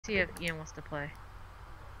See if Ian wants to play.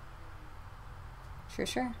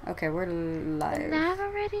 Sure. Okay, we're live. Live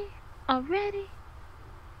already? Already?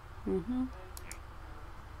 Mm-hmm.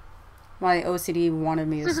 My OCD wanted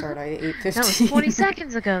me to start at 8:15. That was 20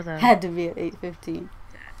 seconds ago, though. Had to be at 8:15.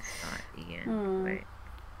 That's not Ian. Wait.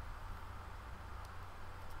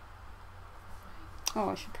 Oh,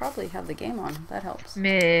 I should probably have the game on. That helps.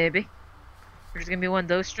 Maybe. There's gonna be one of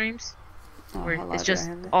those streams where it's just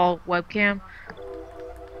all webcam.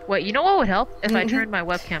 Wait, you know what would help? If I turned my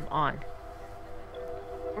webcam on.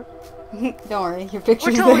 Don't worry, your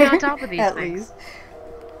picture's We're totally there. on top of these At things. least.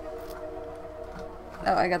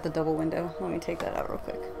 Oh, I got the double window. Let me take that out real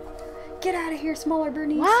quick. Get out of here, smaller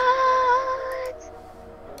Bernice. What?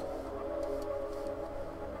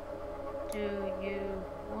 Do you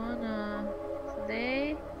wanna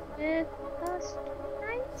play with us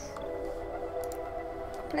tonight?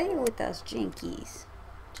 Play with us, Jinkies.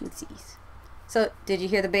 Jinxies. So, did you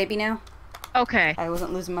hear the baby now? Okay. I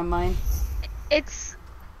wasn't losing my mind. It's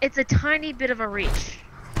a tiny bit of a reach.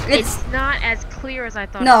 It's not as clear as I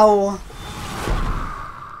thought. No.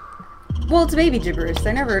 Well, it's baby gibberish.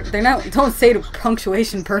 Don't say the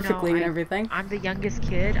punctuation perfectly and everything. I'm the youngest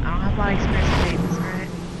kid. I don't have a lot of experience with babies, right?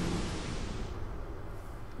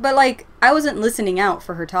 But like, I wasn't listening out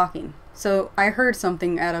for her talking. So I heard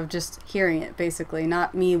something out of just hearing it, basically,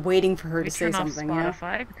 not me waiting for her to say something. Turn off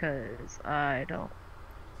Spotify because I don't.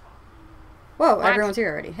 Whoa! What? Everyone's here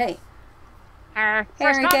already. Hey.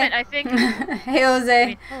 First comment, I think. Hey, Jose. I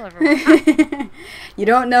mean, hello, everyone. You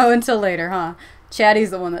don't know until later, huh?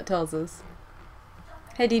 Chatty's the one that tells us.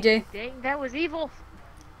 Hey, DJ. Dang, that was evil.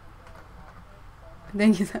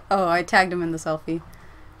 Thank you. Oh, I tagged him in the selfie.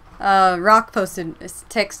 Rock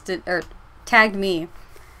tagged me.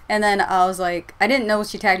 And then I was like, I didn't know what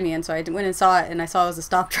she tagged me in, so I went and saw it, and I saw it was a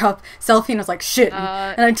stop drop selfie, and I was like, shit.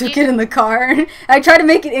 And I took it in the car. I tried to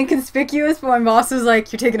make it inconspicuous, but my boss was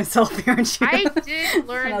like, you're taking a selfie, aren't you? I did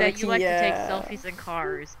learn that you like to take yeah. selfies in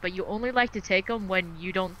cars, but you only like to take them when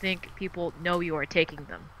you don't think people know you are taking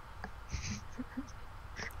them.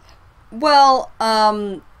 Well,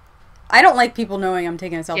 I don't like people knowing I'm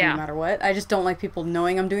taking a selfie no matter what. I just don't like people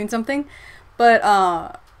knowing I'm doing something.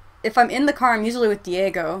 But, if I'm in the car, I'm usually with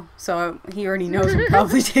Diego, so he already knows I'm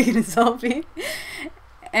probably taking a selfie.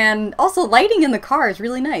 And also, lighting in the car is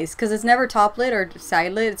really nice, because it's never top lit or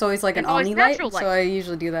side lit. It's always like an omni light, so I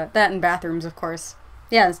usually do that. That in bathrooms, of course.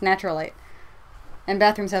 Yeah, it's natural light. And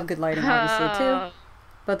bathrooms have good lighting, obviously, too.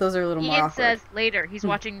 But those are a little more awkward. Ian says later, he's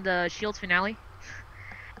watching the Shields finale.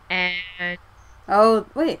 And... Oh,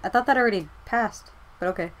 wait, I thought that already passed, but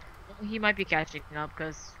okay. He might be catching up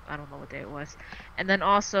because I don't know what day it was. And then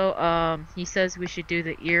also, he says we should do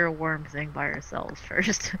the earworm thing by ourselves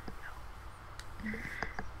first.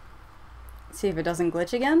 See if it doesn't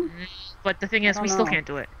glitch again? But the thing is, we still can't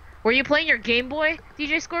do it. Were you playing your Game Boy,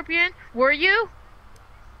 DJ Scorpion? Were you?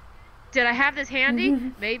 Did I have this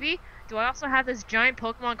handy? Maybe. Do I also have this giant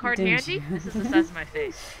Pokemon card handy? This is the size of my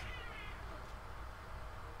face.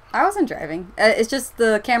 I wasn't driving. It's just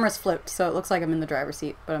the camera's flipped, so it looks like I'm in the driver's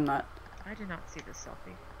seat, but I'm not. I did not see this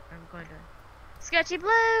selfie. I'm going to... Sketchy Blue!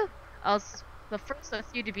 I was the first of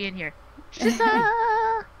you to be in here.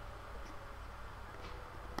 Shisa!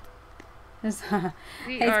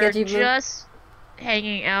 We are just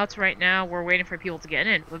hanging out right now. We're waiting for people to get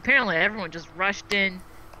in. But apparently everyone just rushed in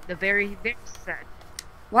the very set.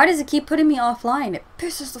 Why does it keep putting me offline? It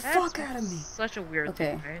pisses the fuck out of me. Such a weird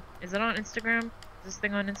thing, right? Is it on Instagram? Is this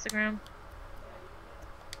thing on Instagram?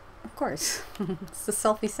 Of course. It's the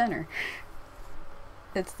selfie center.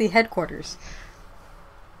 It's the headquarters.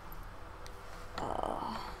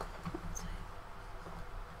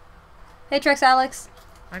 Hey, Trex Alex.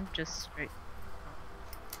 I'm just straight.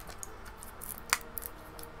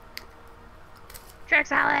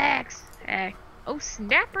 Trex Alex! Hey. Oh,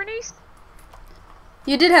 snap, Bernice!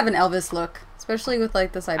 You did have an Elvis look, especially with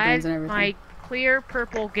like the sideburns and everything. My clear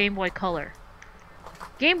purple Game Boy Color.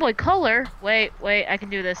 Game Boy Color? Wait, I can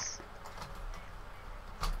do this.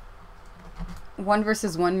 1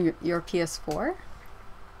 versus 1, your PS4?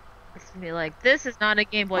 It's gonna be like, this is not a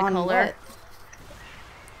Game Boy Color. What?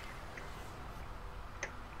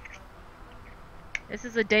 This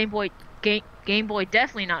is a Game Boy,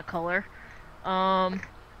 definitely not color.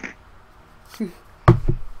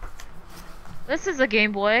 This is a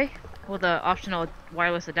Game Boy with an optional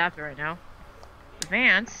wireless adapter right now.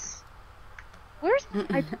 Advance. Where's...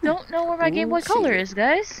 I don't know where my Game Boy Color is,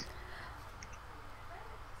 guys.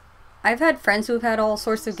 I've had friends who've had all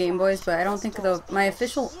sorts of Game Boys, but I don't think my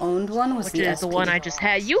official owned one was the SP. Which is the one I just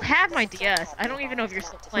had. You have my DS. I don't even know if you're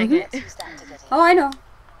still playing it. Oh, I know.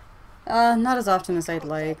 Not as often as I'd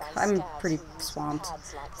like. I'm pretty swamped.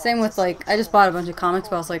 Same with, like, I just bought a bunch of comics,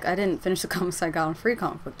 but I was like, I didn't finish the comics I got on Free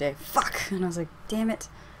Comic Book Day. Fuck! And I was like, damn it.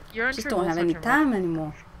 I just don't have any time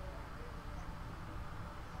anymore.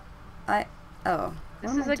 Oh.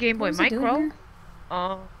 This is a Game Boy Micro.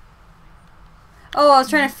 Oh. Oh, I was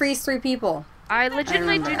trying to freeze 3 people. I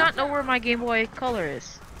legitimately do not know where my Game Boy Color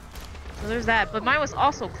is. So there's that, but mine was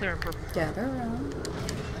also clear and purple. Gather around.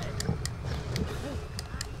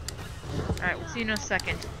 Alright, we'll see you in a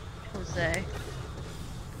second, Jose.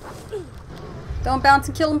 Don't bounce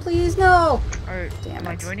and kill him, please. No! Alright, damn am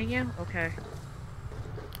I joining you? Okay.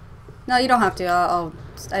 No, you don't have to.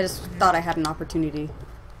 I just thought I had an opportunity.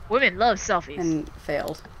 Women love selfies. And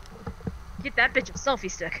failed. Get that bitch a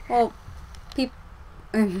selfie stick. Well,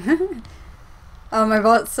 my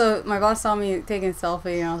boss saw me taking a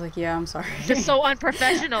selfie, and I was like, yeah, I'm sorry. Just so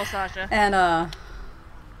unprofessional, Sasha. And,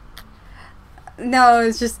 no,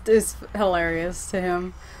 it's hilarious to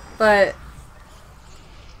him. But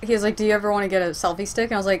he was like, do you ever want to get a selfie stick?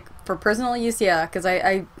 And I was like, for personal use, yeah, because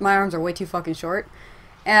my arms are way too fucking short.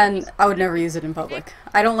 And I would never use it in public.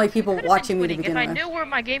 I don't like people watching me to begin with. If I knew where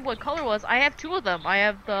my Game Boy Color was, I have 2 of them. I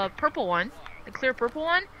have the purple one, the clear purple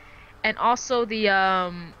one, and also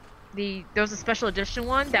there was a special edition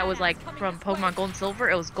one that was like from Pokemon Gold and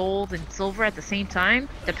Silver. It was gold and silver at the same time,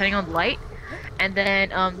 depending on the light. And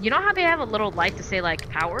then you know how they have a little light to say like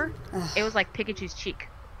power? It was like Pikachu's cheek.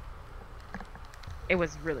 It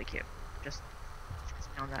was really cute. Just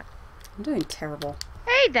on that. I'm doing terrible.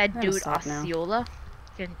 Hey, that dude Osceola.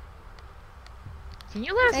 Can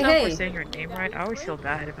you let us know if we're saying your name right? I always feel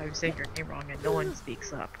bad if I'm saying your name wrong and no one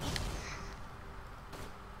speaks up.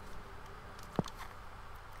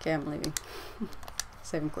 Okay, I'm leaving.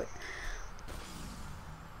 Save him quick.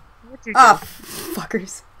 Ah,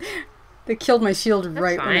 fuckers. They killed my shield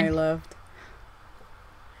right when I left.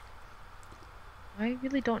 I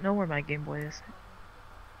really don't know where my Game Boy is.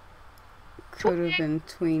 Could have been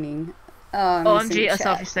tweening. OMG, a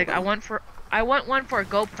selfie stick. I want one for a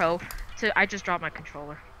GoPro. I just dropped my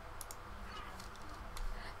controller.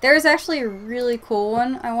 There's actually a really cool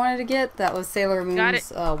one I wanted to get. That was Sailor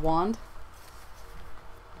Moon's wand.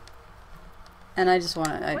 And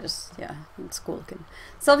yeah, it's cool looking.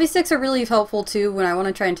 Selfie sticks are really helpful too when I want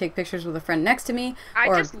to try and take pictures with a friend next to me,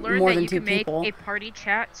 or just learned more that than you 2 can people. make a party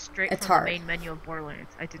chat straight from the main menu of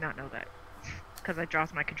Borderlands. I did not know that because I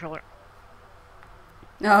dropped my controller.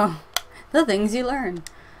 Oh, the things you learn.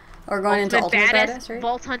 Or going into Ultimate Badass, right?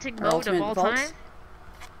 Vault hunting mode of all time?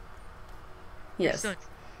 Yes.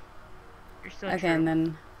 You're still okay, true. And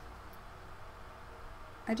then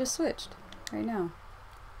I just switched right now.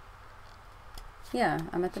 Yeah,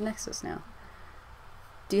 I'm at the Nexus now.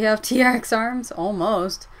 Do you have TRX arms?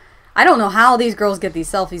 Almost. I don't know how these girls get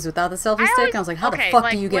these selfies without the selfie stick. And I was like, how the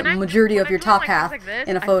fuck do you get majority of your top half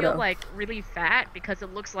in a photo? I feel like really fat because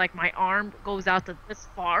it looks like my arm goes out to this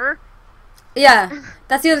far. Yeah,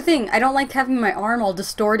 that's the other thing. I don't like having my arm all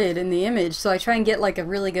distorted in the image, so I try and get like a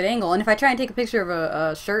really good angle. And if I try and take a picture of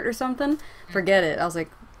a shirt or something, forget it. I was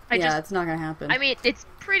like, it's not gonna happen. I mean, it's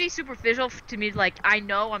pretty superficial to me. Like, I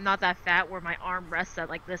know I'm not that fat where my arm rests at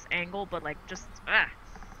like this angle, but like just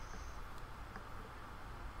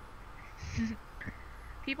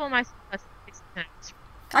people in my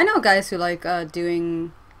I know guys who like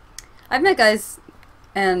doing. I've met guys.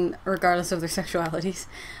 And regardless of their sexualities,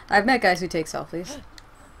 I've met guys who take selfies.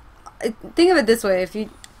 Think of it this way: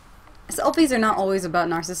 selfies are not always about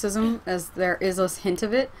narcissism, as there is a hint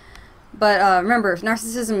of it. But remember,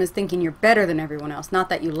 narcissism is thinking you're better than everyone else, not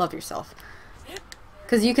that you love yourself.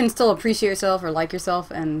 Because you can still appreciate yourself or like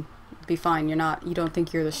yourself and be fine. You don't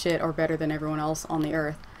think you're the shit or better than everyone else on the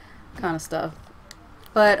earth, kind of stuff.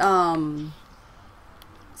 But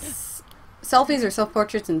selfies or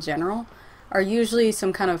self-portraits in general are usually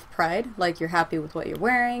some kind of pride, like you're happy with what you're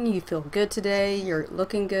wearing, you feel good today, you're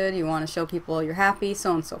looking good, you want to show people you're happy, so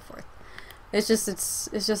on and so forth. It's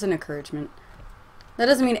just an encouragement. That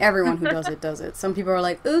doesn't mean everyone who does it does it. Some people are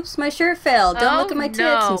like, oops, my shirt fell, don't look at my tits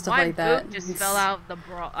and stuff like that. My boob just fell out of the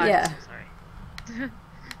bra. Yeah. I'm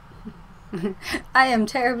sorry. I am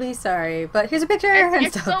terribly sorry, but here's a picture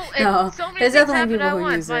and stuff. So many things happened at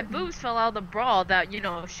once. My boobs fell out of the bra that,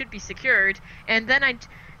 should be secured, and then I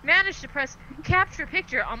managed to press capture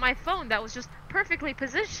picture on my phone that was just perfectly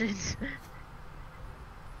positioned.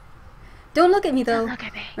 Don't look at me though. Don't look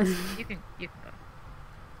at me. You can go.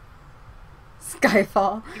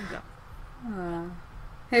 Skyfall. You can go.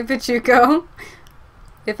 Hey Pachuco.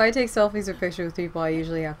 If I take selfies or pictures with people, I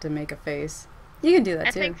usually have to make a face. You can do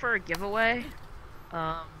that too. I think for a giveaway,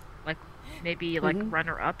 like maybe like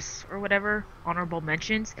runner-ups or whatever, honorable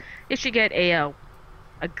mentions, you should get a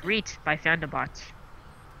Agreed by Fandobot.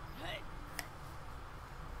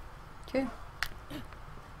 Okay.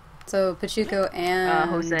 So Pachuco and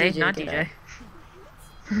Jose, DJ not did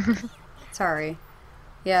DJ. Sorry.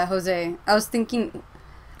 Yeah, Jose. I was thinking...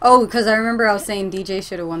 Oh, because I remember I was saying DJ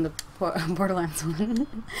should have won the Borderlands one.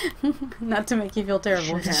 Not to make you feel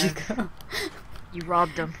terrible, Pachuco. You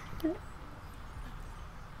robbed him.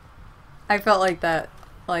 I felt like that.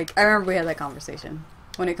 Like, I remember we had that conversation.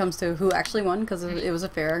 When it comes to who actually won, because it was a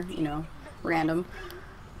fair, you know, random.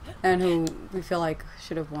 And who we feel like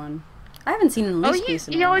should have won. I haven't seen him lose piece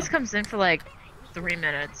in a he while. always comes in for like 3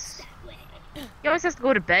 minutes. He always has to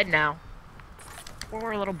go to bed now.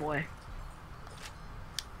 Poor little boy.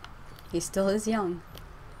 He still is young.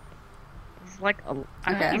 He's like, I Okay,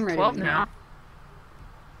 think he's I'm ready 12 now. now.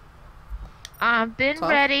 I've been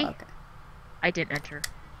 12? ready. Okay. I didn't enter.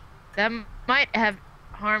 That might have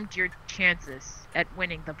harmed your chances at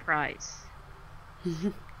winning the prize.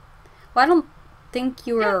 Well, I don't think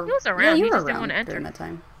you were... Yeah, he was around. Yeah, you He were just didn't around want to enter. during that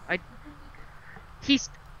time. He's...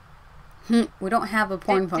 We don't have a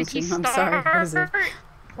porn function. I'm sorry, Jose.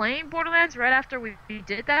 Playing Borderlands right after we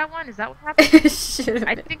did that one? Is that what happened?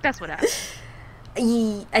 I think that's what happened.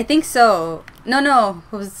 I think so. No,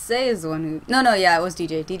 Jose is the one who... No, yeah, it was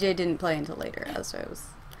DJ. DJ didn't play until later. That's why it was...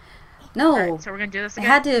 No! Alright, so we're gonna do this again? It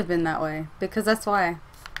had to have been that way, because that's why.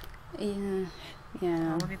 Yeah.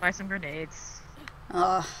 Oh, let me buy some grenades.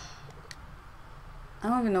 I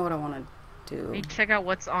don't even know what I want to do. Let me check out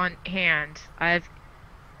what's on hand.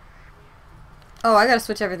 Oh, I gotta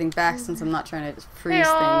switch everything back since I'm not trying to freeze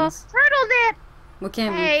things. Turtle Nip! We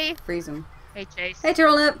can't Hey. freeze them. Hey, Chase. Hey,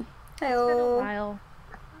 Turtle Nip! Hey, It's been a while.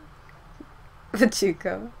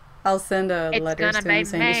 Pachuco. I'll send a It's letter to gonna be him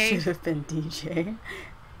saying me. it should have been DJ.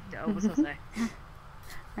 No, what's I say?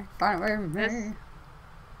 Okay,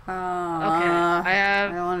 I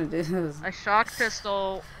have I don't want to do this. a shock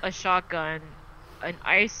pistol, a shotgun, an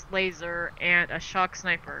ice laser, and a shock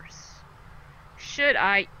sniper.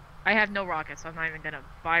 I have no rockets, so I'm not even gonna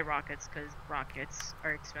buy rockets because rockets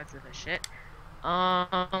are expensive as shit.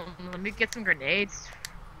 Let me get some grenades.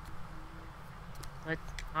 Let's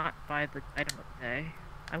not buy the item of the day.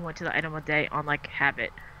 I went to the item of the day on like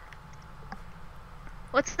habit.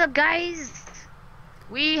 What's up, guys?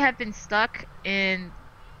 We have been stuck in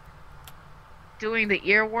doing the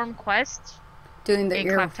earworm quest. Doing the in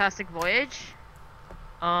Claptastic Voyage.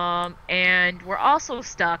 And we're also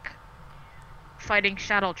stuck fighting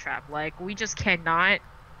ShadowTrap. Like, we just cannot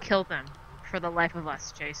kill them for the life of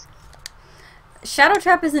us, Chase.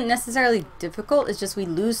 ShadowTrap isn't necessarily difficult, it's just we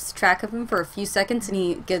lose track of him for a few seconds and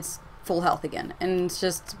he gets full health again. And it's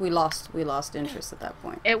just, we lost interest at that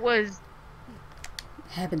point. It was...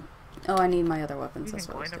 Oh, I need my other weapons, We've that's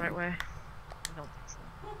been what I was going the doing. right way. I don't think so.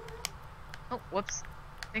 Oh, whoops.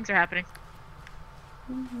 Things are happening.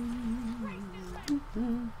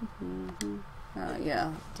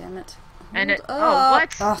 Yeah, damn it. And Hold it... Oh,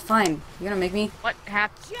 what? Oh, fine. You're gonna make me? What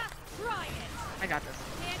happened? Just try it. I got this.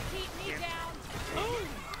 Can't keep me Here. down.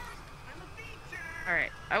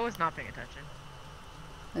 Alright, I was not paying attention.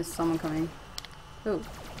 There's someone coming. Ooh.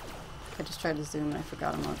 I just tried to zoom and I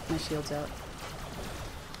forgot my shield's out.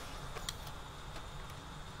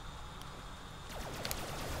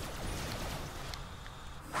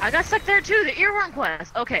 I got stuck there too, the earworm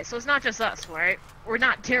quest. Okay, so it's not just us, right? We're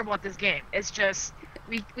not terrible at this game. It's just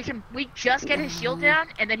we just get his shield down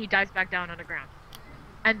and then he dives back down underground.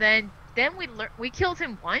 And then we killed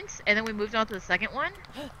him once and then we moved on to the second one.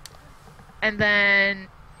 And then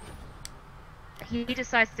he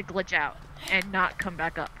decides to glitch out and not come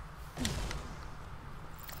back up.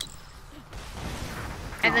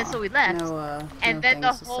 And then so we left. And then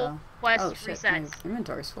the whole quest oh, shit, resets. my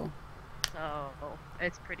inventory's full. So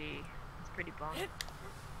it's pretty bummed.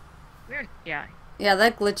 Yeah. Yeah,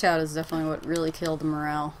 that glitch out is definitely what really killed the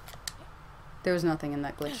morale. There was nothing in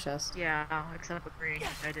that glitch chest. Yeah, except for green.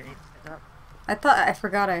 I didn't even pick up. I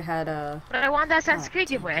forgot I had But I want that Assassin's Creed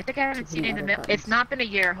damn giveaway. I think I haven't too seen it many in the other middle. It's buttons. not been a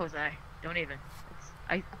year, Jose. Don't even.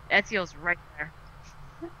 Ezio's right there.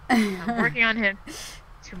 I'm working on him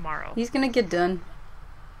tomorrow. He's gonna get done.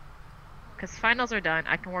 Because finals are done,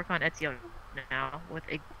 I can work on Ezio now with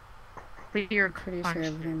a clear Pretty sure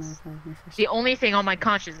everything conscience. first. The only thing on my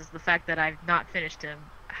conscience is the fact that I've not finished him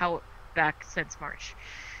back since March.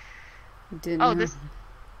 This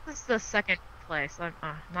is the second place. I'm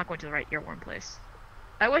not going to the right earworm place.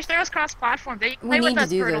 I wish there was cross-platform. They We play with need to us,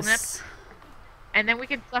 do Turtle this. Nip, and then we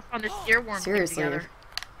can stuff on this earworm thing Seriously. together.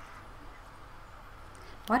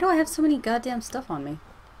 Why do I have so many goddamn stuff on me?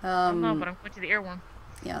 I don't know, but I'm going to the earworm.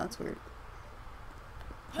 Yeah, that's weird.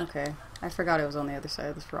 Okay. I forgot it was on the other side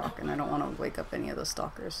of this rock, and I don't want to wake up any of those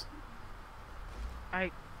stalkers.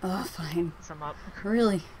 Oh, fine. Some up.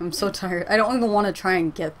 Really? I'm so tired. I don't even want to try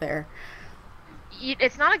and get there.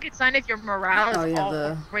 It's not a good sign if your morale is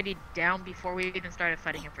yeah, already down before we even started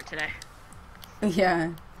fighting him for today.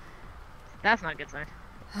 Yeah. That's not a good sign.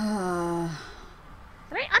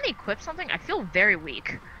 Did I unequip something? I feel very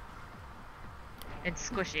weak. And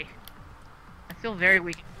squishy. I feel very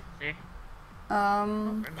weak and squishy. I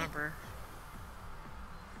don't remember.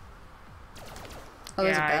 Oh,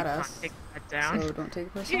 there's a I badass. can't take that down. So don't take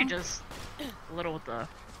it personal. You just a little with the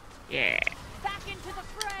Back into the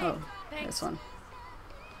fray. Oh, this one.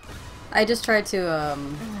 I just tried to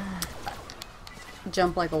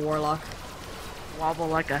jump like a warlock. Wobble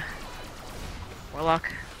like a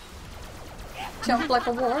warlock. Jump like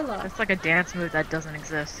a warlock. It's like a dance move that doesn't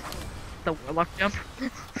exist. The warlock jump.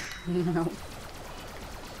 No.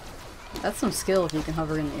 That's some skill if you can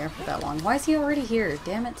hover in the air for that long. Why is he already here?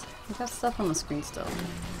 Damn it. I've got stuff on the screen still.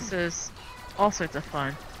 This is all sorts of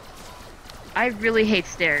fun. I really hate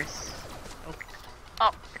stairs. Okay.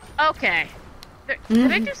 Oh, okay.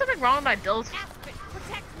 Did I do something wrong with my build?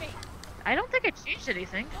 Protect me. I don't think I changed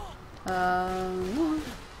anything. No.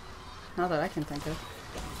 Not that I can think of.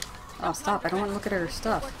 Oh, stop. I don't want to look at her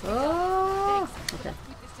stuff. Oh! Okay.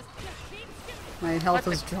 My health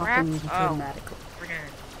is dropping dramatically. We're gonna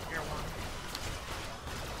hear one.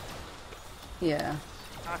 Yeah.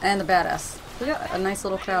 And the badass. We got a nice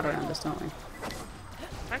little crowd around us, don't we?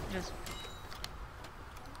 I can just...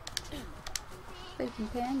 Bacon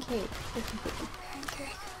pancake. Bacon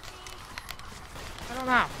pancake. I don't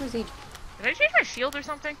know. Where's he? Did I change my shield or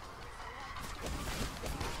something?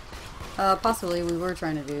 Possibly. We were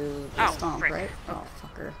trying to do the stomp, frick. right? Oh,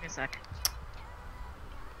 fucker. Give me a sec.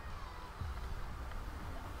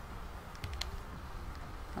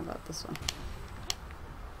 How about this one?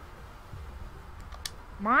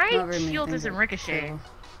 My shield isn't ricocheting.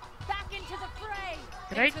 Back into the fray.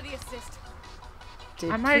 Did Thanks for the assist.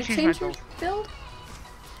 Did I might have you changed change my your build?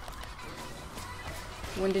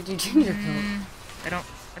 When did you change your build?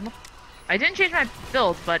 I didn't change my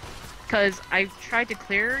build, but because I tried to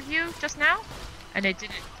clear you just now, and it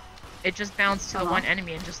didn't. It just bounced to the one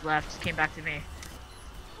enemy and just left. Came back to me.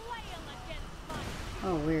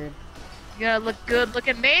 Oh, weird. You gotta look good. Look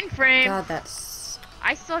at mainframe. God, that's.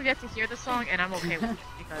 I still have yet to hear the song, and I'm okay with it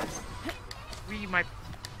because we might.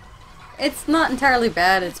 It's not entirely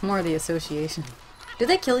bad. It's more the association. Do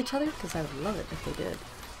they kill each other? Because I would love it if they did.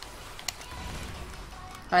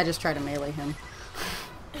 I just try to melee him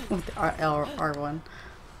with R1.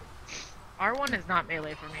 R1 is not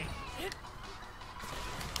melee for me.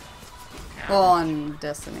 Yeah. Well, on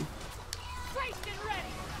Destiny.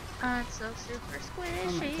 I'm so super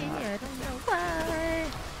squishy. Oh I don't know why.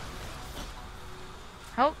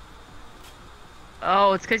 How?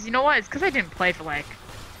 Oh, it's because you know what? It's because I didn't play for like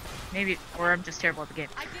maybe, or I'm just terrible at the game.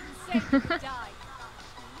 I didn't say you would die.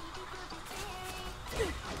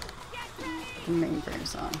 The mainframe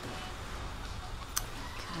song.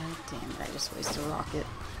 God damn it! I just wasted a rocket.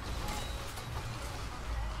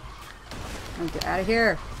 Get out of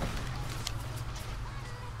here!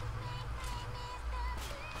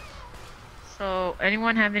 So,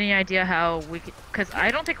 anyone have any idea how we could... Because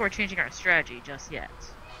I don't think we're changing our strategy just yet.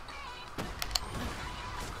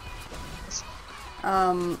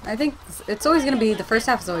 I think it's always gonna be... The first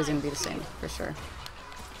half is always gonna be the same, for sure.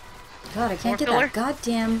 God, I can't get that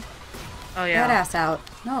goddamn badass out.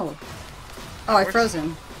 No. Oh, I froze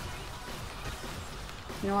him.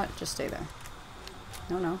 You know what? Just stay there.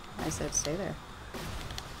 No. I said stay there.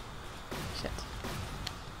 Shit.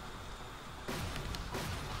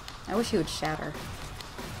 I wish he would shatter.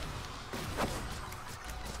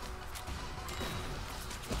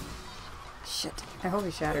 Shit. I hope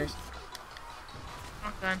he shatters.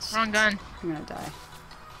 Wrong gun. Wrong gun. I'm gonna die.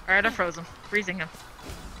 Alright, I froze him. Freezing him.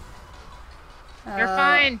 You're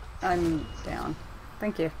fine. I'm down.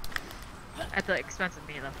 Thank you. At the expense of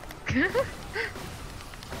me, though.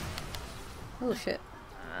 Oh shit.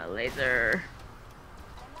 Laser.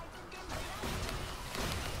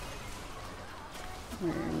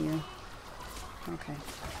 Where are you? Okay.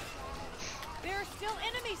 There are still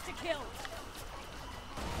enemies to kill.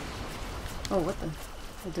 Oh, what the?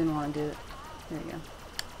 I didn't want to do it. There you go.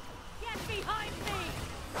 Get behind me.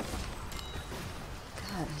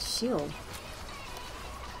 God, his shield.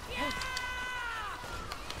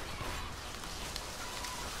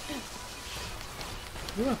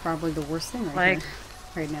 You are probably the worst thing right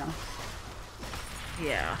now.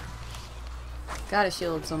 Yeah. God, his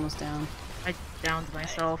shield's almost down. I downed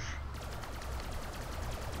myself.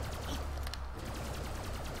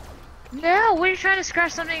 No, what are you trying to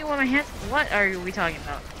scratch something with my hands? What are we talking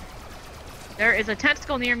about? There is a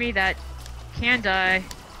tentacle near me that Can die.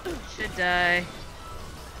 Should die.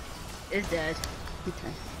 Is dead.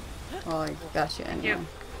 Okay. Well, I got you anyway. Yep.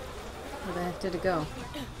 Where the heck did it go?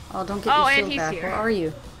 Oh, don't get Oh, your and shield he's back. here. Where are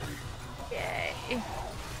you? Yay.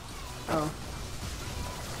 Oh.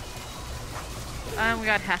 We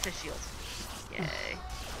got half his shield. Yay.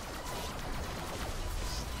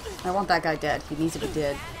 I want that guy dead. He needs to be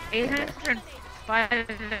dead. 805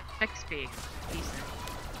 XP. Decent.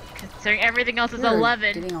 Considering everything else is You're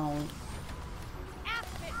 11. Getting all...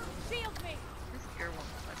 Aspid, shield me. This is Earworm.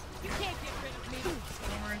 You can't get rid of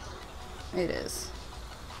me. It is.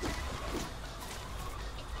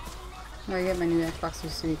 I get my new Xbox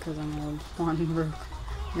 360 because I'm on Rook.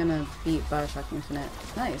 I'm gonna beat Bioshock Infinite.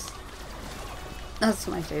 Nice. That's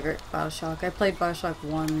my favorite Bioshock. I played Bioshock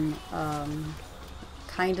 1,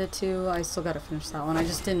 kinda 2. I still gotta finish that one. I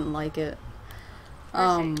just didn't like it.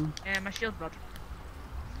 And my shield's about to...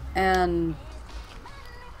 And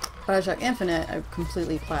Bioshock Infinite, I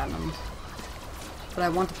completely platinumed. But I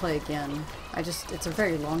want to play again. It's a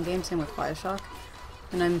very long game, same with Bioshock.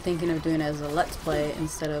 And I'm thinking of doing it as a Let's Play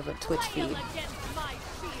instead of a Twitch feed.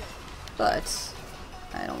 But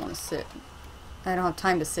I don't want to sit. I don't have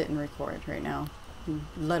time to sit and record right now,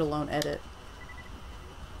 let alone edit.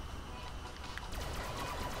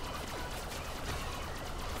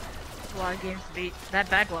 A lot of games to beat. That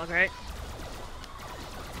backlog, right?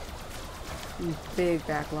 Big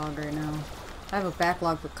backlog right now. I have a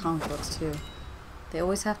backlog with comic books too. They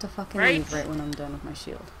always have to fucking Right? leave right when I'm done with my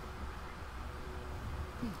shield.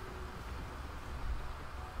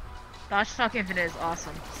 Bioshock Infinite is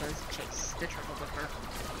awesome, says Chase, the triple dipper.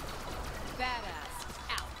 Badass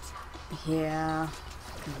out. Yeah.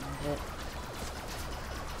 I love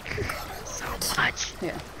it. So much.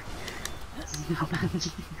 Yeah. So much.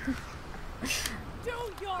 Do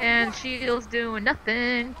your And work. Shield's doing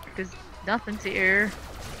nothing, because nothing's here.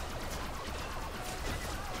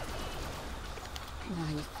 Oh,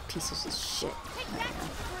 you pieces of shit. Take that,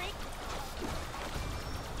 freak.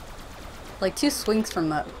 Like 2 swings from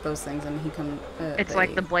those things and he It's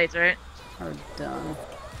like the blades, right? are done.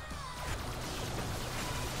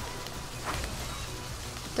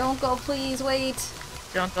 Don't go, please, wait.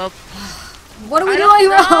 Don't go. What are we I don't doing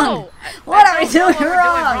know. wrong? What are we I don't know doing what we're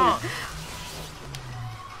wrong?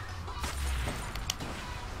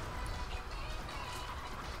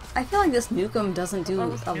 I feel like this nukem doesn't do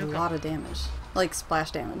Loves a nukem. lot of damage. Like splash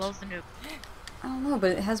damage. Loves the nuke. I don't know, but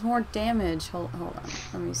it has more damage. Hold on.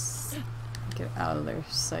 Let me get out of their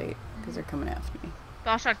sight because they're coming after me.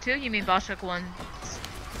 Bioshock 2? You mean Bioshock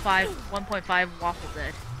 1.5 Waffle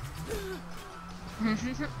Dead?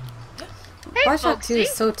 Hey, Bioshock 2 folksy.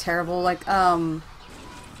 is so terrible. Like,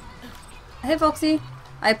 hey, Folksy.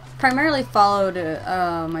 I primarily followed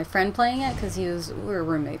my friend playing it because we were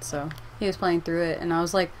roommates, so he was playing through it, and I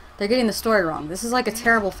was like, they're getting the story wrong. This is like a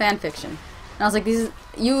terrible fan fiction. And I was like,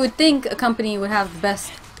 you would think a company would have the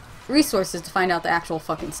best resources to find out the actual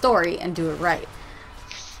fucking story and do it right.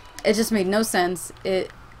 It just made no sense.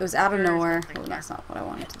 It was out of nowhere. Oh, that's not what I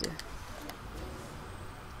wanted to do.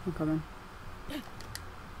 I'm coming.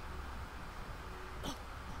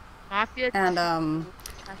 Mafia. And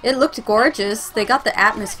it looked gorgeous. They got the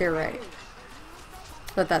atmosphere right.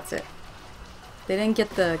 But that's it. They didn't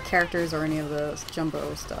get the characters or any of the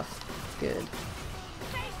jumbo stuff good.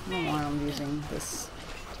 I don't know why I'm using this.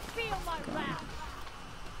 Feel my wrath.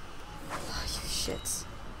 Oh, you shits.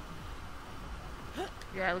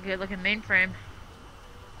 Yeah, look at mainframe.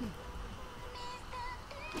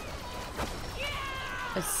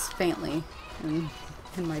 It's faintly in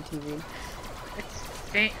my TV. It's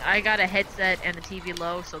faint. I got a headset and the TV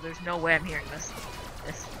low, so there's no way I'm hearing this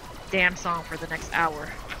damn song for the next hour.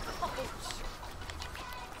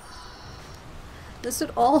 This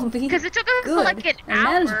would all be Because it took us good like an and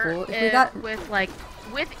hour manageable if we got with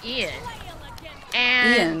Ian. Flail against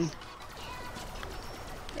And Ian.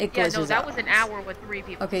 It yeah, glitches no, that out. was an hour with 3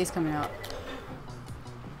 people. Okay, he's coming out.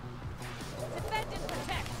 defend and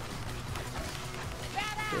protect.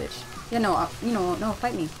 Badass. Bitch. Yeah, no, no,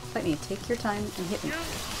 fight me. Fight me. Take your time and hit me. You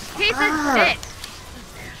piece Ah. of shit.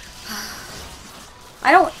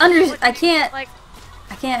 I don't I can't Like,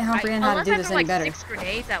 comprehend how to unless do I this throw any like better. 6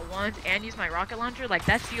 grenades at once and use my rocket launcher, like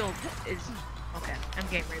that shield is okay. I'm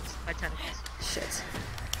game raped by tentacles. Shit.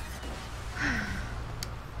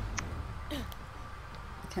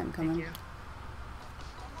 Okay, I'm Thank coming. you.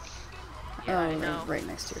 Yeah, I Oh, know. right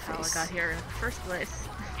next to your How I face. got here in the first place.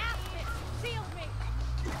 Aspid, shield me.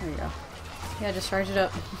 There you go. Yeah, just charge it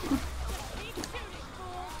up. Keep shooting,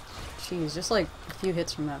 fool. Jeez, just like a few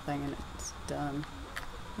hits from that thing and it's done.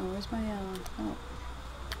 Oh, where's my, oh.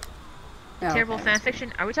 Oh, Terrible okay, fan that's good.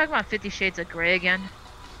 fiction. Are we talking about 50 Shades of Grey again?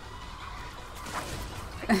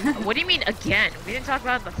 What do you mean again? We didn't talk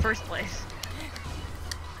about it in the first place.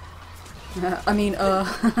 I mean,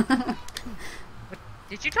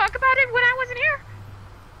 Did you talk about it when I wasn't here?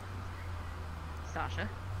 Sasha.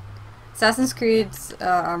 Assassin's Creed's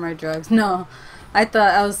Armored Drugs. No, I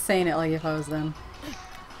thought I was saying it like if I was them.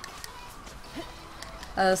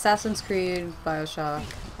 Assassin's Creed, Bioshock,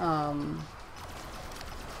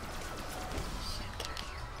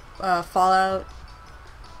 Fallout,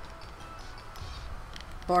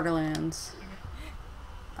 Borderlands.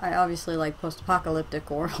 I obviously like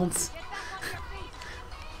post-apocalyptic worlds.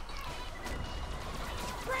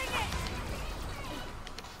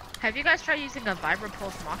 Have you guys tried using a Vibra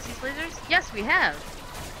Pulse Moxie's lasers? Yes, we have.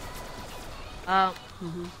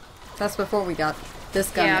 That's before we got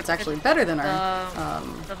this gun. Yeah, that's actually better than our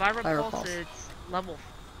the Vibra Pulse. It's level.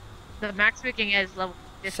 The max we can get is level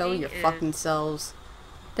 50. Show your fucking selves.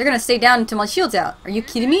 They're gonna stay down until my shield's out. Are you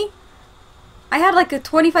kidding me? I had like a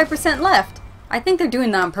 25% left. I think they're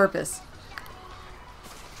doing that on purpose.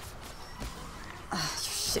 Ugh, you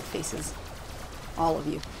shit faces. All of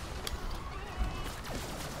you.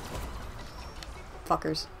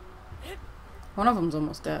 Fuckers. One of them's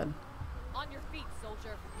almost dead. On your feet,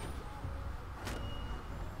 soldier.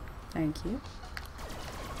 Thank you.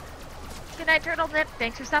 Good night, Turtle Nip.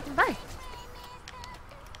 Thanks for stopping by.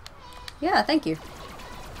 Yeah, thank you.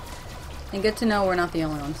 And good to know we're not the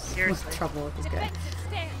only ones Seriously. with trouble with this guy.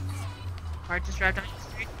 Hard just drive down the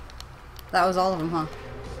street. That was all of them, huh?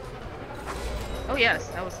 Oh yes,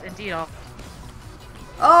 that was indeed all.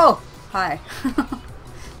 Oh! Hi.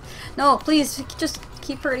 No, please, just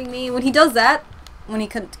keep hurting me. When he does that, when he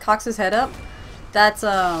cocks his head up, that's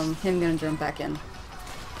him gonna jump back in.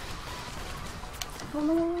 Oh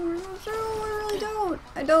no, I really don't.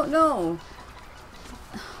 I don't know.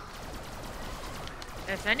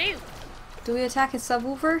 If any Do we attack his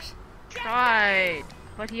subwoofers? tried,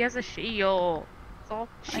 but he has a shield. It's all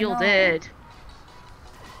shielded.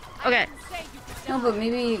 Okay. No, but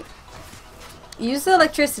maybe use the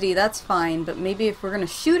electricity. That's fine. But maybe if we're gonna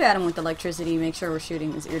shoot at him with electricity, make sure we're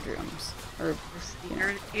shooting his eardrums or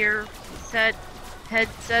Ear set,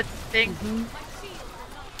 headset thing.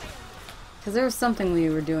 Because there was something we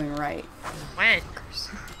were doing right. When?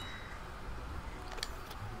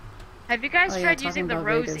 Have you guys Oh, yeah, tried talking using the about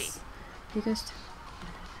Rosie? Vegas. You guys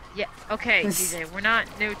Yeah. Okay, DJ. We're not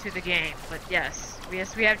new to the game, but yes, we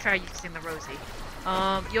have tried using the Rosie.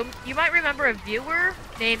 You might remember a viewer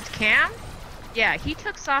named Cam. Yeah, he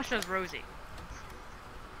took Sasha's Rosie.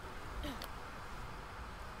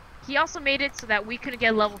 He also made it so that we could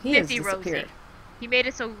get level 50 Rosie. He made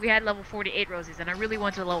it so we had level 48 Rosies, and I really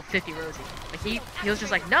wanted a level 50 Rosie. Like he was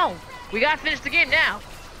just like, no, we gotta finish the game now.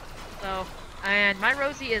 So, and my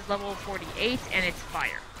Rosie is level 48, and it's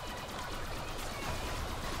fire.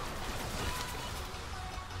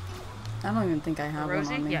 I don't even think I have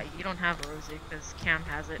Rosie? one on me. Yeah, you don't have a Rosie because Cam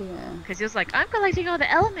has it. Yeah. Because he was like, I'm collecting all the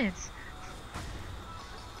elements.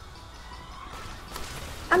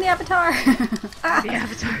 I'm the Avatar! Ah! The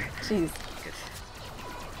Avatar. Jeez. Good.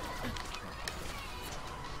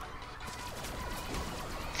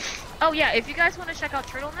 Oh yeah, if you guys want to check out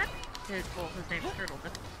Turtleneck, his name's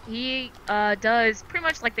Turtleneck. He does pretty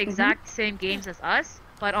much like the exact same games as us,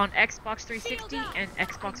 but on Xbox 360 and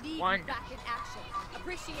Xbox One. Back in action.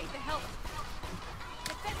 Appreciate the help.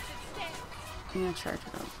 Defensive stance. I'm gonna charge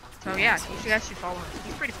it up. So yeah, you guys should follow him.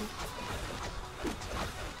 He's pretty cool.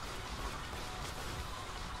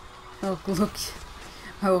 Oh, look.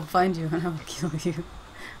 I will find you and I will kill you.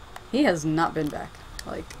 He has not been back.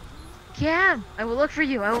 Like, Cam, I will look for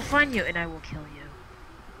you. I will find you, and I will kill you.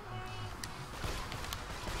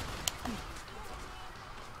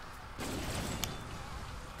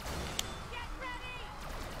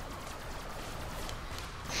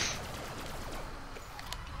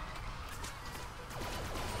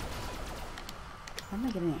 why am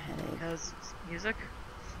I getting a headache? Because music.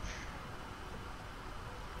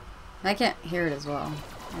 I can't hear it as well.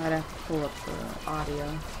 I gotta pull up the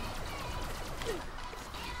audio.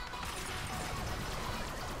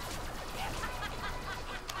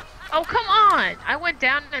 Oh come on! I went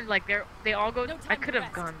down and like they all go. No time I to could have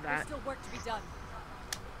rest. gone There's that. still work to be done.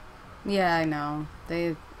 Yeah, I know.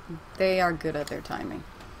 They are good at their timing.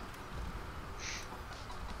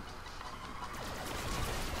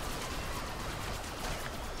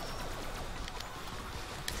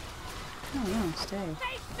 Oh no, stay.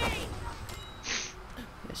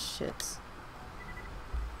 You shits.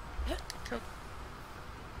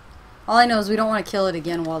 All I know is we don't want to kill it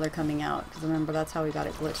again while they're coming out, because remember that's how we got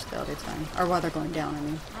it glitched the other time. Or while they're going down, I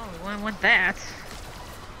mean. Oh, we wouldn't want that.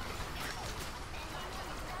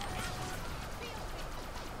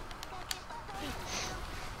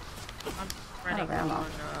 of ammo,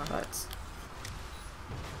 but...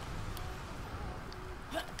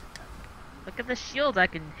 Look at the shield I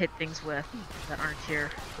can hit things with that aren't here.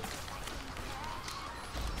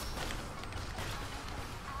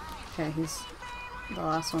 Okay, the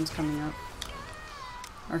last one's coming up.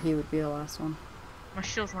 Or he would be the last one. My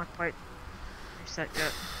shield's not quite reset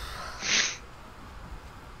yet.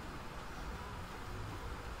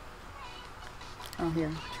 Oh,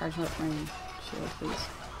 here. Charge up my shield, please.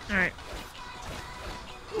 Alright.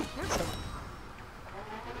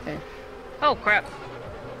 Okay. Oh, crap.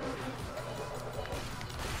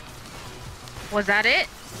 Was that it?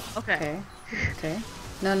 Okay. Okay. Okay.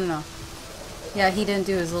 No. Yeah, he didn't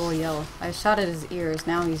do his little yell. I shot at his ears.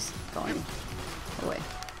 Now he's going away.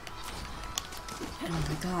 Oh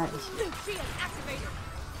my god.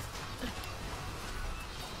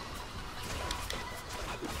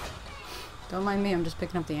 Don't mind me, I'm just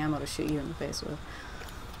picking up the ammo to shoot you in the face with.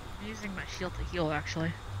 I'm using my shield to heal,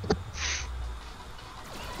 actually.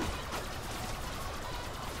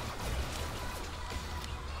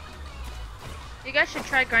 You guys should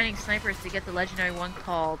try grinding snipers to get the legendary one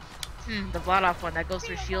called the Vladoff one that goes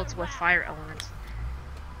through shields with fire elements.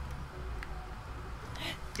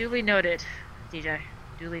 Duly noted, DJ.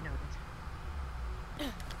 Duly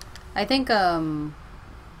noted. I think I'm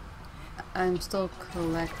still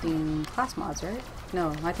collecting class mods, right?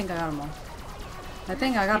 No, I think I got them all. I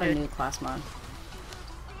think I got a new class mod.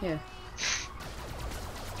 Yeah.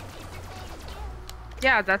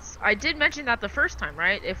 Yeah, I did mention that the first time,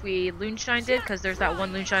 right? If we Loonshined it, because there's that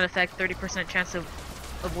one Loonshine effect, 30% chance of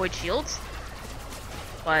avoid shields.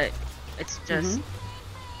 But it's just...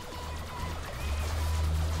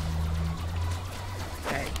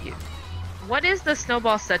 Okay, what is the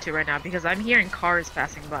snowball set to right now? Because I'm hearing cars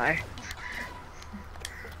passing by.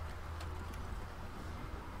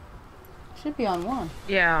 Should be on 1.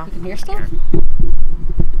 Yeah. You can hear stuff?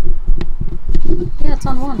 Yeah, it's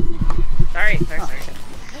on 1. Sorry.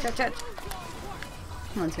 Check.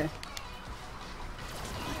 Come on, let's go.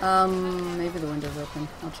 Maybe the window's open.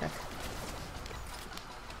 I'll check.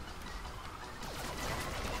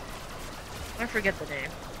 I forget the name.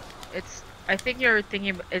 I think you're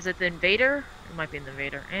thinking, is it the Invader? It might be the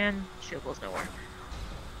Invader. And shield goes nowhere.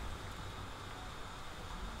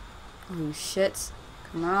 Oh shit.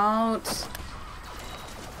 Come out.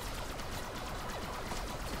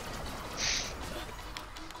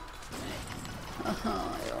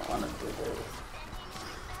 Oh, I don't want to do this.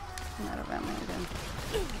 I'm out of ammo again.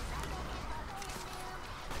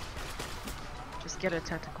 Just get a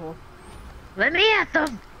tentacle. Let me at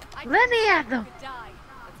them! Let me at them!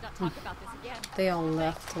 Let's not talk about this again. They all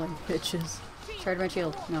left like bitches. Charge my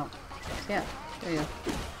shield. No. Yeah, there you go.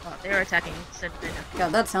 Oh, they're attacking.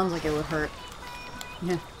 God, that sounds like it would hurt.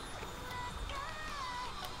 Yeah.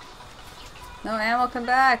 No ammo, come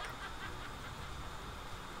back!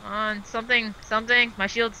 On something. My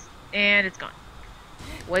shield's... and it's gone.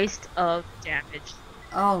 Waste of damage.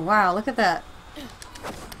 Oh wow, look at that.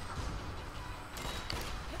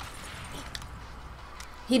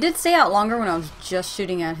 He did stay out longer when I was just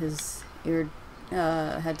shooting at his ear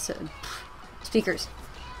headset speakers.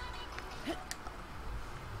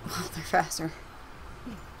 Oh, they're faster.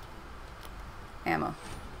 Ammo.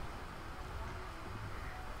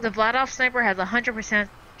 The Vladoff sniper has a 100%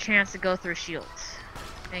 chance to go through shields.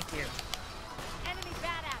 Thank you. Enemy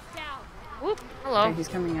badass down. Whoop, hello. Okay, he's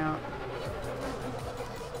coming out.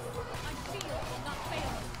 My shield will not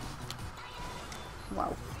fail.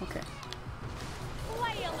 Wow, okay.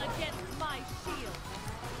 Flail against my shield.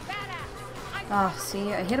 Badass. Ah,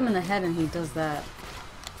 see, I hit him in the head and he does that.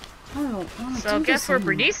 I don't want to So do guess this where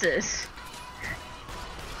anymore. Bernice is?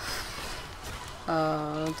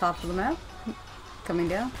 Top of the map? Coming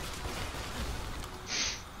down?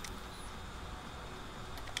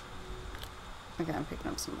 Okay, I'm picking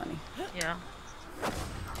up some money. Yeah.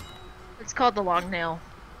 It's called the long nail.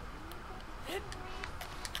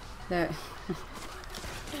 There.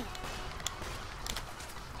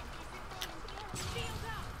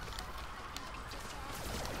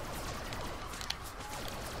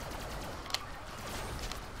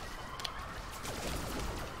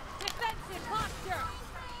 Defensive posture.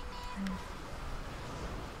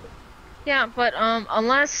 Yeah, but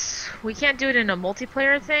unless we can't do it in a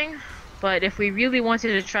multiplayer thing, but if we really wanted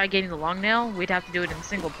to try getting the long nail, we'd have to do it in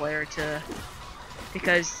single player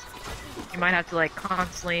because you might have to like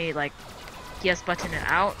constantly like PS button it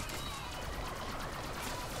out.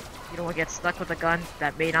 You don't want to get stuck with a gun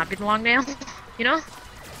that may not be the long nail, you know?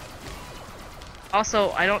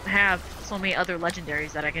 Also, I don't have so many other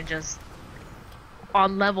legendaries that I can just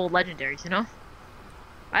on level legendaries, you know?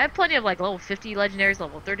 I have plenty of like level 50 legendaries,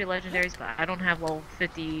 level 30 legendaries, but I don't have level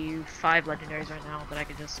 55 legendaries right now that I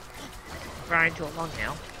could just grind to a long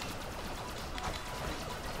nail.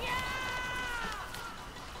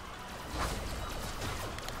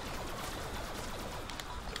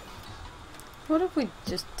 What if we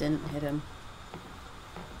just didn't hit him?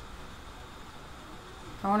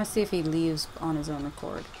 I want to see if he leaves on his own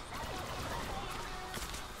accord.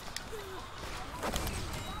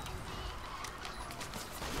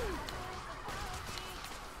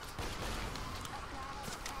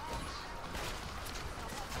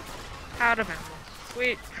 Out of ammo.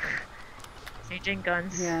 Sweet. Changing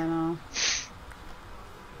guns. Yeah, I know.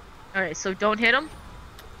 Alright, so don't hit him?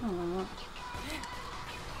 Oh.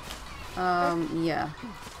 Yeah.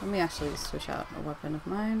 Let me actually switch out a weapon of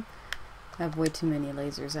mine. I have way too many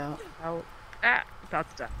lasers out. Oh, about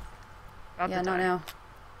to die. About Yeah, to not die. now.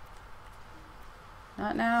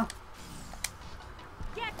 Not now.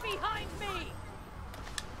 Get behind me!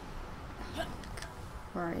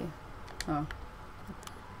 Where are you? Oh.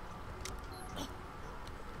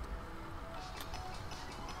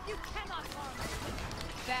 You cannot harm me!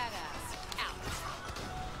 Badass out!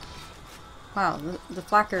 Wow, the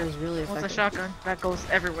flacker is really What's effective. a shotgun? That goes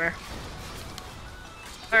everywhere.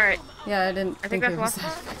 Alright. Yeah, I didn't I think it that's was the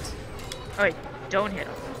last that. one. Oh wait, don't hit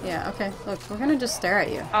him. Yeah, okay. Look, we're gonna just stare at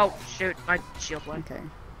you. Oh shoot, my shield went. Okay.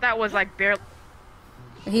 That was like barely.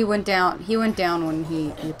 He went down when he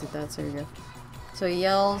did that, so there you go. So he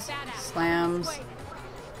yells, slams.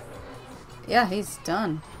 Yeah, he's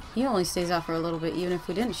done. He only stays out for a little bit even if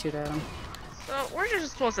we didn't shoot at him. So we're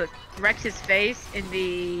just supposed to wreck his face in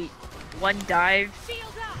the one dive Shield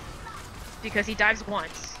up! because he dives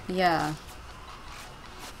once. Yeah.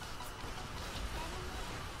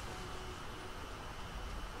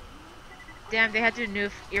 Damn, they had to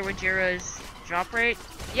nerf Iwajira's drop rate.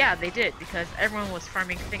 Yeah, they did because everyone was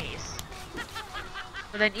farming thingies.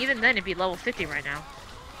 But then even then, it'd be level 50 right now.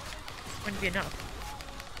 Wouldn't be enough.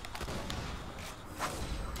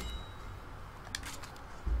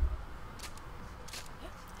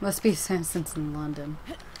 Must be Samson's in London.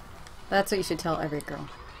 That's what you should tell every girl.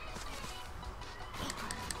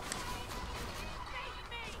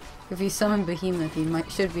 If you summon Behemoth, you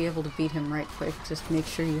should be able to beat him right quick. Just make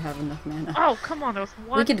sure you have enough mana. Oh, come on, there was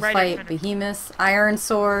one We could right fight in front of me. Behemoths, Iron You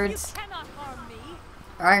Swords, cannot harm me!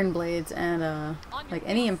 Iron Blades, and like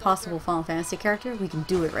any impossible Final Fantasy character, we can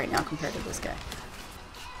do it right now compared to this guy.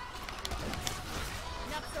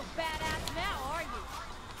 Not so badass now, are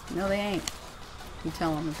you? No, they ain't. You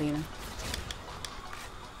tell him, Athena.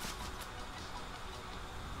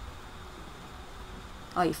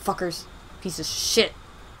 Oh, you fuckers. Piece of shit.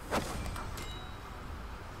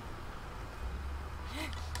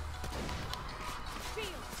 Shield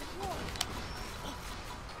deployed!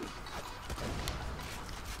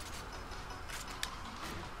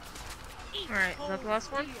 Alright, is that the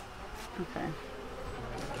last one? Okay.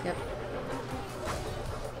 Yep.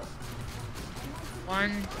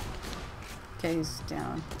 One. Okay, he's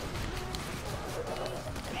down.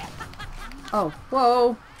 Oh,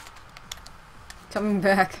 whoa! Coming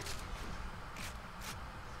back.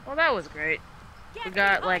 Well, that was great. We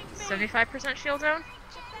got like 75% shield down.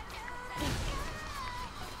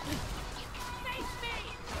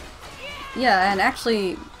 Yeah, and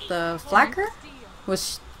actually, the Flacker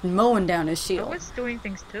was mowing down his I shield. was doing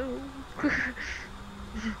things too.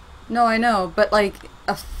 No, I know, but like,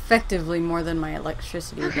 effectively more than my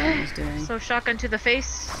electricity gun was doing. So shotgun to the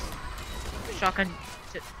face. Shotgun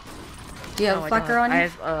to... Do you have No, a I Flacker don't. on you? I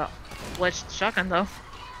have glitched shotgun though.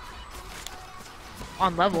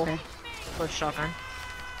 On level. Okay. Glitched shotgun.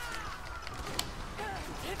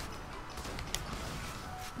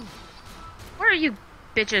 Where are you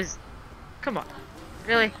bitches? Come on.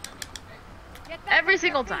 Really? Every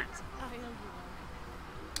single time.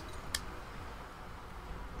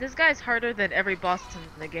 This guy's harder than every boss in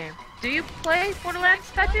the game. Do you play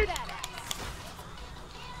Borderlands, that dude?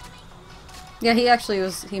 Yeah, he actually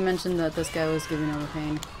was. He mentioned that this guy was giving him a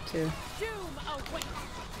pain too.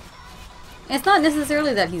 And it's not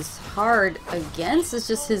necessarily that he's hard against. It's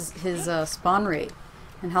just his spawn rate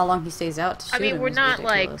and how long he stays out to shoot I mean, him we're is not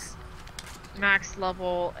ridiculous. like max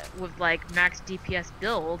level with like max DPS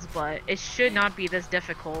builds, but it should not be this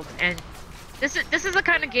difficult. And this is the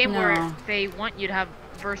kind of game where No. they want you to have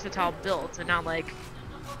versatile builds and not like.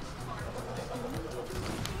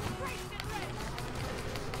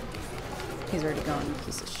 He's already gone, you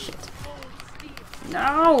piece of shit.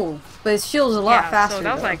 No, but his shield's a lot faster. So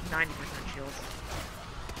that was though. like 90% shields.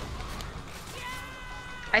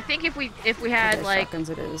 I think if we had Okay, like, shotguns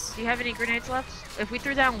it is. do you have any grenades left? If we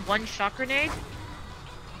threw down one shot grenade,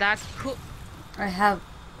 that could. I have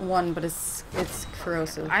one, but it's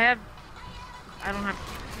corrosive. I don't have.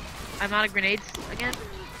 I'm out of grenades again.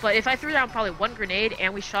 But if I threw down probably one grenade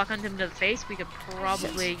and we shotgunned him to the face, we could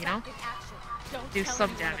probably, you know, do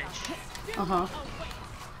some damage. Uh-huh.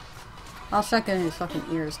 I'll shotgun his fucking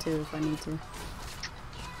ears too if I need to.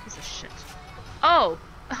 Piece of shit. Oh!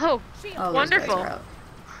 Oh! Oh, Wonderful! Those guys are out.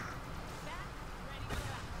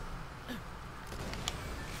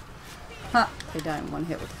 Ha! They die in one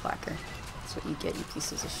hit with the flacker. That's what you get, you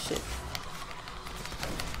pieces of shit.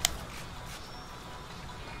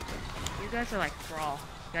 You guys are like Brawl.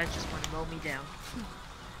 You guys just want to mow me down.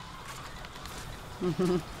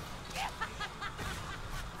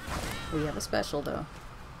 We have a special though.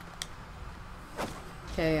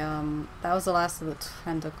 Okay, that was the last of the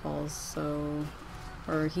tentacles, so...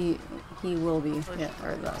 Or he will be. Yeah,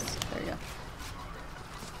 or thus. There you go.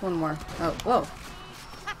 One more. Oh, whoa!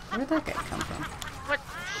 Where did that guy come from? What?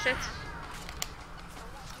 Shit.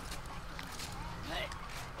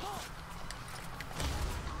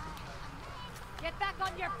 Get back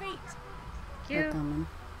on your feet. They're You. coming.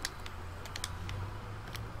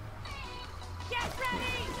 Get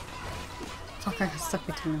ready. Fuck, I got stuck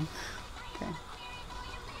between them. Okay.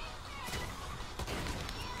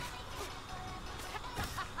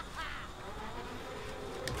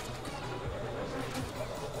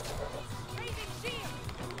 Raising shield.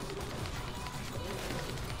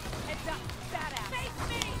 Heads up, badass.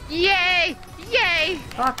 Face me. Yay! Yay!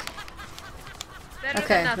 Fuck! Better than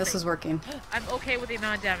Okay, nothing. this is working. I'm okay with the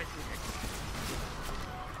amount of damage we did.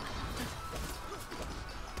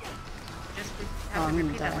 Just have I'm to gonna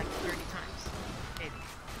repeat that die. like 30 times. Maybe.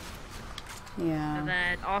 And Yeah.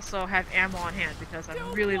 then also have ammo on hand because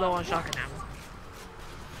I'm really low on shotgun ammo.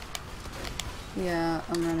 Yeah,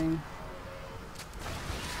 I'm running.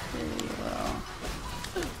 Pretty well.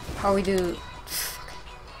 Oh, we do...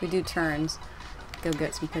 We do turns. Go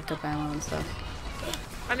get some picked up ammo and stuff.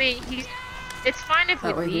 I mean, it's fine if we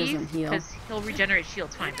That way he leave, doesn't heal. because he'll regenerate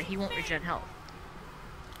shields fine, but he won't regen health.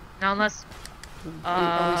 Now unless...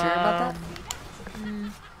 Are we sure about that?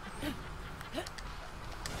 mm,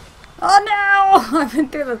 Oh no! I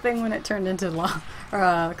went through the thing when it turned into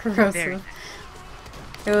corrosive. Very.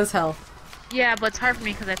 It was hell. yeah, but it's hard for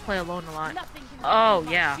me because I play alone a lot. Nothing can Oh, stand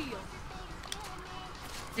my yeah. shield.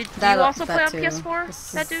 Do That- you also that play on too. PS4,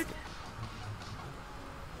 This that is- dude?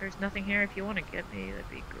 There's nothing here. If you want to get me, that'd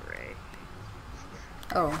be great.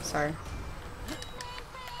 Oh, sorry.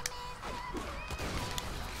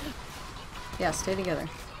 Yeah, stay together.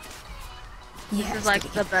 This is like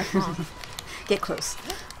the best song. Get close.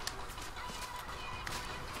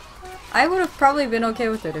 I would have probably been okay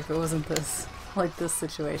with it if it wasn't this, like this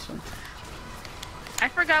situation. I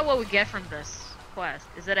forgot what we get from this quest.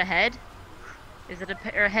 Is it a head? Is it a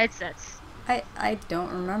pair of headsets? I don't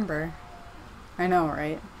remember. I know,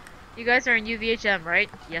 right? You guys are in UVHM, right?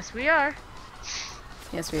 Yes, we are.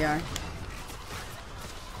 Yes, we are.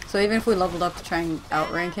 So even if we leveled up to try and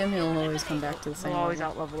outrank him, he'll always come back to the same He'll always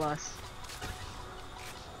level. outlevel us.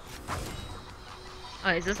 Oh,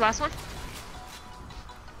 is this last one?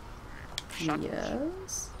 Shotgun.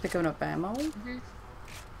 Yes. Picking up ammo.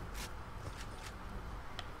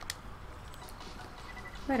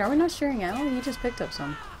 Wait, are we not sharing ammo? You just picked up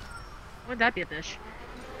some. Would that be a fish?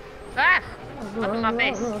 Ah! Up in my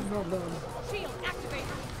face. Shield activated.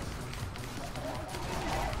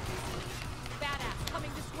 Badass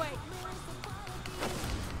coming this way.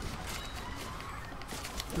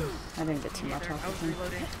 I didn't get too much Neither. off I of was him.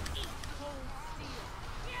 reloading.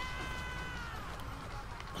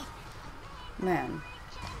 Man,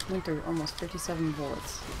 went through almost 57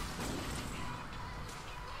 bullets.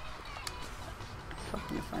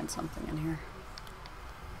 Hoping to find something in here.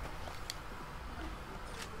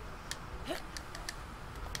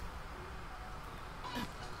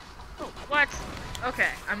 Oh, what? Okay,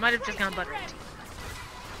 I might have just gone butter it.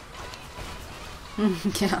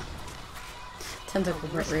 Yeah. Tentacle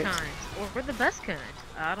Worst rate. kind. Or we're the best kind.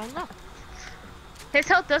 I don't know. His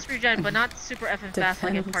health does regen, but not super effing fast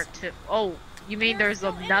like in Depends. part 2. Oh, you mean there's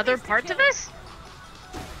another part to this?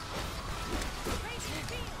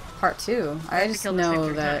 Part 2. I have to just kill this thing know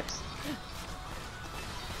 3 that. times.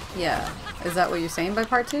 Yeah. Is that what you're saying by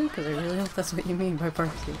part 2? Because I really hope that's what you mean by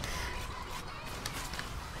part 2.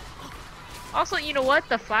 Also, you know what?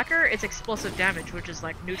 The flacker is explosive damage, which is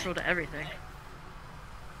like neutral to everything.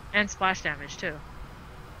 And splash damage too.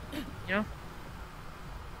 You know?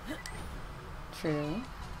 True.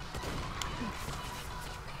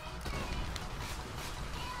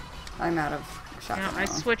 I'm out of shotgun Yeah, I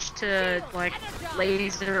ammo. switched to like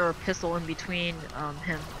laser or pistol in between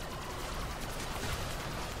him.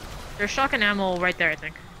 There's shotgun ammo right there, I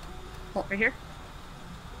think. Oh. Right here?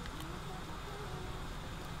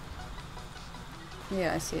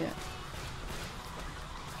 Yeah, I see it.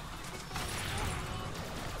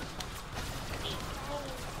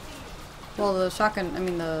 Well, the shotgun,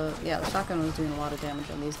 the shotgun was doing a lot of damage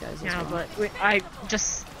on these guys as well. but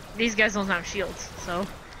these guys don't have shields, so.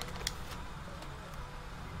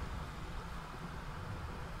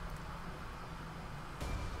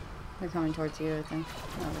 They're coming towards you, I think.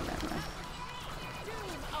 Oh, they're that way.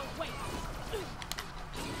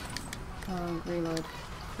 Oh, reload.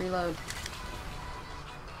 Reload.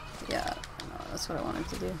 Yeah, no, that's what I wanted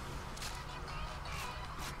to do.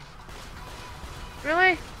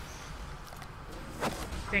 Really?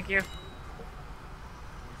 Thank you.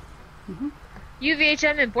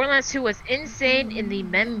 UVHM in Borderlands 2 was insane in the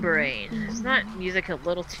membrane. It's not music a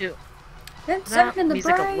little too... It's not in the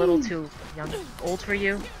music brain. a little too young, old for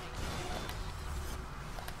you?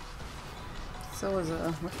 So was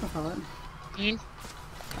whatchamacallit? Queen?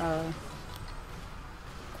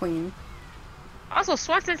 Queen. Also,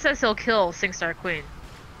 Swanson says he'll kill SingStar Queen.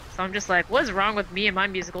 So I'm just like, what is wrong with me and my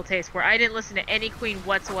musical taste where I didn't listen to any Queen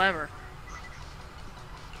whatsoever?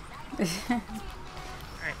 Alright,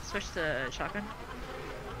 switch to shotgun.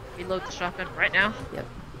 Reload the shotgun right now. Yep.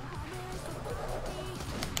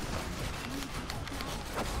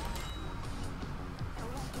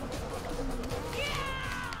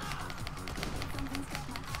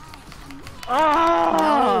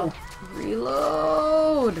 Oh! No.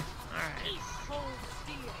 Reload! Alright.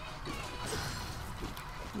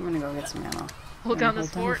 I'm gonna go get some ammo. Hold down this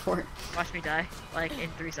the fort. Watch me die, like, in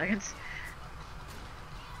 3 seconds.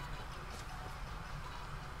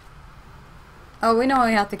 Oh, we know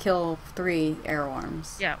we have to kill 3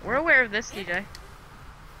 airworms. Yeah, we're aware of this, DJ.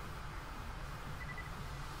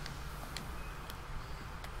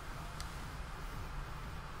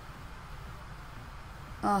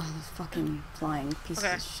 Oh, those fucking flying pieces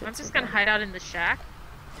Okay, of shit. I'm just gonna hide out in the shack.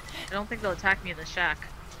 I don't think they'll attack me in the shack.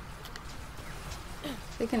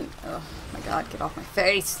 They can. Oh my god, get off my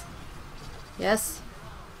face! Yes?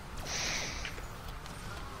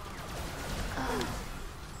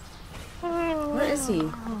 Where is he?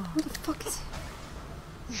 Where the fuck is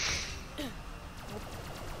he?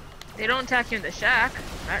 They don't attack you in the shack.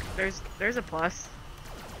 There's a plus.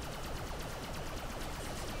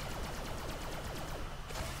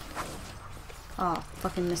 Oh,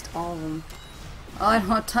 fucking missed all of them. Oh, I don't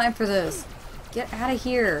have time for this. Get out of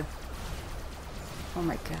here. Oh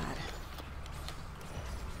my god.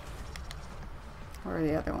 Where are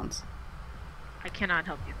the other ones? I cannot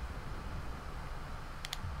help you.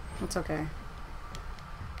 It's okay.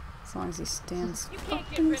 As long as he stands You can't get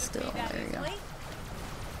fucking rid of still. me that There you go. easily.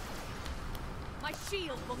 My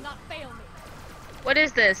shield will not fail me. What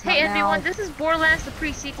is this? Not Hey now. everyone, this is Borderlands the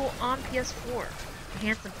pre-sequel on PS4. The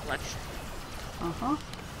Handsome Collection. Uh-huh.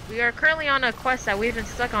 We are currently on a quest that we've been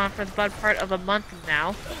stuck on for the better part of a month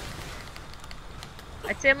now.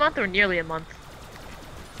 I'd say a month or nearly a month.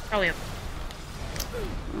 Probably a month.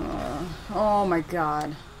 Oh my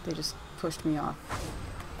god. They just pushed me off.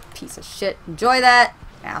 Piece of shit. Enjoy that,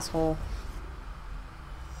 asshole.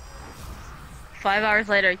 5 hours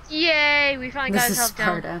later, yay! We finally got This his is health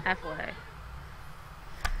down Sparta. halfway.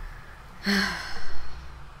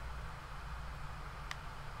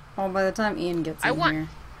 Oh, by the time Ian gets in here.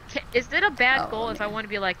 Is it a bad Oh, goal if I yeah. want to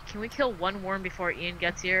be like, can we kill 1 worm before Ian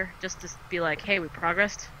gets here? Just to be like, hey, we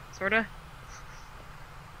progressed? Sorta?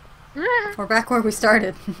 We're back where we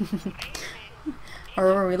started.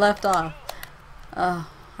 Or where we left off. I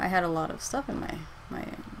had a lot of stuff in my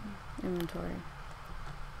inventory.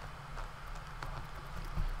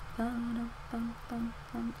 I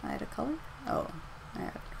had a color? Oh, I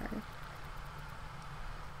had a card.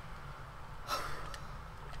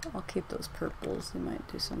 I'll keep those purples. They might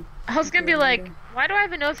do some. I was gonna be good like, later. why do I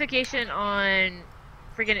have a notification on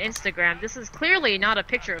friggin' Instagram? This is clearly not a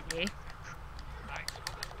picture of me.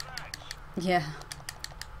 Yeah.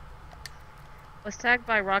 Was tagged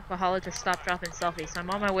by Rock Bahala to stop, drop, and selfie, so I'm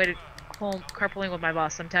on my way to home carpooling with my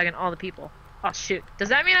boss. I'm tagging all the people. Oh shoot. Does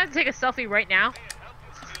that mean I have to take a selfie right now?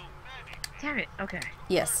 Damn it. Okay.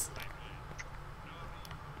 Yes.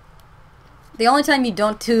 The only time you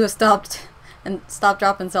don't do a stop,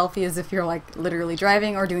 drop, and selfie is if you're like literally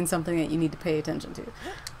driving or doing something that you need to pay attention to.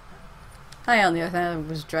 I, on the other hand,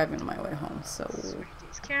 was driving on my way home, so. Switch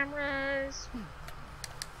these cameras.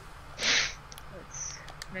 Let's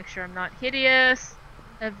make sure I'm not hideous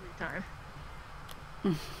every time.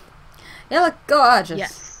 Yeah, look gorgeous.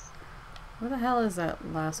 Yes. Where the hell is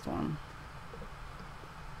that last one?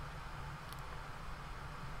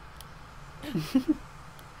 I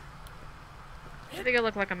think I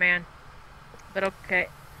look like a man. But okay.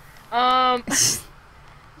 You're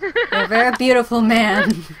a very beautiful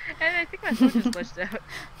man. And I think my phone just glitched out.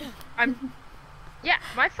 Yeah,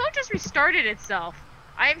 my phone just restarted itself.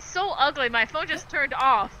 I am so ugly, my phone just turned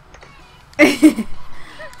off.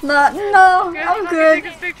 No, I'm good.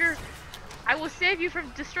 Take this picture. I will save you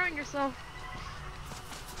from destroying yourself.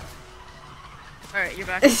 Alright, you're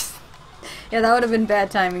back. Yeah, that would have been bad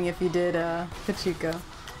timing if you did, Pachiko.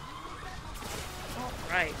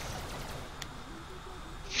 Right.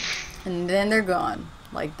 And then they're gone.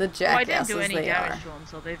 Like the jackasses they are. I didn't do any damage to them,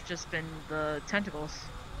 so they've just been the tentacles.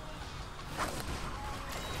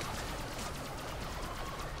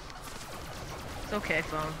 It's okay,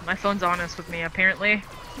 phone. My phone's honest with me, apparently.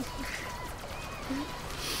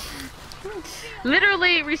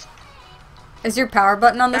 Literally, is your power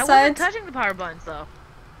button on the side? I wasn't touching the power buttons, though.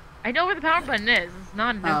 I know where the power button is. It's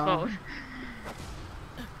not in my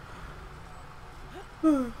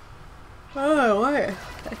phone. Oh, wait.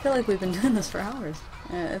 I feel like we've been doing this for hours.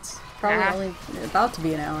 It's probably only about to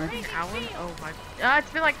be an hour. An hour? Oh my...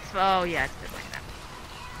 it's been like... Oh, yeah, it's been like that.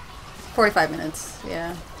 45 minutes,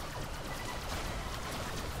 yeah.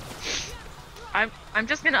 I'm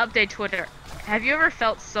just gonna update Twitter. Have you ever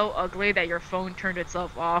felt so ugly that your phone turned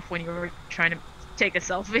itself off when you were trying to take a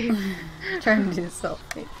selfie? Trying to do a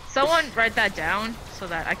selfie. Someone write that down so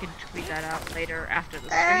that I can tweet that out later after the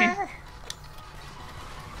stream.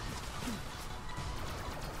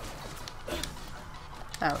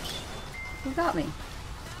 Ouch. Who got me?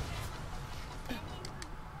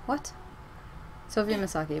 What? Sophia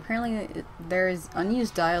Misaki. Apparently there is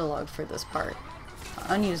unused dialogue for this part.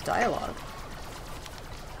 Unused dialogue.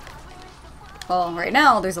 Well, right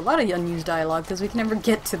now there's a lot of unused dialogue because we can never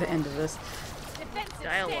get to the end of this.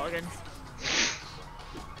 Dialoguing.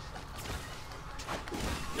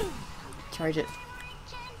 Charge it.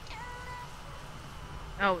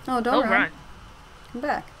 Oh, don't run. Come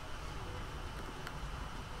back.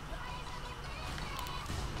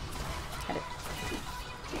 Had it.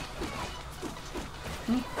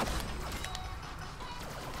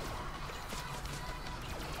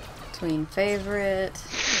 Between favorite.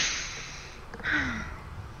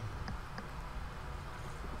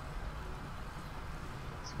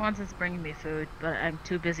 Swanson's bringing me food, but I'm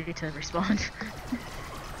too busy to respond.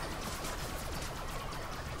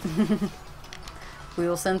 We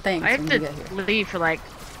will send thanks I have when we get to here. leave for like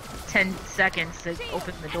 10 seconds to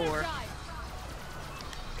open the door.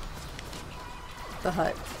 The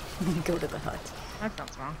hut. Go to the hut. That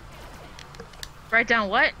sounds wrong. Write down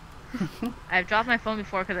what? I've dropped my phone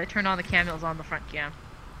before because I turned on the cameras on the front cam.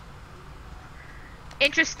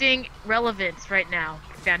 Interesting relevance right now,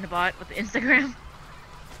 Vandabot with Instagram.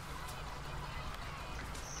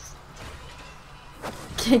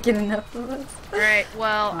 Can't get enough of us. Alright,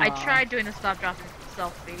 well, I tried doing the stop dropping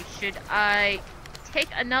selfie. Should I take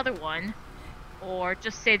another one? Or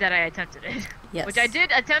just say that I attempted it? Yes. Which I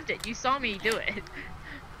did attempt it. You saw me do it.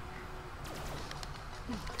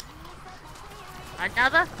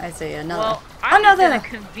 Another? I say another. Well, I'm another! gonna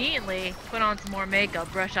conveniently put on some more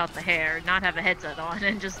makeup, brush out the hair, not have a headset on,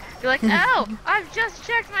 and just be like, oh, I've just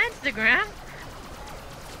checked my Instagram.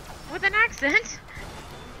 With an accent.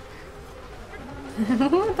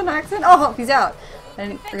 With an accent? Oh, he's out. I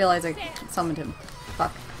didn't realize I summoned him.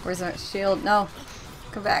 Fuck. Where's that shield? No.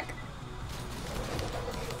 Come back.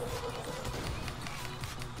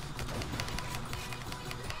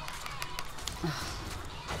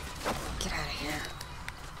 Get out of here.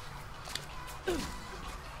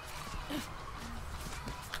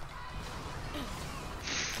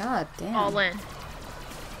 God damn. All in.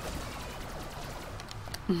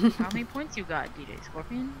 How many points you got, DJ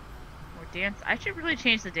Scorpion? Or dance? I should really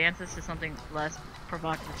change the dances to something less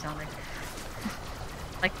provocative sounding.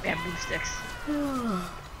 Like bamboo sticks.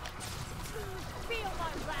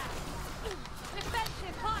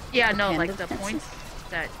 Yeah, no, like the points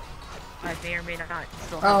that I may or may not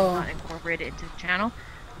still have not incorporated into the channel.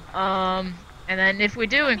 And then if we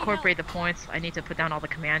do incorporate the points, I need to put down all the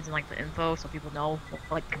commands and like the info so people know what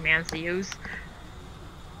like commands to use.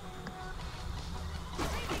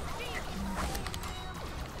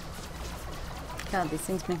 God, these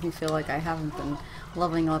things make me feel like I haven't been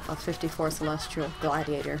leveling up a 54 Celestial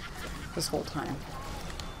Gladiator this whole time.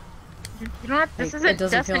 You don't have, this isn't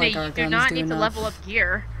Destiny, you do not need to level up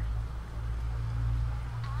gear.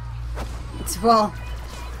 Well,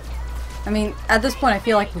 I mean, at this point I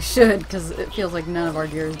feel like we should, because it feels like none of our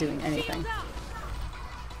gear is doing anything.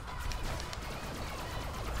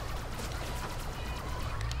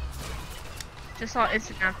 Just saw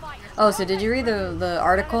Instagram. Oh, so did you read the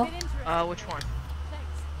article? Which one?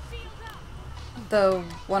 The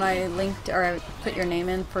one I linked, or I put your name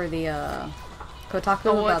in for the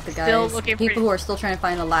Kotaku about the guys, people who are still trying to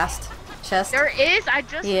find the last chest? There is. I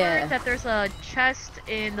just learned that there's a chest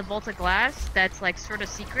in the Vault of Glass that's like sort of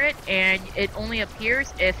secret, and it only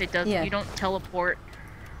appears if it does. You don't teleport.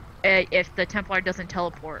 If the Templar doesn't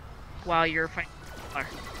teleport while you're fighting the Templar.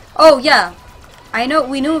 Oh yeah, I know.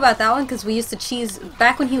 We knew about that one because we used to cheese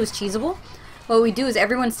back when he was cheesable. What we do is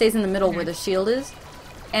everyone stays in the middle where the shield is,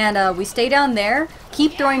 and we stay down there,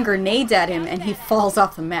 keep throwing grenades at him, and he falls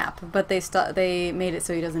off the map. But they made it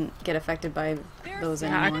so he doesn't get affected by those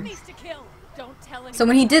anymore. So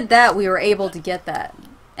when he did that, we were able to get that.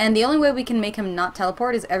 And the only way we can make him not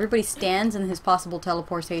teleport is everybody stands in his possible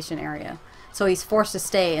teleportation area. So he's forced to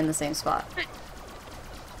stay in the same spot.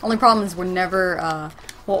 Only problem is we're never,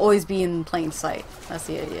 we'll always be in plain sight. That's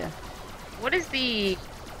the idea. What is the...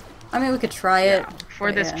 I mean, we could try it.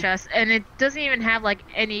 For this chest, and it doesn't even have, like,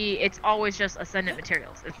 any... It's always just Ascendant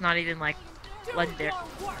materials. It's not even, like, legendary.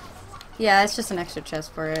 Yeah, it's just an extra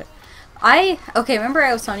chest for it. Okay, remember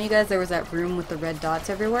I was telling you guys there was that room with the red dots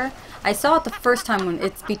everywhere? I saw it the first time when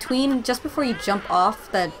it's between, just before you jump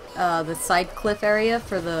off that, the side cliff area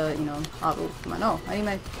for the, you know, oh, come on, no, I need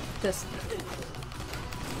my, this.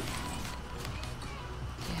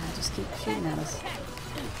 Yeah, just keep shooting at us.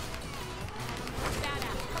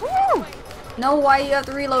 Woo! No, why you have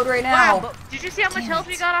to reload right now? Wow, did you see how much health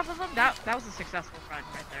we got off of them? That was a successful run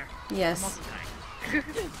right there. Yes. I'm also dying.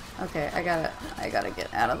 Okay, I gotta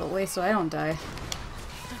get out of the way so I don't die.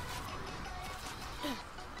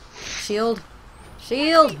 Shield.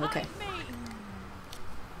 Shield! Okay.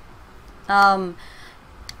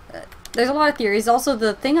 There's a lot of theories. Also,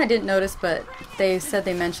 the thing I didn't notice, but they said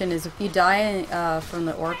they mentioned, is if you die from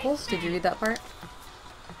the oracles. Did you read that part?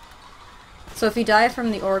 So if you die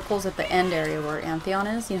from the oracles at the end area where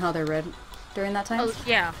Antheon is, you know how they're red during that time? Oh,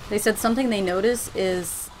 yeah. They said something they notice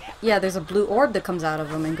is, yeah, there's a blue orb that comes out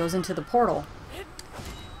of them and goes into the portal.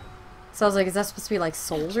 So I was like, is that supposed to be like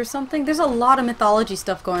souls or something? There's a lot of mythology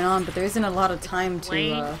stuff going on, but there isn't a lot of time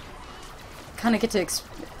to kind of get to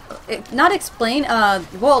not explain.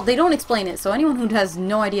 Well, they don't explain it, so anyone who has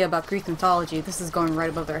no idea about Greek mythology, this is going right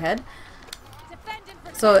above their head.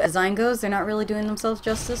 So as design goes, they're not really doing themselves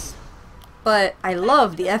justice. But I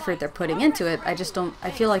love the effort they're putting into it. I just don't. I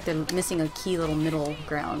feel like they're missing a key little middle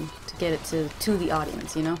ground to get it to the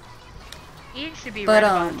audience, you know. Ian should be right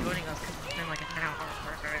about joining us because it's been like an hour,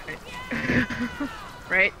 right?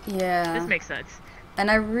 Right? Yeah. This makes sense. And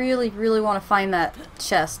I really, really want to find that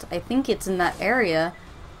chest. I think it's in that area.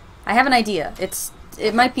 I have an idea.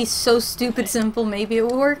 It might be so stupid simple. Maybe it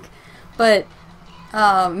will work, but.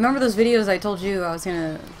 Remember those videos I told you I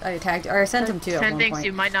tagged, or I sent them to you at 10 one things point.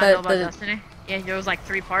 you might not know about Destiny? Yeah, there was like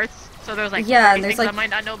 3 parts. So there was like 3 things I might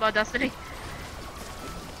not know about Destiny.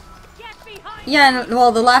 Yeah, and,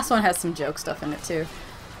 well, the last one has some joke stuff in it too.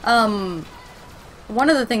 One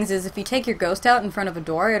of the things is if you take your ghost out in front of a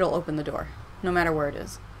door, it'll open the door, no matter where it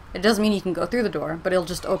is. It doesn't mean you can go through the door, but it'll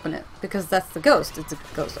just open it, because that's the ghost. It's a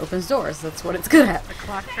ghost opens doors. That's what it's good at. The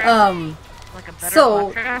clock trap? Like a better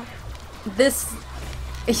clock trap?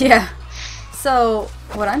 Yeah. So,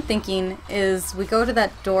 what I'm thinking is we go to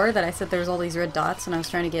that door that I said there's all these red dots, and I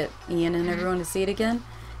was trying to get Ian and everyone to see it again.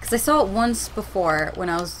 Because I saw it once before when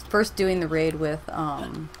I was first doing the raid with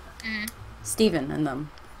Steven and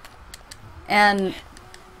them. And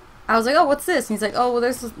I was like, oh, what's this? And he's like, oh,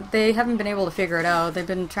 well, they haven't been able to figure it out. They've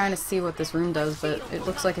been trying to see what this room does, but it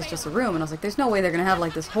looks like it's just a room. And I was like, there's no way they're going to have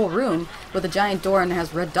like this whole room with a giant door and it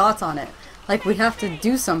has red dots on it. Like, we have to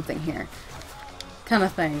do something here. Kind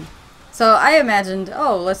of thing. So I imagined,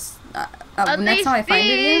 oh, let's next time I find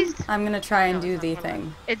it again, I'm gonna try and do the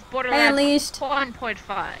thing. It's Borderlands 1.5.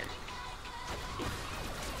 1.5.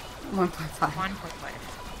 1.5.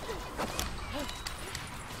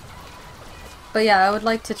 But yeah, I would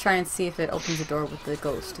like to try and see if it opens a door with the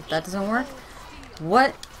ghost. If that doesn't work,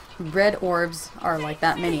 what red orbs are like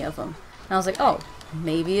that many of them? And I was like, oh,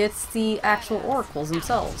 maybe it's the actual oracles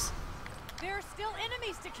themselves. There are still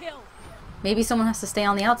enemies to kill. Maybe someone has to stay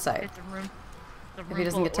on the outside. It's a room if he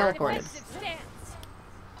doesn't get teleported. Stands.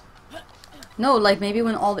 No, like maybe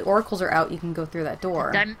when all the oracles are out, you can go through that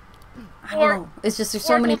door. I don't know. It's just there's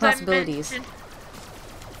so many possibilities.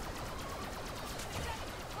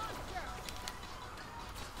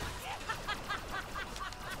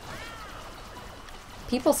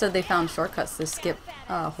 People said they found shortcuts to skip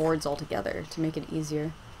hordes altogether to make it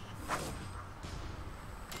easier.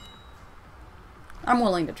 I'm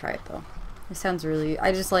willing to try it though. It sounds really...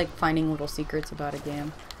 I just like finding little secrets about a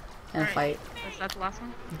game and a fight. That's the last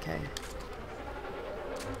one? Okay.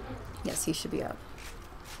 Yes, he should be out.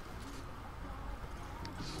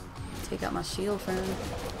 Take out my shield, friend.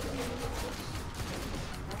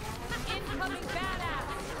 Incoming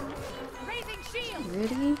badass. Raising shield.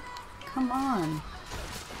 Really? Come on.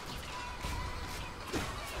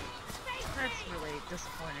 That's really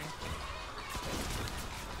disappointing.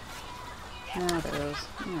 Ah, there it is.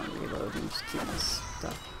 I'm gonna reload and just keep this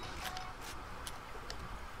stuff.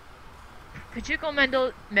 Pachuco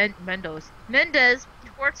Mendez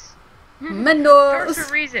torts Mendoz!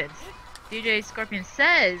 for reasons. DJ Scorpion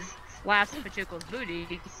says slaps Pachuco's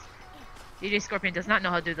booty. DJ Scorpion does not know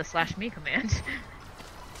how to do the /me command.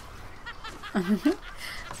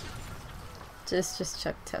 just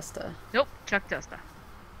Chuck Testa. Nope, Chuck Testa.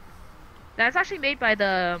 That's actually made by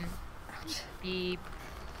the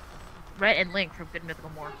Rhett and Link from Good Mythical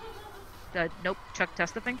More. The Chuck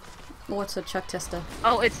Testa thing. What's a Chuck Testa?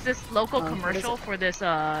 Oh, it's this local commercial for this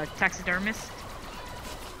taxidermist.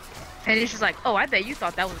 And he's just like, oh, I bet you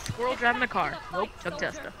thought that was a squirrel driving a car. Nope, Chuck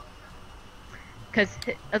Testa. Because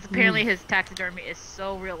apparently his taxidermy is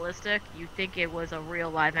so realistic, you think it was a real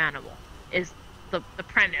live animal. Is the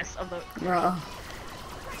premise of the...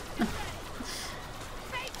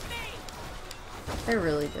 They're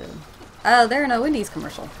really good. They're in a Wendy's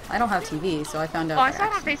commercial. I don't have TV, so I found out. Oh, I saw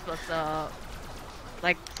it on Facebook.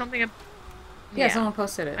 Like something. Yeah, someone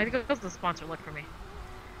posted it. I think it was the sponsor. Look for me.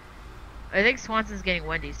 I think Swanson's getting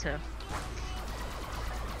Wendy's too.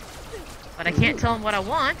 But I can't tell him what I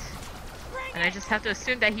want, and I just have to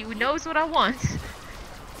assume that he knows what I want.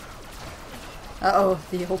 Uh-oh,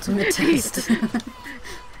 the ultimate test.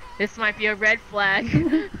 This might be a red flag.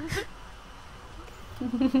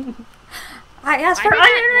 I asked for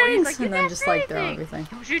onion rings! Like, and then just like throw everything.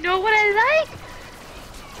 Don't you know what I like?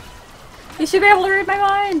 You should be able to read my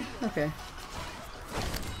mind! Okay.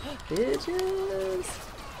 Bitches.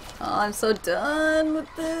 Oh, I'm so done with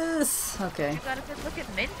this. Okay. You gotta look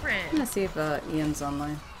at min print. I'm gonna see if Ian's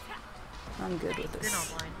online. I'm good with this. He's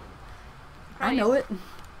been online. I know it.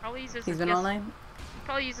 Probably uses He's been online? He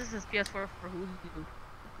probably uses his PS4 for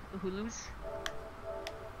Hulu's.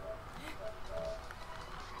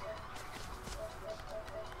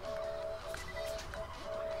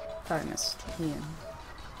 I missed Ian.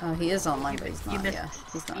 Oh, he is online, but he's not. You missed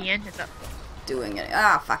he's not Ian? Is that... doing it.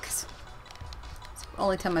 Ah, fuck. It's the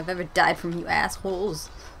only time I've ever died from you assholes.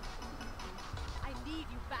 I need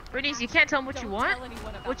you back. Bernice, you can't tell him what you want?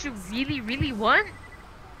 What you really, really want?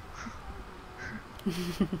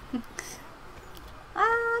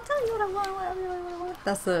 I'll tell you what I want, what I really want.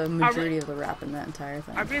 That's the majority of the rap in that entire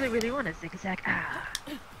thing. I really, really want a zigzag.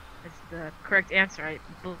 That's the correct answer, I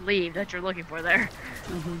believe, that you're looking for there.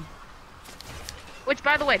 Which,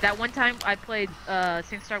 by the way, that one time I played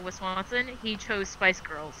SingStar with Swanson, he chose Spice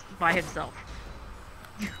Girls by himself.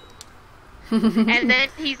 And then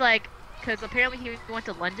he's like, because apparently he went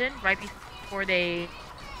to London right before they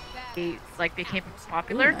like became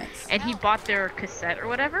popular. Ooh, nice. And he bought their cassette or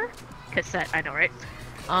whatever. Cassette, I know, right?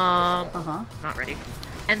 Not ready.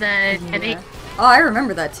 And then, yeah. and he... Oh, I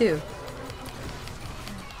remember that too.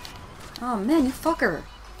 Oh man, you fucker.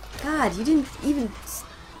 God, you didn't even...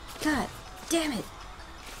 God damn it.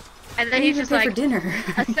 And then he's just like... for dinner.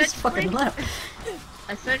 He just fucking left.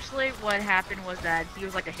 Essentially, what happened was that he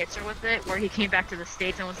was like a hitcher with it, where he came back to the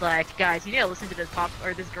States and was like, guys, you need to listen to this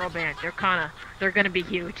this girl band. They're gonna be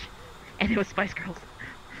huge. And it was Spice Girls.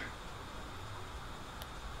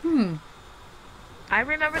 I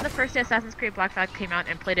remember the first day Assassin's Creed Black Flag came out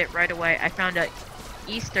and played it right away. I found an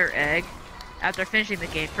Easter egg after finishing the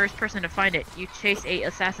game. First person to find it. You chase a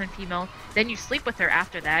assassin female, then you sleep with her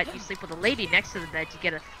after that. You sleep with a lady next to the bed to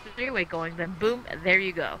get a three-way going, then boom, there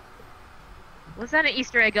you go. Was that an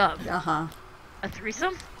Easter egg of? Uh-huh. A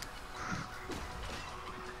threesome?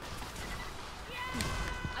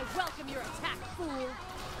 I welcome your attack, fool.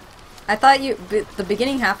 I thought the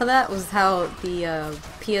beginning half of that was how the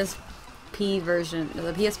PSP version,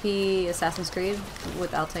 the PSP Assassin's Creed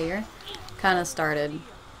with Altair kind of started.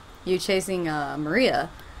 You chasing Maria,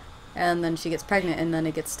 and then she gets pregnant, and then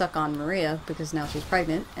it gets stuck on Maria because now she's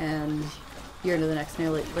pregnant, and you're into the next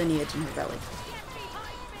lineage in her belly.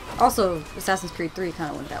 Also, Assassin's Creed 3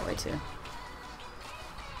 kind of went that way too.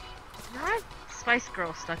 Not Spice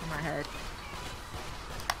Girl stuck in my head.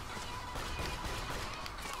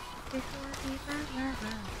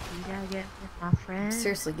 I'm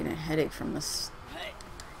seriously getting a headache from this.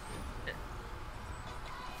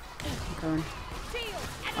 Okay.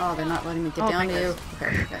 Oh, they're not letting me get down to you.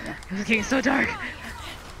 Okay, yeah. It's getting so dark.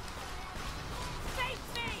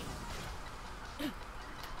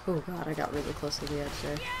 Oh god, I got really close to the edge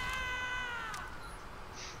there.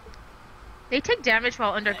 They take damage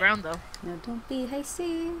while underground, though. No, don't be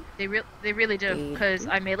hasty. They really do, because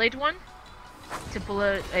I meleeed one to pull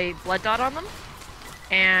a blood dot on them,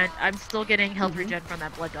 and I'm still getting health regen from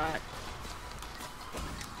that blood dot.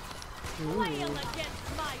 Flail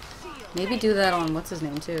against my shield. Maybe do that on what's his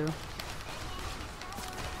name too.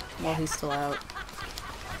 While he's still out.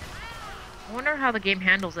 I wonder how the game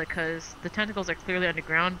handles it, because the tentacles are clearly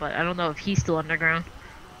underground, but I don't know if he's still underground.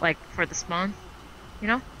 Like, for the spawn. You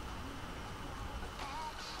know?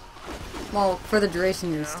 Well, for the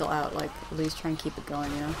duration he's still out, like, at least try and keep it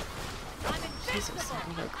going, you know? Jesus,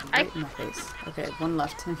 like, right in my face. Okay, one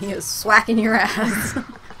left, and he is swacking your ass.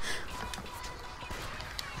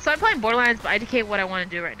 So I'm playing Borderlands, but I indicate what I want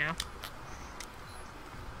to do right now.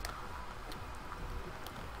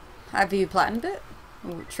 Have you platinumed it?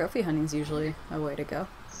 Ooh, trophy hunting's usually a way to go.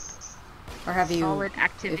 Or have you, Solid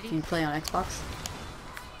activity. if you play on Xbox?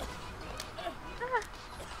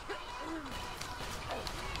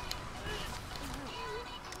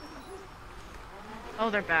 Oh,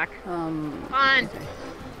 they're back. Fine. Okay.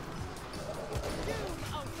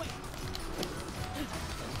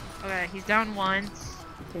 Okay, he's down once.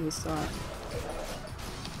 Okay, he's still out.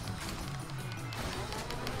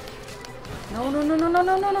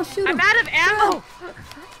 No, shoot him! I'm out of ammo!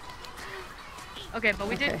 Okay, but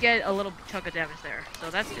we did get a little chunk of damage there, so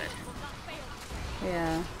that's good.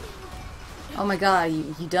 Yeah. Oh my god,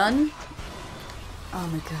 you done? Oh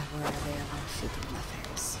my god, where are they? I'm gonna shoot them in the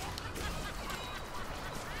face.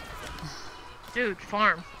 Dude,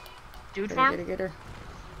 farm. Dude Get her, farm? get her, get her.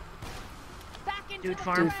 Back into Dude the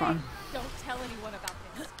farm. Dude farm. Don't tell anyone about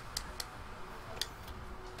this.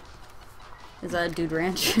 Is that a dude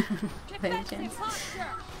ranch? By any Defensive chance? posture.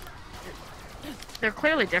 They're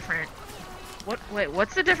clearly different. Wait,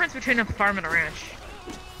 what's the difference between a farm and a ranch?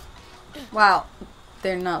 Wow,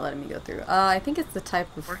 they're not letting me go through. I think it's the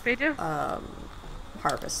type of Work they do?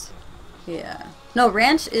 harvest. Yeah. No,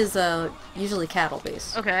 ranch is usually cattle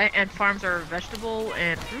based. Okay, and farms are vegetable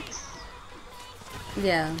and fruits?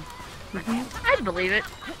 Yeah. I'd believe it.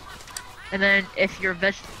 And then if your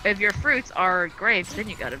fruits are grapes, then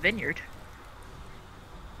you got a vineyard.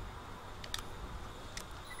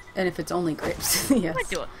 And if it's only grapes, yes. Might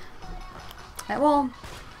do it. Well,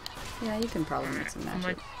 yeah, you can probably mix and match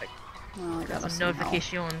Might, it. Well, I got some somehow.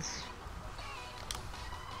 notifications.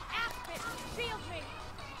 Aspen, shield me.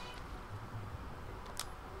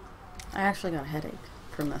 I actually got a headache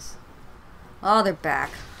from this. Oh, they're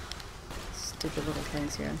back. Stupid little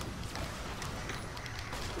things here.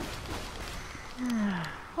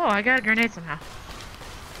 Oh, I got a grenade somehow.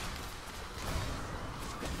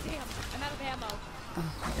 Damn, I'm out of ammo.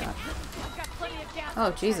 Oh my god. I've got plenty of gas.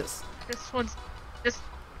 Oh, Jesus. This one's just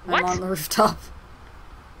I'm what? on the rooftop.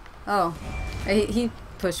 Oh. He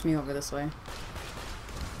pushed me over this way.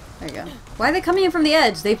 There you go. Why are they coming in from the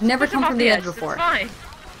edge? They've never Push him come off from the edge It's before. fine.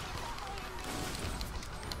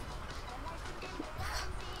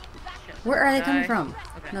 Where are they coming Die. from?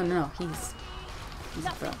 Okay. No, he's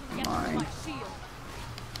Nothing can get through mine. my shield.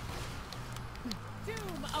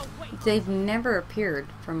 Doom awaits. They've never appeared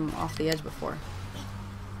from off the edge before.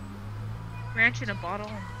 Ranch in a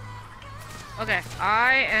bottle. Okay,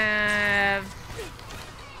 I have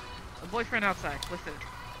a boyfriend outside with food.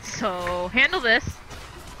 So handle this.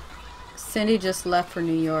 Cindy just left for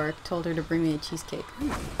New York. Told her to bring me a cheesecake.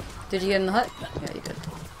 Did you get in the hut? Yeah, you did.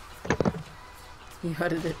 You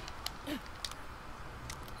hutted it.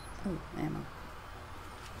 Oh, ammo.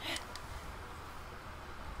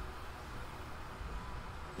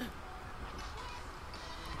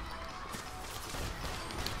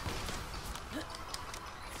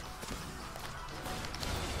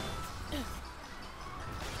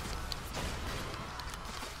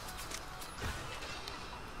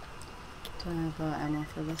 Do I have ammo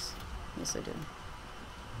for this? Yes, I do.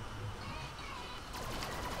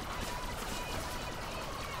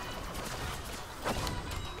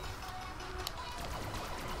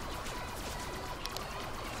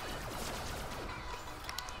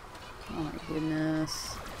 Oh my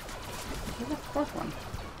goodness. Where's the fourth one?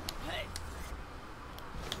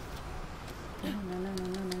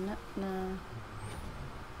 No.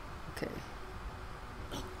 Okay.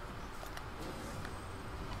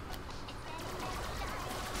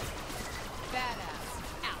 Badass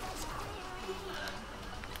out.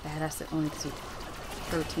 Badass that only gets you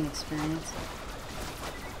protein experience.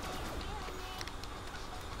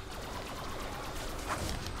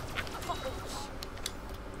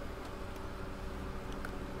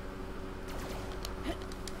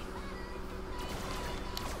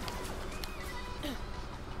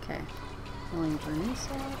 Okay. Rolling Bernice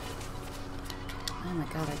off. Oh my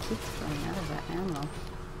god, I keep running out of that ammo.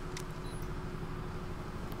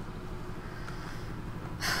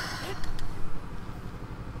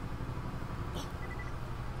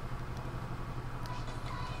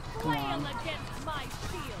 Come Flail on. against my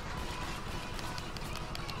shield.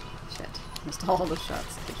 Shit. Missed all the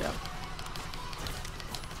shots. Good job.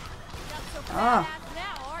 Ah.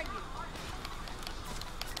 Now, are you?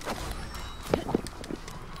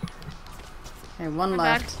 Okay, one I'm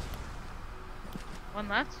left. back. One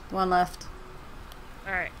left? One left.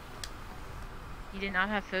 Alright. He did not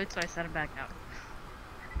have food, so I set him back out.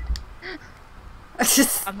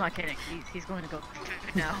 I'm not kidding. He's going to go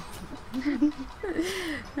now.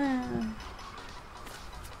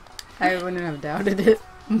 I wouldn't have doubted it,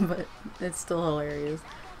 but it's still hilarious.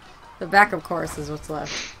 The backup course is what's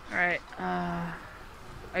left. Alright. I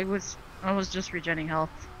was just regenerating health.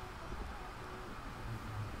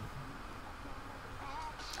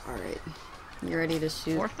 Alright. You ready to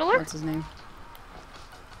shoot? Fourth filler? What's his name?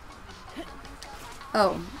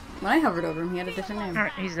 Oh, when I hovered over him, he had a different name.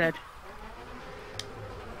 Alright, he's dead.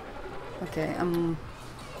 Okay, I welcome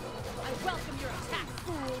your attack,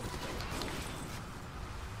 fools.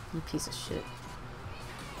 you piece of shit.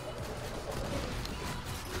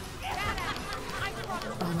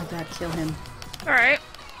 Oh my god, kill him. Alright.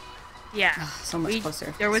 Yeah. So much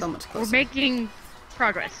closer. There was, so much closer. We're making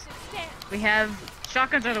progress. We have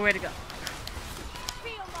shotguns are the way to go.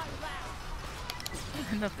 Feel my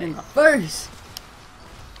wrath. In the In the face. face.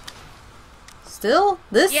 Still?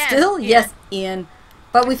 This Yes, still? Ian. Yes, Ian.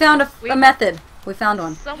 But we found a method. We found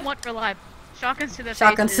one. Somewhat reliable. Shotguns to the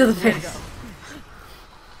Shotguns face. to the is way face. go.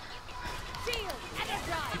 Shield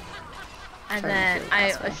energized. And Try to then do it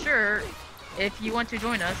I that way. assure, if you want to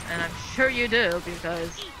join us, and I'm sure you do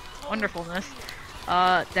because wonderfulness,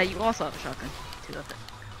 that you also have a shotgun too of it,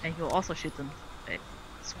 and you'll also shoot them.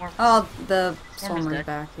 Swarm. Oh, the Swarm is Swarmer's dead.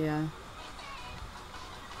 back, yeah.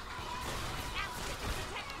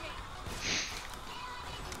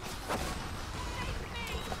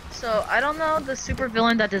 So I don't know the super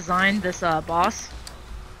villain that designed this boss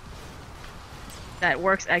that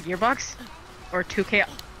works at Gearbox or 2K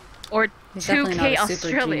or He's definitely 2K not a super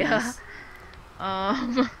Australia.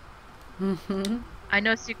 genius. I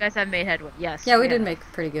know you guys have made headway. Yes. Yeah, we did have. make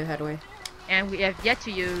pretty good headway. And we have yet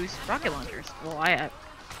to use rocket launchers. Well, I have.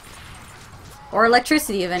 Or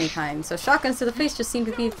electricity of any kind, so shotguns to the face just seem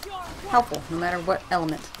to be helpful, no matter what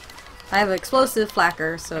element. I have an explosive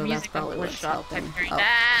flacker, so I'm that's using probably a what's shot. helping. Oh.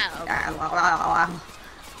 Oh.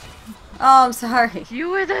 Oh, I'm sorry. You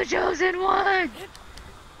were the chosen one!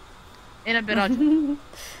 In a bit on.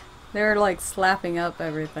 They're like slapping up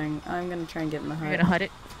everything. I'm gonna try and get in the hut. You're gonna hut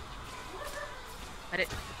it? Hut it.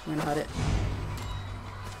 I'm gonna hut it.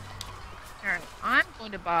 Alright, I'm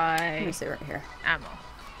going to Let buy me sit right here. ammo.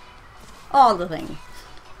 All the things.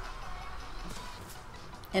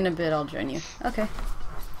 In a bit, I'll join you. Okay.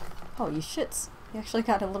 Oh, you shits. You actually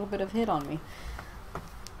got a little bit of hit on me.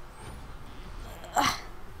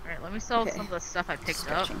 Alright, let me sell Okay. some of the stuff I picked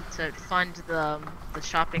Stretching. up to fund the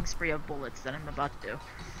shopping spree of bullets that I'm about to do.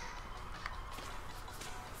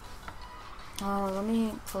 Oh, let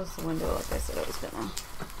me close the window like I said I was gonna.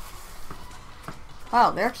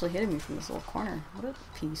 Wow, they're actually hitting me from this little corner. What a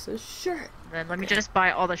piece of shit. Then let me just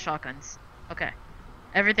buy all the shotguns. Okay.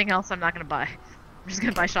 Everything else I'm not gonna buy. I'm just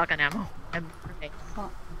gonna buy shotgun ammo. And grenades. Huh.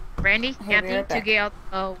 Randy, I'll be Anthony, right back. 2K out.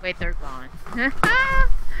 Oh, wait, they're gone.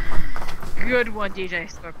 Good one, DJ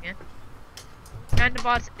Scorpion.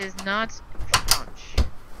 Bots is not launch.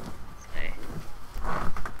 Okay.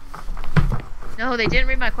 No, they didn't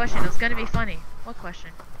read my question. It was gonna be funny. What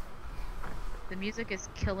question? The music is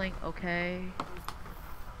killing. Okay.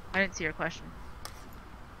 I didn't see your question.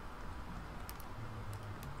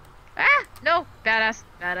 Ah! No! Badass.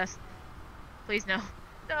 Badass. Please, no.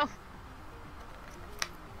 No!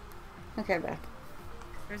 Okay, back.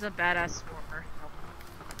 There's a badass swarmer.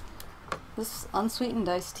 This unsweetened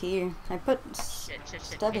iced tea. I put Shit.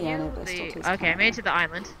 Stevia Can in you it, but it still leave- tastes Okay, I made it to kinda the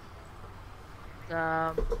island.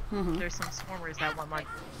 Mhm. There's some swarmers that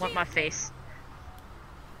want my face.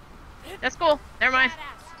 That's cool. Never mind.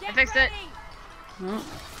 Badass. Get I fixed it. ready. Mm.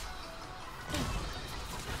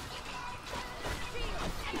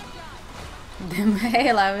 Shield energized.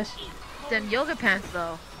 Hey, Lavish. Them yoga pants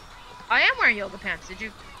though. I am wearing yoga pants. Did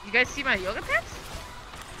you guys see my yoga pants?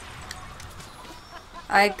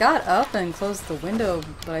 I got up and closed the window,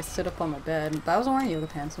 but I stood up on my bed. But I wasn't wearing yoga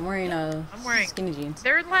pants. I'm wearing skinny jeans.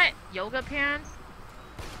 They're like yoga pants.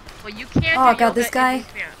 But you can't Oh, do God, yoga this in guy. these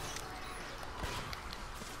pants.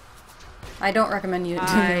 I don't recommend you doing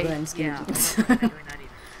yoga in skinny yeah, I'm jeans. not doing that either.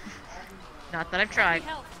 Not that I've tried.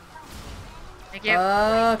 Help. Thank you.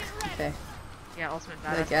 Okay. Yeah, ultimate The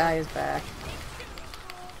badass. guy is back.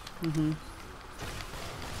 Mhm.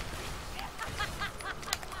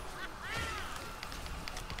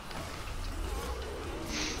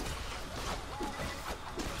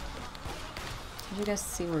 As you guys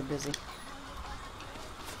see, we're busy.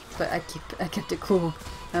 But I kept it cool.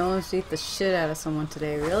 I almost beat the shit out of someone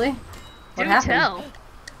today. Really? What Do happened? tell.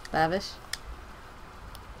 Lavish.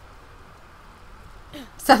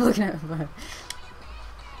 Stop looking at me.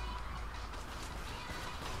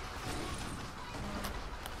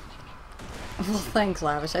 Well, thanks,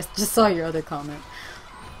 Lavish. I just saw your other comment.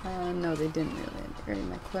 No, they didn't really read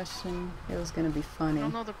my question. It was gonna be funny. I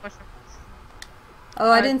don't know the question. Oh,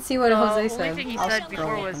 I didn't see what Jose said. The only thing he said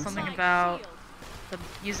before was something about the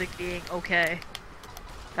music being okay.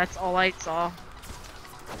 That's all I saw.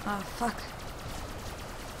 Oh, fuck.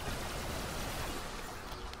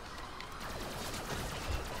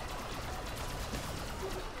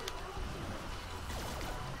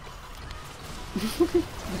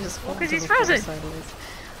 Because he's frozen.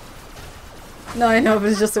 No, I know, but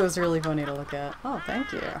it's just, it was really funny to look at. Oh,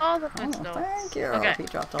 thank you. All the good stuff. Thank you. Okay, He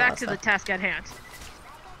dropped all back that to stuff. the task at hand.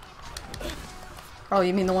 Oh,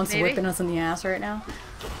 you mean the ones Maybe? whipping us in the ass right now?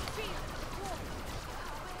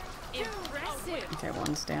 Impressive. Okay,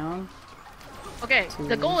 one's down. Okay,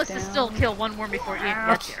 the goal is to down. still kill one worm before Ian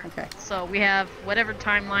gets here. Okay. So we have whatever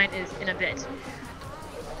timeline is in a bit. Face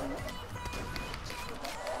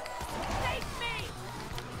me.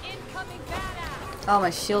 Incoming badass. Oh, my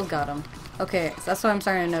shield got him. Okay, so that's what I'm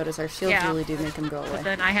starting to notice. Our shields Yeah. really do make him go But away.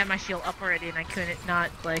 then I had my shield up already and I couldn't not,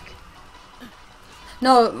 like...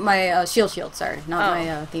 No, my shield, sorry. Not Oh. my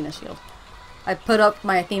Athena shield. I put up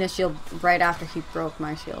my Athena shield right after he broke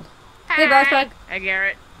my shield. Hey, Backpack! Hi,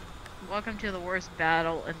 Garrett. Welcome to the worst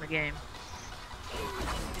battle in the game.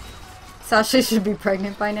 Sasha should be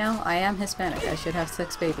pregnant by now. I am Hispanic. I should have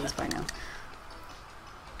 6 babies by now.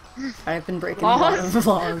 I've been breaking a lot of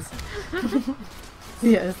laws.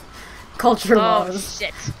 Yes. Culture Oh, laws.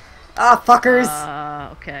 shit. Ah, fuckers!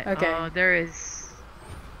 Okay. Okay. Oh, there is...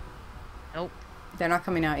 Nope. They're not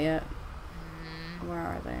coming out yet. Where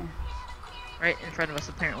are they? Right in front of us,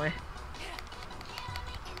 apparently.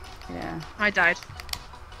 Yeah. I died.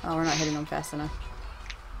 Oh, we're not hitting them fast enough.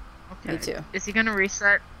 Okay. Me too. Is he gonna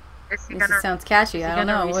reset? Is he This gonna... sounds catchy. I don't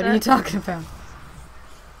gonna know. What are you reset? talking about?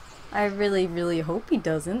 I really, really hope he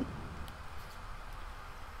doesn't.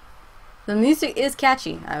 The music is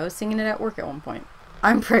catchy. I was singing it at work at one point.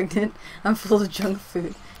 I'm pregnant. I'm full of junk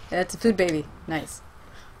food. Yeah, it's a food baby. Nice.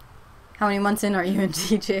 How many months in are you in,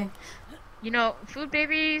 TJ? You know, food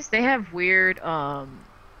babies, they have weird,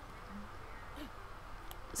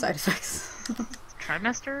 Side effects.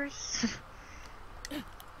 trimesters?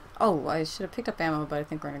 Oh, I should have picked up ammo, but I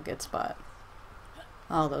think we're in a good spot.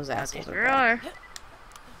 Oh, those assholes Okay, are we back. are.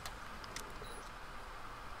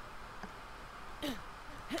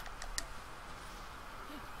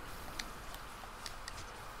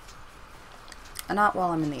 Not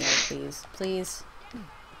while I'm in the air, please. Please.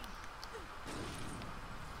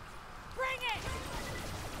 Bring it.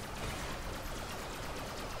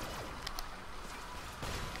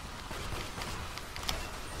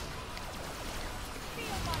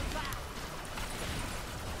 Feel my wrath.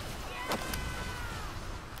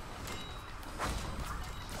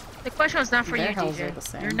 The question was not for Their you, hells are the DJ.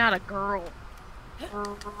 same. You're not a girl.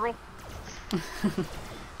 Girl.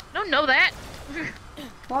 Don't know that.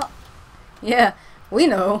 Well, yeah, we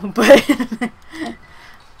know, but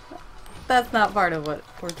that's not part of what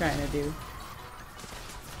we're trying to do.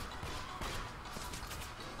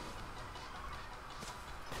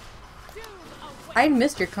 I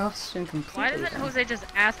missed your question completely. Why doesn't then. Jose just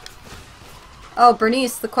ask? Oh,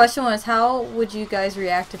 Bernice, the question was, how would you guys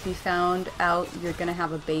react if you found out you're gonna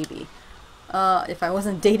have a baby? If I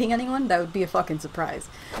wasn't dating anyone, that would be a fucking surprise.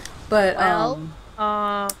 But, Well,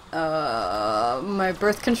 my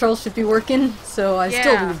birth control should be working, so I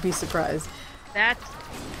still Yeah. would be surprised. that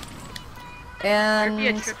And would be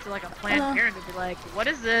a trip to like a Planned Parenthood to be like, what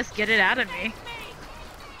is this? Get it out of me.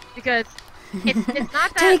 Because it's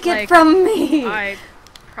not that take it like from me. I'm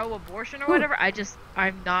pro-abortion or whatever.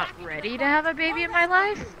 I'm not ready to have a baby in my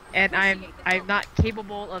life, and I'm not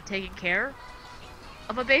capable of taking care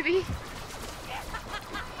of a baby.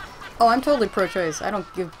 Oh, I'm totally pro-choice. I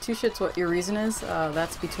don't give two shits what your reason is.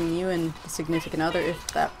 That's between you and the significant other, if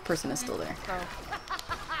that person is still there. So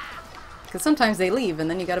Because sometimes they leave, and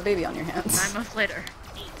then you got a baby on your hands. 9 months later,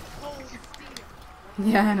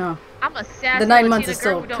 Yeah, I know. I'm a sassy The 9 Latina months is girl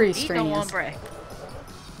still who don't pretty eat no strenuous. hombre.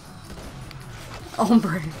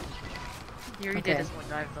 Hombre. You already Okay. did this one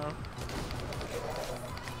dive though.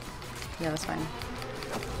 Yeah, that's fine.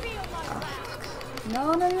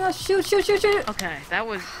 No, no, no, shoot, shoot, shoot, shoot! Okay, that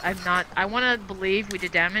was. I want to believe we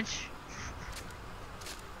did damage.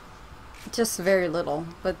 Just very little,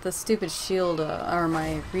 but the stupid shield, or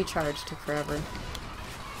my recharge took forever.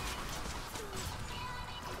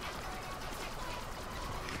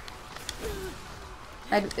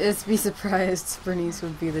 I'd be surprised Bernice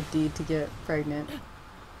would be the D to get pregnant.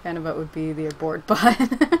 Fanabot would be the abort bot.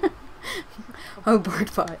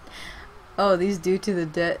 Abort bot. Oh, these due to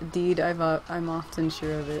the deed, I'm often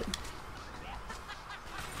sure of it.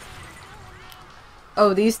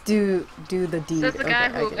 Oh, these do the deed. So it's the guy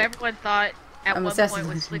okay, who everyone thought at I'm one sassy. point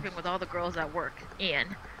was sleeping with all the girls at work.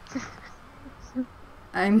 Ian.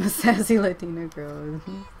 I'm a sassy Latina girl.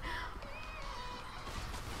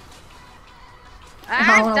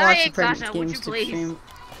 I'm dying, Sasha, would you please? Stream.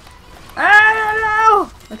 Ah,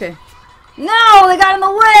 no! Okay. No, they got in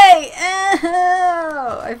the way!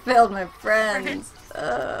 Oh, I failed my friends.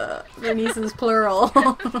 Bernice is plural.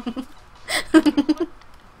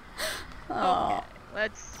 Oh. Okay,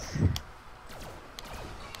 let's...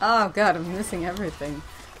 Oh god, I'm missing everything.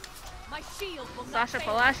 My shield will not Sasha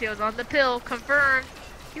fail. Palacios on the pill, confirmed.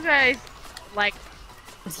 You guys, like,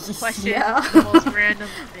 question Yeah. the most random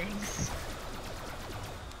things.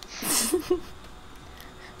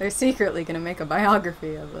 They're secretly gonna make a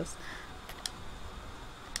biography of us.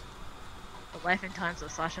 The life and times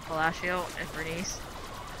of Sasha Palacio and Bernice.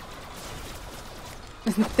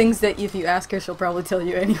 Things that if you ask her, she'll probably tell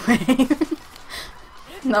you anyway.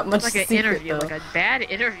 Not much Like an secret, interview, though. like a bad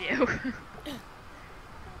interview.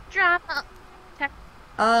 Drama.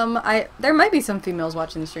 There might be some females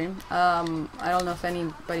watching the stream. I don't know if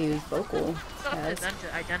anybody who's vocal It's up to has. them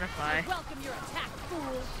to identify. Welcome your attack,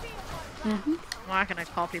 fool. Mm-hmm. I'm not gonna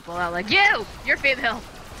call people out like, you're female.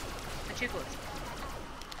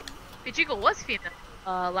 Pichico was female.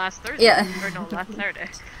 Last Thursday. Yeah. Or no, last Saturday.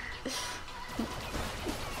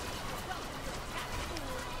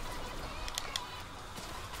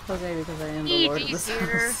 Okay, because I am the Lord of the EG's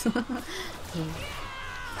here. Souls.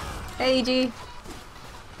 Hey, EG.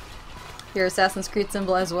 Your Assassin's Creed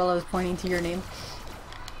symbol as well as pointing to your name.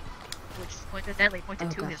 Which coincidentally pointed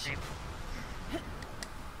Oh, to his gosh. name.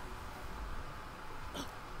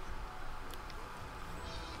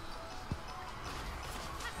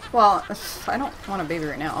 Well, I don't want a baby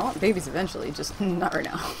right now. I want babies eventually, just not right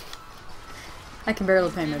now. I can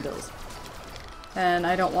barely pay my bills. And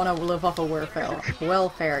I don't want to live off of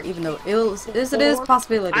welfare, even though it is a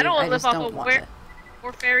possibility. I don't want to live just off don't of want it.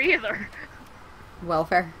 warfare either.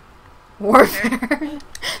 Welfare. Warfare.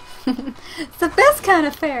 It's the best kind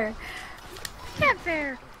of fair. Cat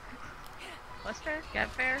fair. What's fair? Cat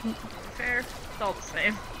fair? Fair? It's all the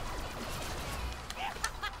same.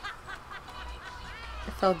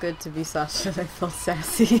 It felt good to be Sasha. I felt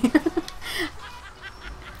sassy.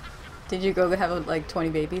 Did you go have like 20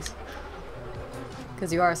 babies?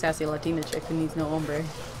 Because you are a sassy Latina chick who needs no hombre.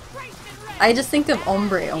 I just think of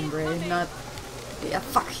hombre, not... Yeah,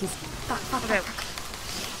 fuck, he's... Fuck.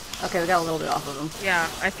 Okay, we got a little bit off of him. Yeah,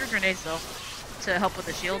 I threw grenades though to help with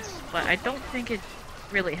the shields, but I don't think it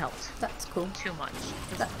really helped That's cool. too much.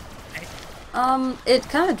 It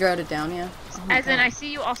kind of drought it down, yeah. Oh my As in, God. I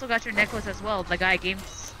see you also got your necklace as well. The guy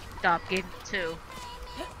GameStop gave it too.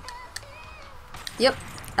 Yep.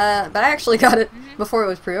 But I actually got it before it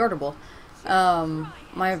was pre-orderable.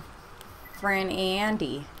 My friend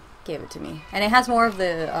Andy gave it to me. And it has more of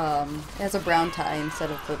the, it has a brown tie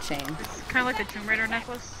instead of the chain. It's kind of like the Tomb Raider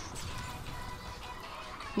necklace.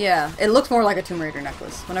 Yeah, it looks more like a Tomb Raider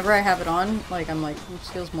necklace. Whenever I have it on, like, I'm like, it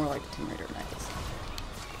feels more like a Tomb Raider necklace.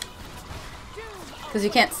 Because you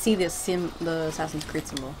can't see the Assassin's Creed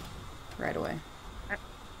symbol right away. I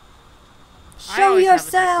Show always have a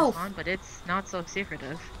yourself! necklace on, but it's not so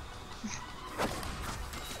secretive.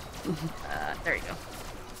 There you go.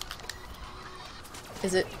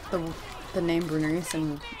 Is it the name Bernice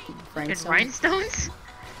and In Rhinestones? rhinestones?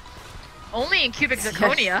 Only in cubic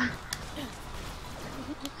zirconia.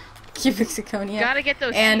 Cubic zirconia. Gotta get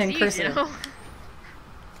those and in CZs, cursive. you know?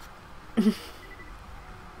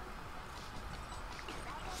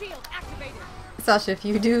 Shield activated. Sasha, if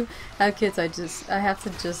you do have kids, I have to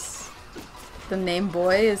just... The name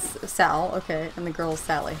boy is Sal, okay, and the girl is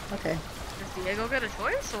Sally, okay. Does Diego get a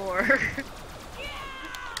choice, or...?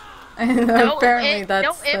 And No, apparently no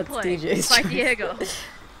that's input DJ's by choice. Diego.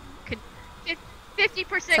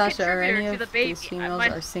 50% Sasha, are any contributor to of the baby. these females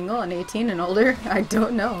are single and 18 and older? I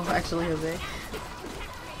don't know, actually, Jose.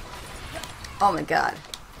 Oh my god.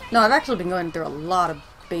 No, I've actually been going through a lot of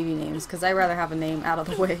baby names, because I'd rather have a name out of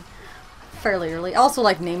the way fairly early. I also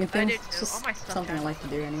like naming I do things. too. It's just All my stuff something I has like to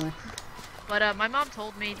do anyway. But my mom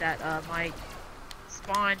told me that my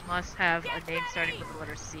spawn must have a name starting with the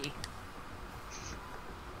letter C.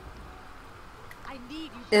 I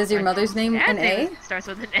need you. Is your My mother's mom's name dad's an A? Starts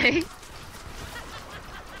with an A.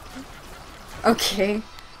 Okay.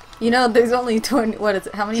 You know, there's only 20, what is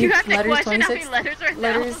it, how Do many you have to letters? question how 26? many letters are in the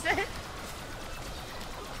letters? alphabet?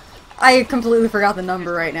 I completely forgot the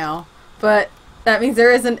number right now, but That means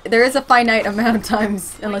there is a finite amount of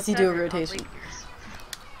times unless you do a rotation.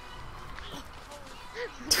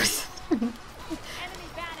 Enemy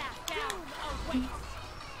badass down. Oh, wait.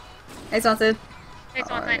 Hey, Sausage. Hey,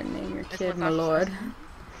 Swanson. Name your That's kid, what my Sasha lord. says.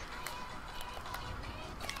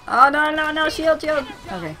 Oh, no, shield.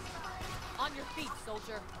 Okay. On your feet,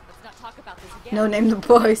 soldier. Let's not talk about this again. No, name the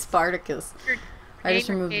boy Spartacus. I just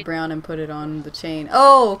Name your removed the kid. brown and put it on the chain.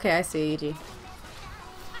 Oh, okay, I see, EG.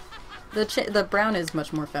 The brown is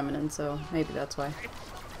much more feminine, so maybe that's why.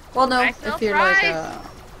 Well, no, I smell if you're fries. like,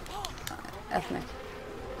 ethnic.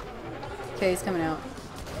 Okay, he's coming out.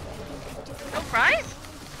 No fries?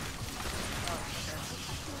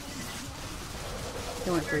 He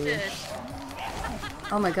went for Sure you. did.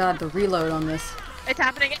 Oh my god, the reload on this. It's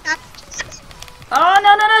happening. Oh,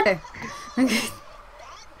 no. Okay.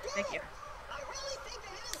 Thank you.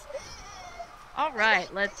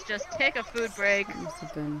 Alright, let's just take a food break, Must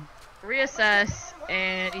have been... reassess,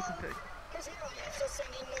 and eat some food.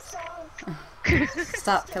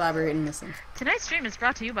 Stop collaborating, listen. Tonight's stream is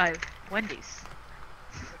brought to you by Wendy's.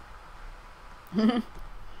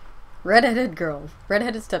 Redheaded girl.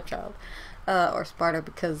 Redheaded stepchild. Or Sparta,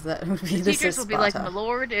 because that would be the Teachers will be like, my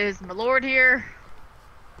lord, is my lord here?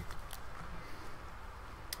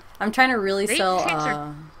 I'm trying to really They sell, change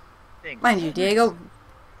their things. mind you, Diego...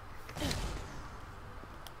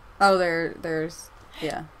 Oh, there's...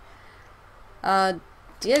 Yeah.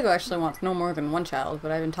 Diego actually wants no more than one child,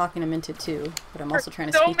 but I've been talking him into two. But I'm also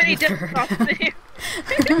trying to So speak many to the different sauces in here.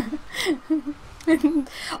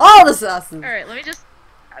 All the sauces! Alright, let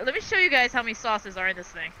me show you guys how many sauces are in this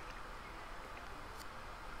thing.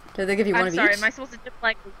 Did they give you one I'm of sorry, each? am I supposed to dip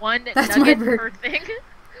like one That's nugget my bird. per thing?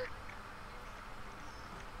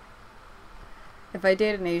 If I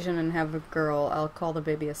date an Asian and have a girl, I'll call the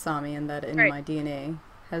baby Asami, and that in Right. my DNA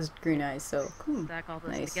has green eyes, so... Stack all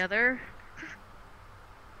this nice. together.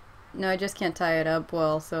 No, I just can't tie it up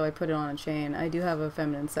well, so I put it on a chain. I do have a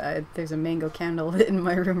feminine side. There's a mango candle lit in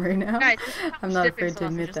my room right now. Guys, this is how I'm much not dipping afraid to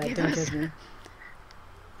admit sauce I that. just Don't gave us. judge me.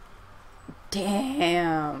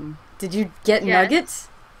 Damn. Did you get Yes. nuggets?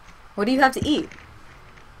 What do you have to eat?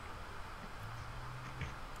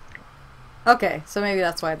 Okay, so maybe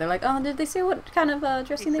that's why they're like, oh, did they say what kind of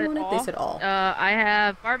dressing they said wanted? all. They said all. I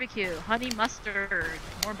have barbecue, honey mustard,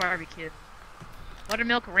 more barbecue,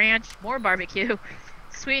 buttermilk ranch, more barbecue,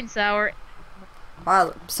 sweet and sour.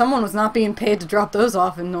 Wow, someone was not being paid to drop those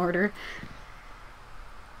off in order.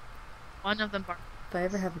 One of them If I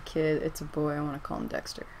ever have a kid, it's a boy. I want to call him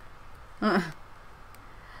Dexter.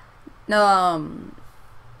 No,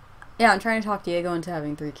 yeah, I'm trying to talk Diego into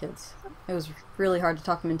having 3 kids. It was really hard to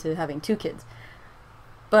talk him into having 2 kids.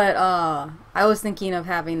 But, I was thinking of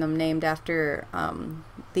having them named after,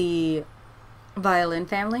 the violin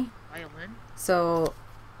family. violin. So,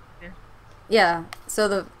 Yeah. yeah, so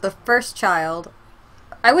the first child,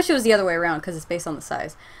 I wish it was the other way around because it's based on the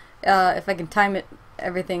size. If I can time it,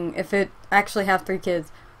 everything, if it actually have 3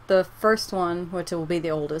 kids, the first one, which will be the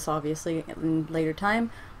oldest, obviously, in later time,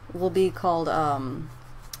 will be called,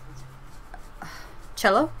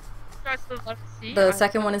 cello. Starts with letter C. The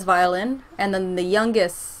second one is violin, and then the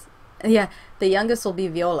youngest, yeah, the youngest will be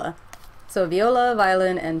viola. So viola,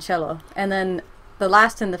 violin, and cello. And then the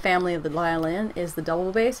last in the family of the violin is the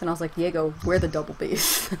double bass, and I was like, Diego, we're the double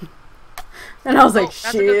bass. And I was like,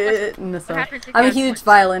 that's a good shit. And so, happens if you I'm a have huge twins?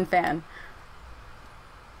 violin fan.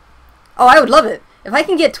 Oh, I would love it. If I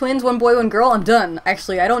can get twins, 1 boy, 1 girl, I'm done.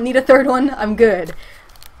 Actually, I don't need a 3rd one. I'm good.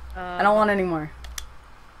 I don't want any more.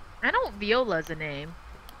 I don't Viola's a name.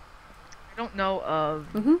 I don't know of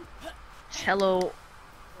Mm-hmm. cello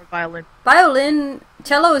or violin. Violin,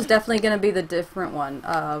 cello is definitely going to be the different one.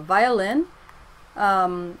 Violin,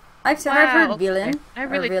 I've heard okay. violin, I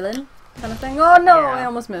really- or violin kind of thing. Oh no, Yeah. I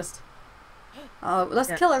almost missed. Let's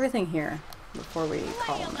Yes. kill everything here before we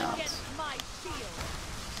call Rail them out. against my shield.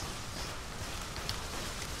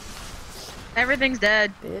 Everything's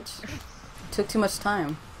dead. Bitch. Took too much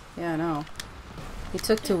time. Yeah, I know. He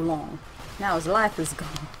took too long. Now his life is gone.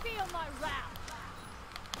 Feel my wrath.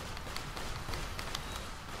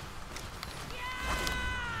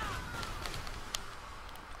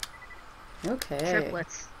 Okay.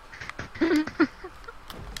 Triplets.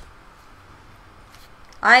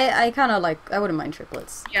 I kind of like, I wouldn't mind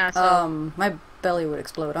triplets. Yeah, so My belly would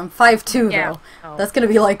explode. I'm 5'2" yeah. though. Oh. That's gonna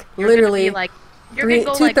be like You're gonna literally be like you're gonna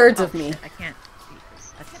go like, 2/3 oh, of me. shit, I can't beat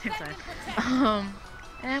this at the same Defend time. and protect.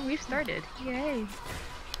 And we've started. Yay.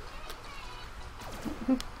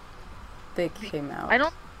 They came out. I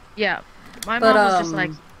don't. Yeah, my But, mom was just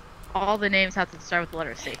like, all the names have to start with the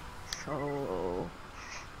letter C. So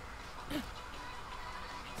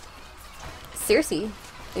Circe.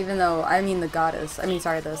 Even though, I mean the goddess, I mean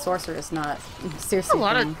sorry, the sorceress, not seriously A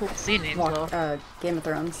lot from of cool scene names though. Game of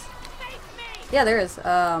Thrones. Yeah, there is.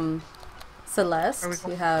 Celeste,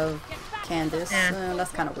 you have Candace, Yeah.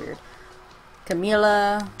 that's kind of weird.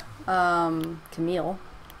 Camila, Camille.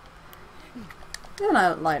 They're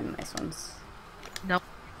not a lot of nice ones. Nope.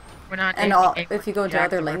 We're not. And if you go to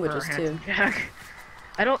other languages too. Jack.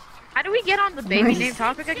 I don't. How do we get on the baby name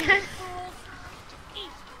topic again?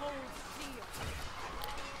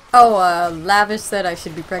 Oh, Lavish said I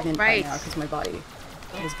should be pregnant right now because my body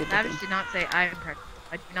is good looking. Lavish did not say I am pregnant.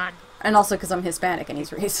 I do not. And also because I'm Hispanic and he's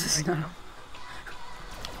racist. Right now.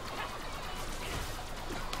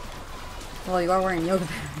 Well, you are wearing yoga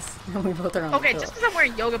pants. And we both are on Okay, the just because I'm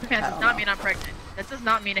wearing yoga pants does not know. mean I'm pregnant. That does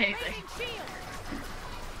not mean anything.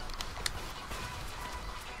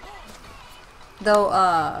 Though,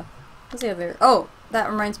 what's the other? Oh, that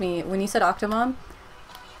reminds me. When you said Octomom,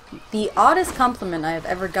 the oddest compliment I have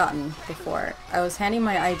ever gotten before. I was handing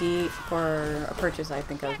my ID for a purchase I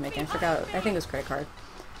think I was making. I forgot. I think it was credit card.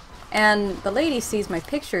 And the lady sees my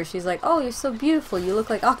picture. She's like, "Oh, you're so beautiful. You look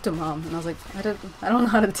like Octomom." And I was like, "I don't know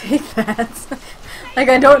how to take that. Like,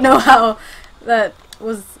 I don't know how that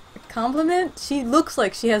was a compliment." She looks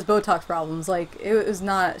like she has Botox problems. Like, it was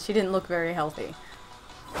not. She didn't look very healthy.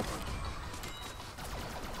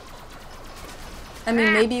 I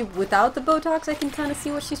mean, maybe without the Botox, I can kind of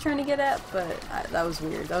see what she's trying to get at, but that was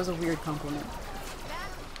weird. That was a weird compliment.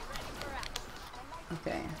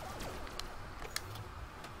 Okay.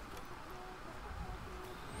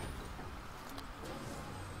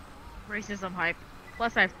 Racism hype.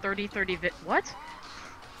 Plus, I have 30 what?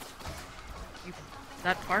 You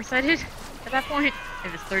that farsighted at that point?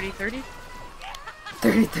 If it's 30-30?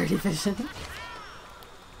 30-30 vision.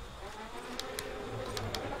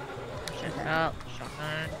 Shut up,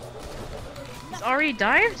 shotgun. He's already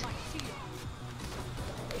dived?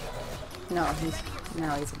 No,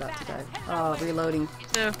 now he's about to die. Oh, reloading. Me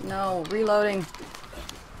too. No, reloading.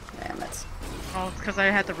 Damn it. Oh, it's because I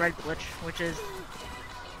had the red glitch, which is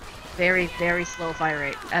very, very slow fire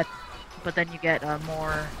rate. But then you get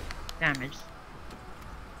more damage.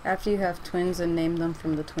 After you have twins and name them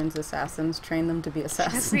from the twins assassins, train them to be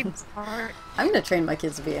assassins. Every part. I'm gonna train my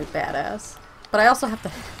kids to be a badass. But I also have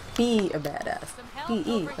to be a badass.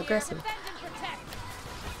 Be aggressive.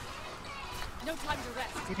 No time to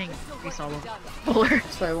rest. Getting grease all over the floor.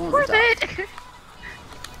 So I won't Worth die. it!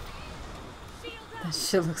 That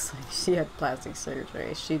shit looks like she had plastic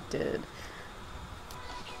surgery. She did.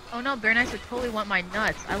 Oh no, Bernice would totally want my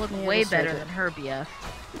nuts. I look Yeah, way that's better right. than her, BF.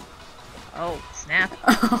 Oh, snap.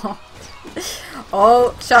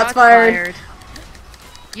 Oh, shots fired.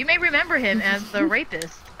 You may remember him as the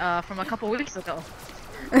rapist from a couple weeks ago.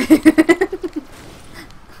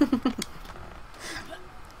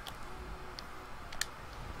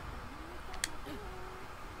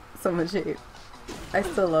 So much hate. I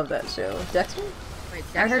still love that show. Dexter? Wait,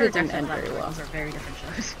 I heard it didn't Dexter's end not very good. well. Those are very different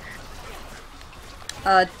shows.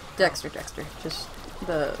 Dexter. Just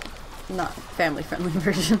the not family-friendly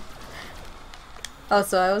version. Oh,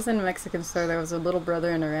 so I was in a Mexican store. There was a little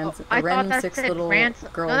brother and a random 6 little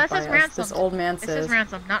girl No, that by says us. ransom. This old man It says... says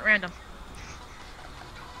ransom, not random.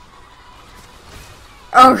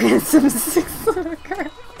 Oh, ransom 6 little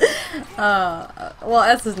girl. Well,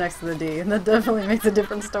 S is next to the D, and that definitely makes a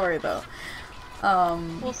different story, though.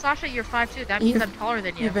 Well, Sasha, you're 5'2". That means I'm taller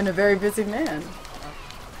than you. You've been a very busy man.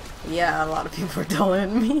 Yeah, a lot of people are taller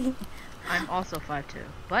than me. I'm also 5'2",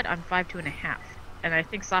 but I'm 5'2.5", and I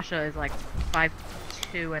think Sasha is like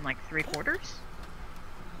 5'2" and like 3/4.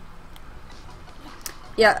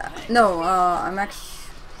 Yeah, no, I'm actually...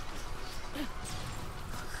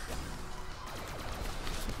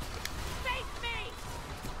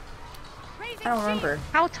 I don't remember.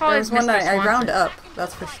 How tall There's is one Mr. that I Swanson? round up,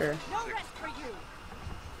 that's for sure. No rest for you.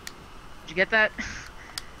 Did you get that?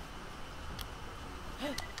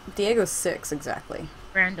 Diego's 6 exactly.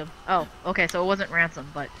 Random. Oh, okay, so it wasn't ransom,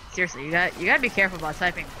 but seriously, you gotta be careful about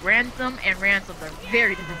typing. Ransom and ransom are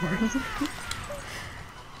very different words.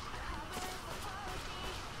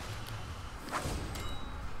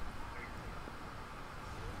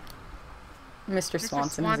 Mr.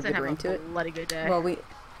 Swanson has a good ring to it. Bloody good day. Well, we...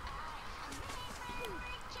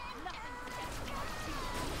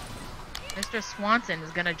 Mr. Swanson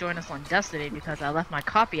is gonna join us on Destiny because I left my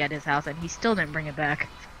copy at his house and he still didn't bring it back.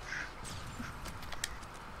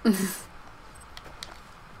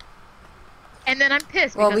 And then I'm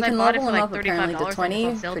pissed Well, because we I can bought it level for him like up apparently to $35 and 20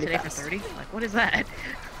 it's on sale pretty today fast. for 30. Like, what is that?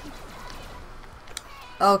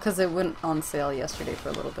 Oh, because it went on sale yesterday for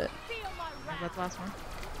a little bit. Feel my Is wrath. that the last one?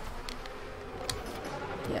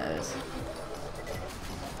 Yeah, it is.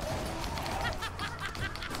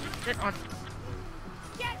 Sit on.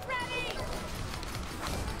 Get ready!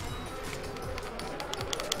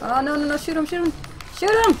 Oh, no, no, no, shoot him, shoot him!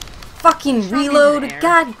 Shoot him! Fucking Shot me in reload! the air.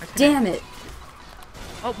 God Okay. damn it!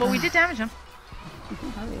 Oh, but we did damage him.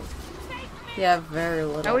 Yeah, very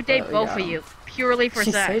little. I would date but we both got of him. you purely for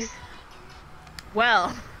She sex. said-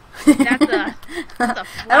 Well, that's a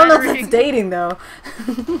I don't know if flattering- it's dating though.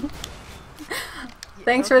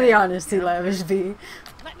 Thanks for the Okay. honesty, Yeah. Lavish B.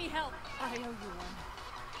 Let me help. I owe you one.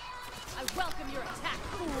 I welcome your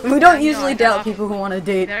attack. We don't you know, usually I doubt got- people who want to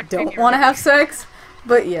date They're don't figuring want to it. have sex,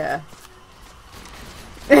 but yeah.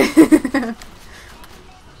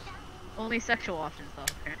 Only sexual options, though,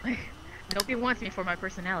 apparently. Nobody wants me for my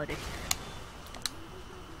personality.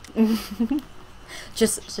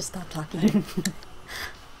 just stop talking.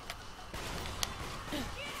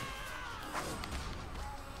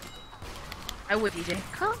 I would, DJ.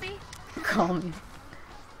 Call me. Call me.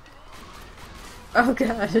 Oh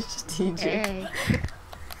gosh, DJ. Hey.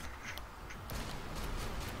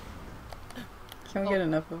 Can we get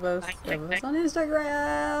enough of us? Click, Of us click. on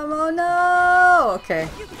Instagram? Oh no! Okay,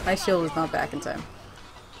 my shield is not back in time.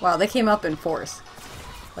 Wow, they came up in force.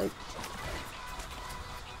 Like,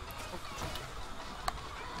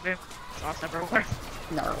 Sauce everywhere.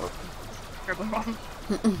 no.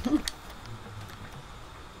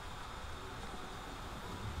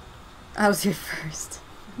 I was here first.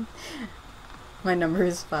 My number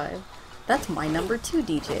is 5. That's my number 2,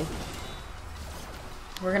 DJ.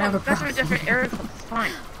 We're gonna have a That's problem. a different area. It's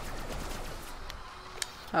fine.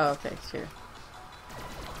 Oh, okay, sure.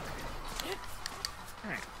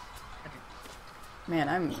 Alright. Man,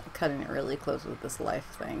 I'm cutting it really close with this life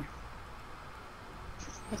thing.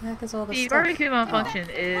 What the heck is all this The stuff? barbecue malfunction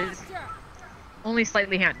is only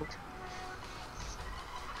slightly handled.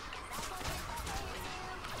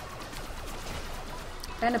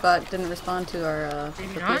 Pandabot didn't respond to our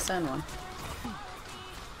Maybe the not? PSN one.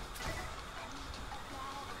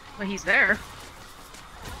 But he's there.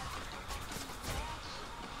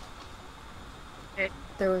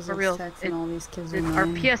 There was For a real, text and all these kids are Our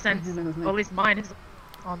mine. PSN, well, at least mine, is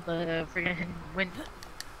on the freaking wind.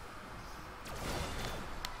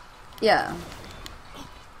 Yeah.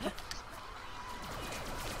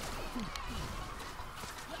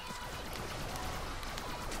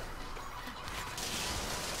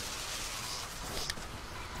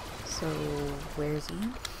 So, where's he?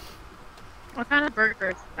 What kind of burger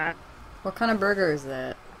is that? What kind of burger is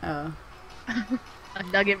that? Oh. A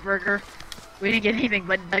nugget burger. We didn't get anything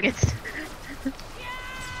but nuggets.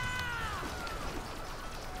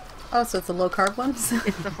 Oh, so it's the low carb ones?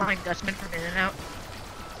 It's the Flying Dutchman from In-N-Out.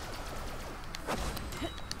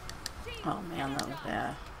 Oh man, that was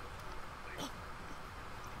bad.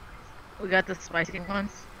 We got the spicy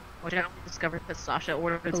ones, which I discovered that Sasha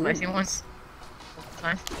ordered the spicy Ooh. ones.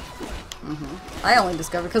 Nice. I only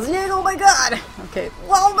discovered because oh my god! Okay,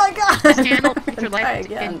 oh my god! Handle I'm your gonna die life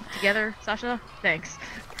again. together, Sasha. Thanks.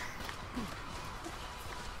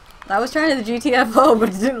 I was trying to the GTFO, but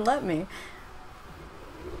it didn't let me.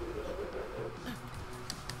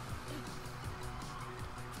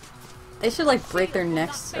 They should like break their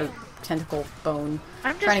necks or tentacle bone.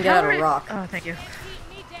 I'm just Trying to get out of powering- rock. Oh, thank you.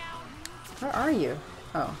 Keep me down. Where are you?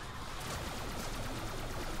 Oh.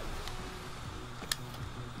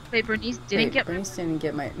 Wait, Bernice didn't Wait, get. Bernice didn't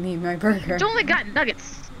get my burger. You only got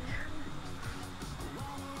nuggets.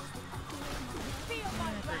 Feel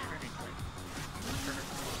my wrath.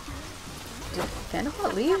 Did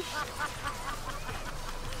Vanderbilt leave?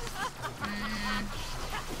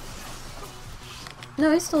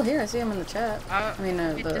 No, he's still here. I see him in the chat. I mean,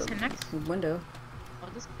 it the disconnects. window. I'll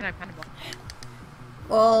disconnect Pandabot.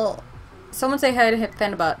 Well, someone say hi to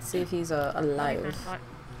Pandabot. See if he's alive.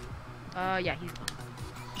 Yeah, he's gone.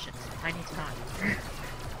 Shit, I need to not.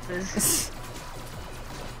 This is-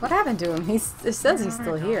 What happened to him? It says he's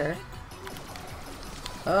still here.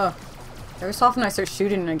 Ugh. Every so often I start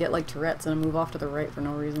shooting and I get like Tourette's and I move off to the right for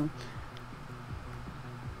no reason.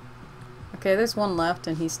 Okay, there's one left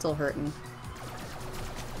and he's still hurting.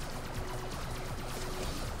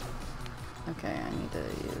 Okay, I need to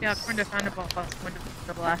use... Yeah, according to Pandabot,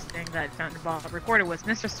 the last thing that Pandabot recorded was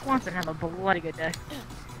Mr. Swanson had a bloody good day.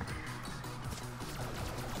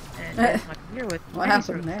 And here's my computer with What many happened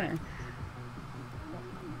sort of there? things.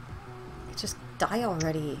 Just die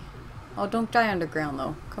already. Oh, don't die underground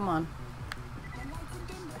though. Come on.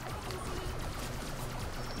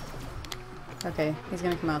 Okay, he's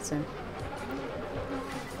gonna come out soon.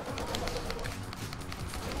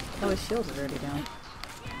 Oh, his shield is already down.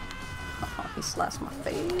 Oh, he slashed my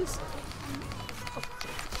face.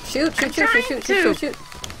 Shoot, shoot, shoot, shoot, shoot, shoot, shoot, shoot.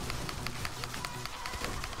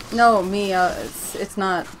 No, me, it's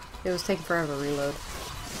not It was taking forever to reload.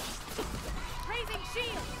 Raising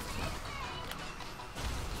shield.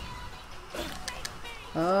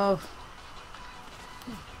 Oh.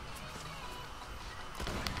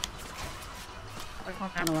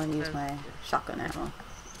 I don't want to use my shotgun ammo.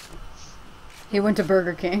 He went to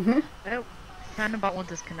Burger King. Oh, kind of about won't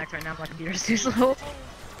disconnect right now. My computer's too slow.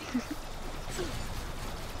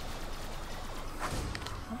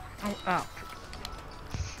 Oh.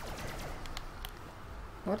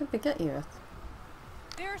 What did they get you with?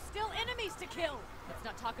 There are still enemies to kill. Let's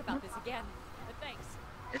not talk about this again. But thanks.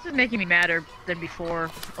 This is making me madder than before,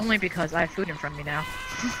 only because I have food in front of me now.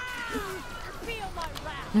 Feel my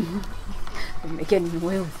wrath. They're getting in the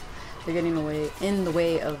way. They're getting in the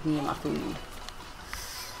way of me and my food.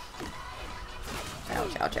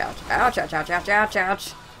 Ouch! Ouch! Ouch! Ouch! Ouch! Ouch! Ouch! Ouch!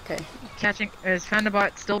 Ouch! Okay. Catching is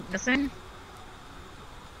Fandabot still missing?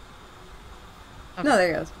 Okay. No, there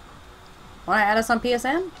he goes. Want to add us on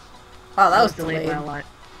PSN? Oh, that was delayed. By a lot.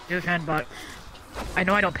 Do a Fandabot. I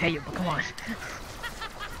know I don't pay you, but come on.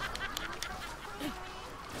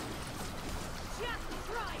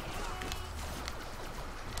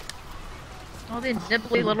 All the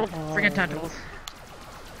nibbly little friggin' tentacles.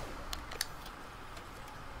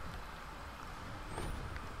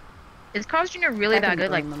 Is Carl's Jr. really that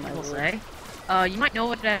good, like people say? You might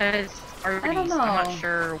know it as Hardee's. I don't know. I'm not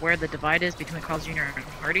sure where the divide is between Carl's Jr. and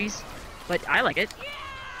Hardee's, but I like it.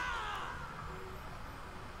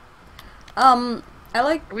 I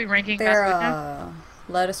like Are we ranking their fast food now?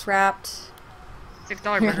 lettuce wrapped.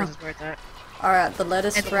 $6 burgers is worth that. Alright, the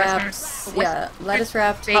lettuce And the wrapped. Yeah, lettuce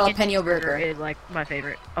wrapped Bacon jalapeno burger. is like my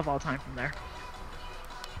favorite of all time from there.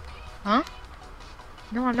 Huh?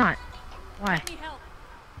 No, I'm not. Why? Need help.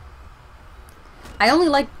 I only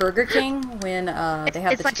like Burger King when they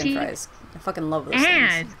have it's the like chicken cheese. fries. I fucking love those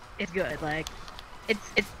And things. it's good. Like,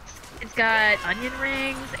 it's got onion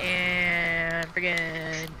rings and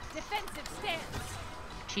friggin' Defensive stance.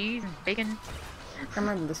 cheese and bacon. I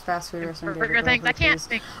remember this fast food restaurant. Burger things. I can't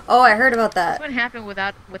think. Oh, I heard about That's that. what happened with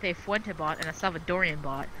a Fuente bot and a Salvadorian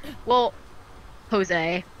bot. Well,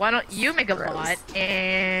 Jose, why don't you make a Gross. bot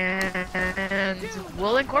and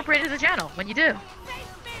we'll incorporate it as a channel when you do.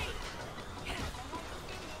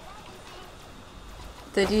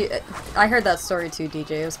 Did you? I heard that story too,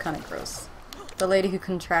 DJ. It was kind of gross. The lady who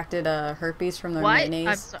contracted herpes from the What?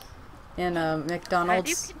 mayonnaise in How do you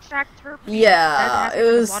McDonald's. contract herpes? Yeah, That it happens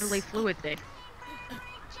with was. bodily fluid thing.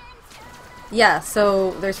 Yeah,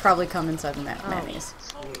 so there's probably cum inside the Oh, mayonnaise.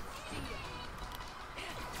 sweet.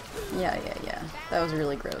 Yeah. That was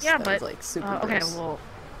really gross. Yeah, that but was like super okay, gross. well.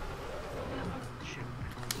 Shoot.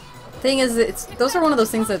 Thing is, those are one of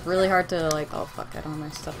those things that's really hard to like. Oh fuck! I don't have my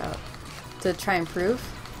stuff out. To try and prove.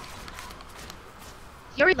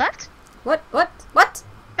 He already left? What?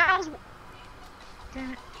 That was.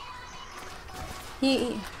 Damn it.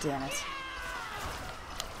 Damn it.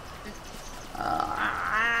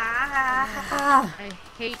 I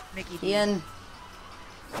hate Mickey D's. Ian,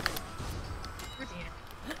 Where's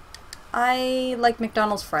Ian? I like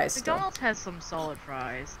McDonald's fries still. McDonald's has some solid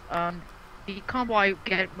fries. The combo I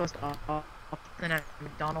get most often at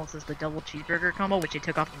McDonald's is the double cheeseburger combo, which they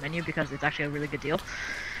took off the menu because it's actually a really good deal.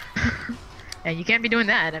 And you can't be doing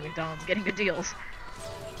that at McDonald's, getting good deals.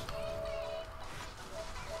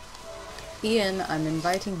 Ian, I'm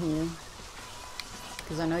inviting you.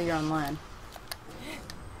 Because I know you're online.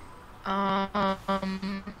 I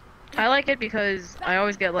like it because I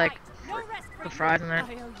always get like No rest for the you. fries and that. I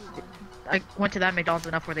owe you one. I went to that McDonald's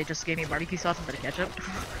enough where they just gave me barbecue sauce instead of ketchup.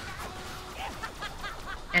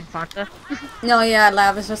 And Fanta. No, yeah,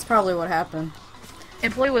 Lavish, that's probably what happened.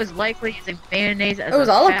 Employee was likely using mayonnaise as It was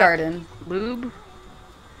a Olive fat Garden. lube.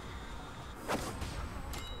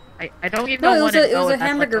 I don't even No, know it was a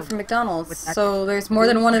hamburger like from McDonald's, with that- so there's more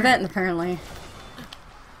than one event apparently.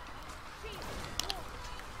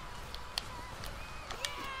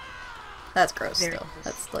 That's gross Very still. gross.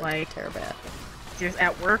 That's like Like- terrible. Just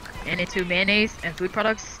at work and into mayonnaise and food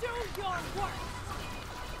products. Do your work.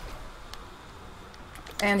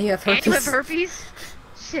 And you have And herpes. you have herpes?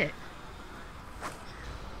 Shit.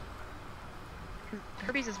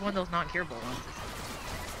 Herpes is one of those non-curable ones.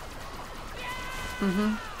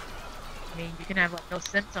 Mm-hmm. I mean, you can have like no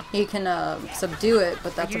symptoms. You can subdue it,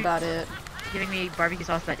 but that's you- about it. Giving me barbecue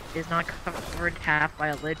sauce that is not covered half by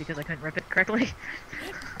a lid because I couldn't rip it correctly.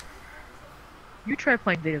 You try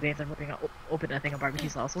playing video games and ripping open a thing of barbecue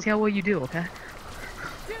sauce. We'll see how well you do, okay?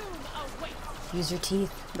 Doom awaits. Use your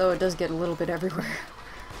teeth, though it does get a little bit everywhere.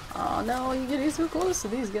 Oh no, you're getting so close to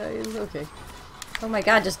these guys. Okay. Oh my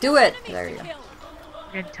god, just do it! There you go. Kill.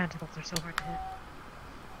 Friggin' tentacles are so hard to hit.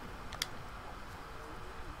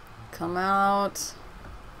 Come out.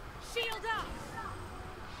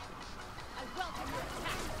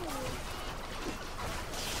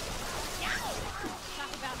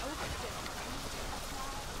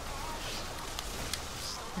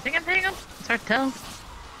 I think I'm hitting him. It's hard to tell.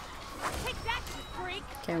 Take that, you freak!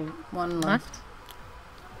 Okay, one left.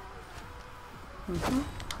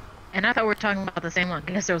 And I thought we were talking about the same one.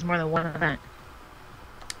 I guess there was more than one event.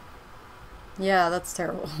 Yeah, that's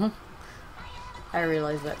terrible. I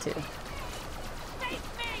realized that too.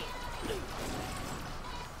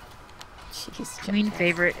 Jeez. Queen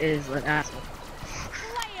favorite is an asshole.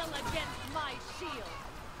 Flail against my shield!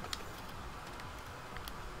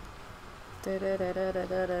 No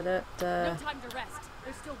time to rest.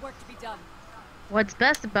 There's still work to be done. What's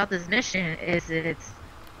best about this mission is its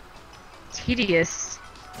tedious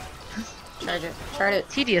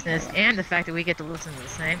tediousness and the fact that we get to listen to the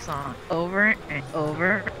same song over and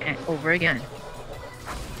over and over again.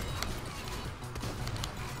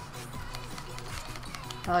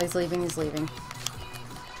 Oh, he's leaving, he's leaving.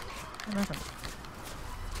 Nothing.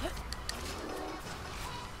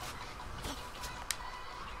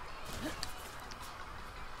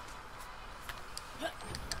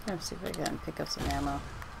 Let's see if I can pick up some ammo.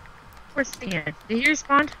 Where's the end? Did he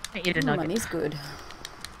respawn? I ate a nugget. Money's good.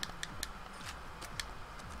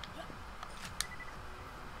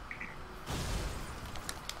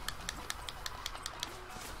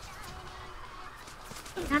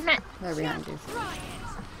 Damn it. They're behind you.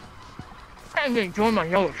 I didn't join my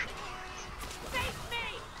nose.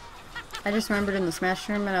 I just remembered in the Smash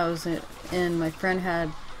tournament I was in, my friend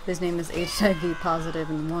had, his name is HIV positive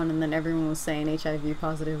and one, and then everyone was saying HIV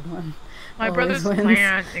positive one. My brother's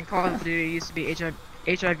clan in Call of Duty used to be HIV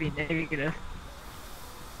negative.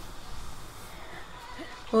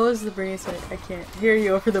 What was the Bernice? I can't hear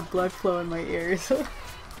you over the blood flow in my ears.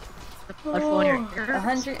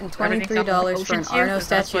 $123 for an Arno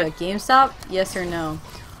statue at GameStop? Yes or no?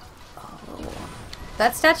 Oh.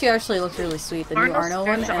 That statue actually looks really sweet. The new Arno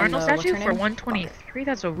one. The Arno statue for 123.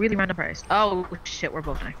 That's a really random price. Oh shit, we're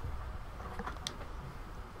both dying.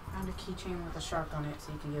 Found a keychain with a shark on it,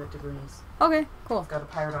 so you can give it to Bernice. Okay, cool. It's got a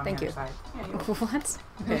pirate on the other side. Yeah, what?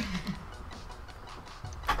 Okay.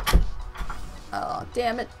 Oh,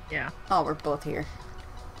 damn it. Yeah. Oh, we're both here.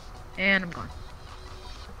 And I'm gone.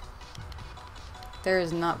 There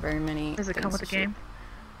is not very many. Does it come with the game?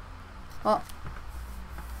 Well,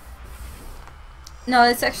 no,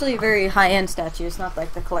 it's actually a very high-end statue. It's not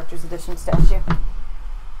like the collector's edition statue.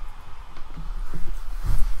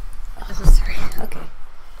 Oh, sorry. Okay.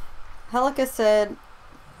 Helika said,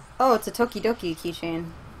 "Oh, it's a Tokidoki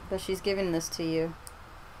keychain, but she's giving this to you."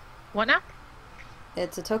 What now?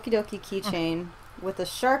 It's a Tokidoki keychain with a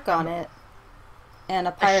shark on it and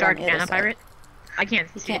a pirate. A shark on the and other a side. pirate? I can't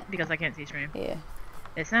see it because I can't see stream. Yeah.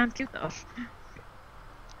 It sounds cute though.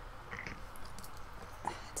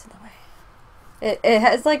 It's in the way. It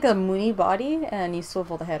has like a moony body and you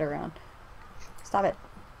swivel the head around. Stop it.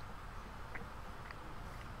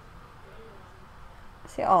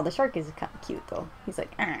 See, oh, the shark is kind of cute though. He's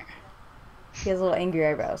like, argh. He has little angry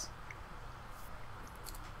eyebrows.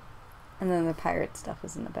 And then the pirate stuff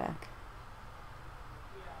is in the back.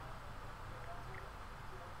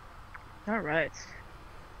 Alright.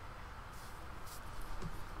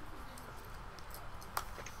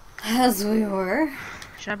 As we were.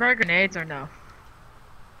 Should I buy grenades or no?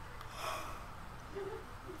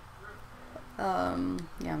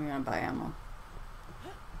 Yeah, I'm gonna buy ammo.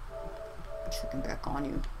 Checking back on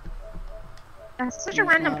you. That's such a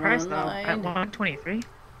random price though, at 123.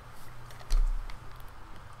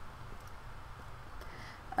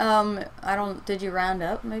 I don't, did you round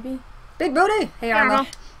up maybe? Big booty! Hey, Armo.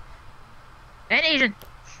 And Asian.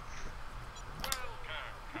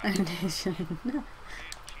 And Asian.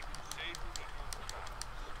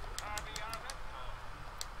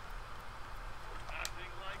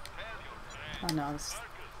 Oh no,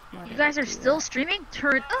 you guys are still streaming?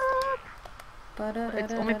 Turn up!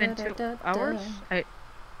 It's only been 2 hours?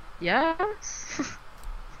 Yes?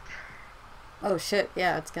 Oh shit,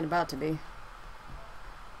 yeah, it's about to be.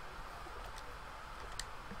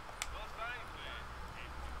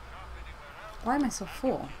 Why am I so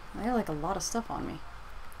full? I have like a lot of stuff on me.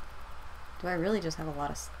 Do I really just have a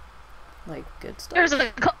lot of like good stuff? There's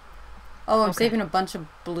a Oh, I'm saving a bunch of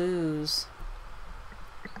blues.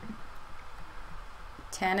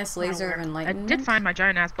 Tannis, Laser of Enlightenment. I did find my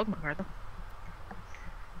giant ass Pokemon card though.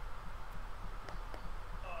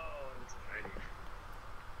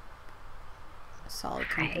 Solid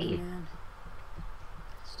company,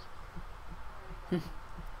 man.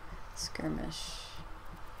 Skirmish.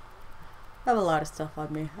 I have a lot of stuff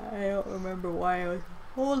on me. I don't remember why I was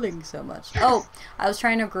holding so much. Oh, I was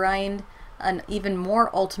trying to grind an even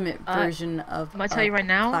more ultimate version of I'm gonna tell you right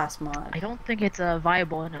now, class mod. I don't think it's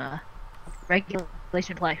viable in a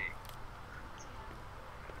regulation play.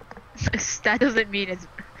 That doesn't mean it's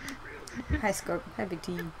Hi, Scorp. Hi, Big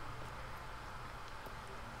T.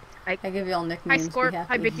 I give y'all Hi, nicknames. Scorp. Be happy.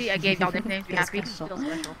 Hi, Big T. I gave y'all nicknames. Be Feel happy. special. Feel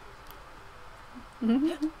special.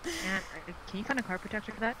 And can you find a car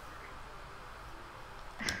protector for that?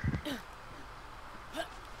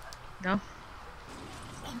 No?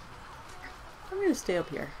 I'm gonna stay up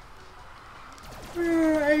here.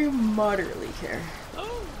 I moderately care.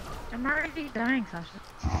 I'm already dying, Sasha.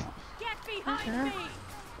 Oh. Get behind me!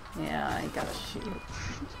 Yeah, I gotta shoot.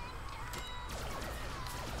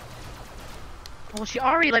 Well, she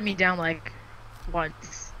already let me down like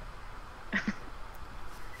once.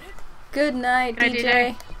 Good night, Good night,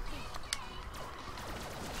 DJ.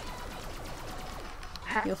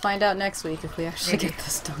 DJ. You'll find out next week if we actually Maybe. get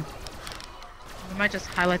this done. We might just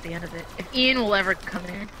highlight the end of it. If Ian will ever come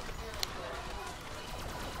in.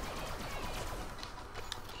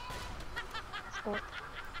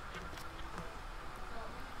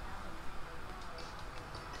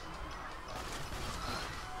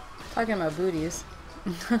 Talking about booties.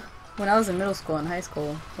 When I was in middle school and high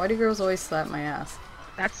school, why do girls always slap my ass?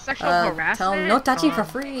 That's sexual harassment. Tell them no touching for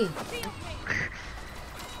free.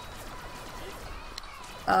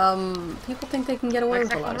 People think they can get away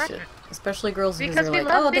with a lot of shit, especially girls because they're we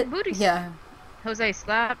like, love oh, big booties. Yeah. Jose,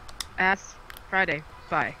 slap ass Friday.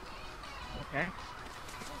 Bye. Okay.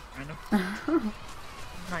 I know. I'm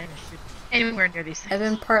not even shoot anywhere near these things. I've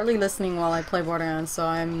been partly listening while I play Borderlands, so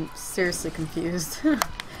I'm seriously confused.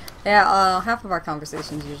 Yeah, half of our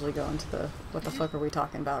conversations usually go into the what the fuck are we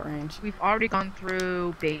talking about range. We've already gone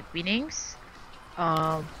through baby names.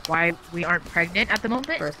 Why we aren't pregnant at the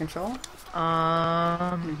moment. Birth control.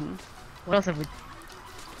 What else have we?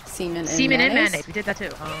 Semen and mayonnaise. We did that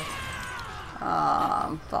too.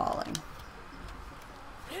 Falling.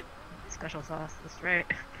 Special sauce. That's right.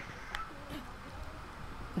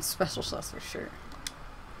 Special sauce for sure.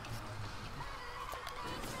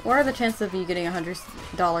 What are the chances of you getting a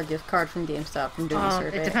 $100 gift card from GameStop from doing the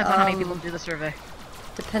survey? It depends on how many people do the survey.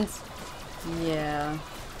 Depends. Yeah.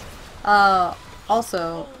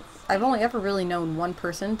 Also, I've only ever really known one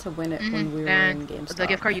person to win it when we were in GameStop. The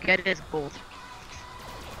gift card you get is gold.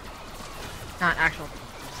 Not actual.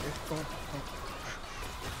 It's gold.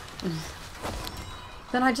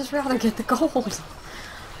 Then I'd just rather get the gold.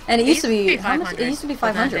 And it used to be how much? It used to be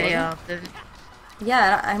 500.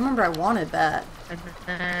 Yeah, I remember I wanted that.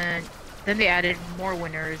 And then they added more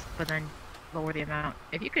winners, but then lower the amount.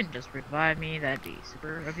 If you can just revive me, that'd be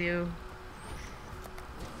super of you.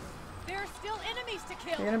 There are still enemies to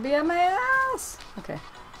kill. You're gonna be at my ass. Okay.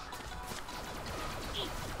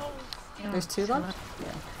 There's two left?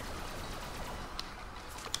 Yeah.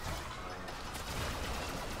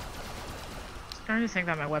 I'm trying to think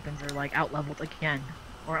that my weapons are like out leveled again.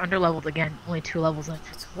 Or under leveled again. Only 2 levels in.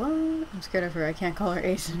 It's what? I'm scared of her. I can't call her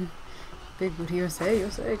Asian. Big booty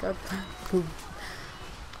USA, got poop.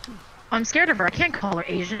 I'm scared of her. I can't call her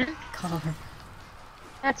Asian. Call her.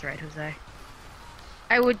 That's right, Jose.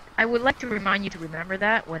 I would like to remind you to remember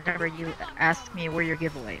that whenever you ask me where your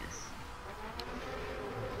giveaway is.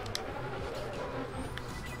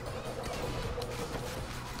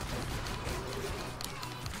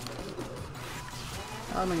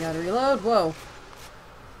 Oh my god, reload. Whoa.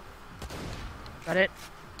 Got it?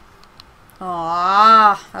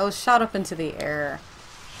 Ah, I was shot up into the air.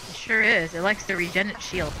 It sure is. It likes to regen its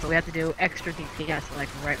shield, so we have to do extra DPS like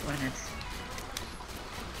right when it's...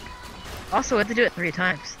 Also, we have to do it 3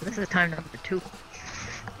 times. This is time number 2.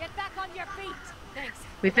 Get back on your feet. Thanks.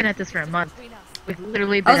 We've been at this for a month. We've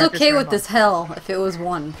literally been I was at this okay for a with month. this hell if it was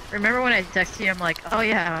 1. Remember when I texted you, I'm like, oh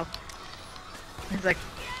yeah. He's like,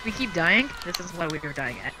 we keep dying? This is what we were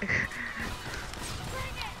dying at.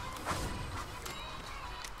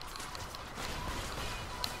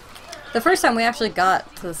 The first time we actually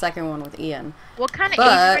got to the second one with Ian. What kind of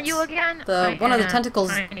Asian are you again? One of the tentacles.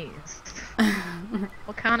 Chinese.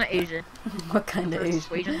 What kind of Asian? What kind of Asian?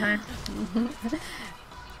 Persuasion time?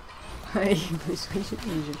 Persuasion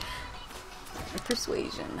Asian.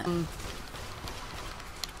 Persuasion.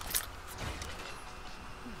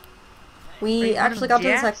 We actually got to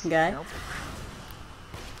the second guy. Nope.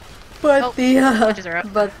 But glitches are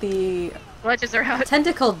out. but the Glitches are out.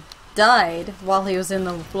 tentacle died while he was in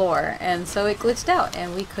the floor, and so it glitched out,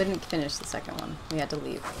 and we couldn't finish the second one. We had to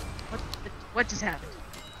leave. What just happened?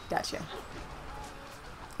 Gotcha.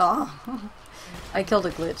 Oh, I killed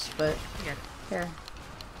a glitch, but Yeah. here.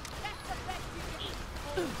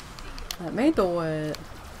 That made the what?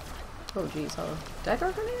 Oh jeez, oh. Did I throw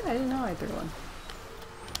a grenade? I didn't know I threw one.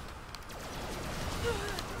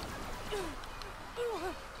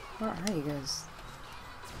 Where are you guys?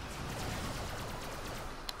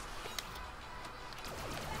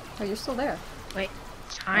 Oh, you're still there. Wait.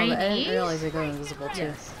 I Chinese? didn't realize they go invisible too.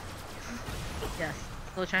 Yes. Yes.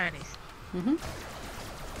 Still Chinese. Mm-hmm.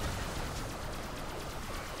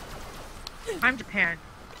 I'm Japan.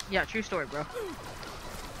 Yeah, true story, bro.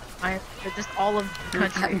 They're just all of the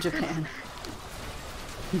country. I'm Japan.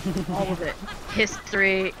 All of it.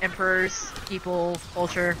 History, emperors, people,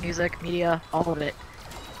 culture, music, media, all of it.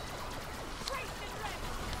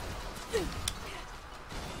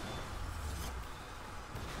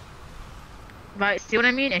 But see what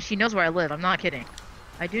I mean? And she knows where I live. I'm not kidding.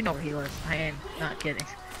 I do know where he lives. I am not kidding.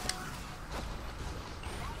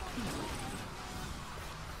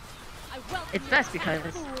 It's best because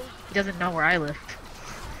he doesn't know where I live.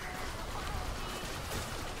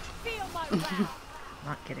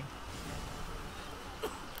 Not kidding.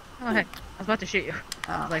 Oh heck, I was about to shoot you.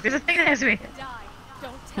 I was like, there's a thing next to me.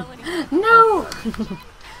 Don't tell anyone. No!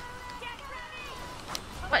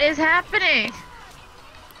 What is happening?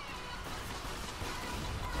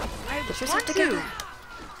 Get yourself Want together. to.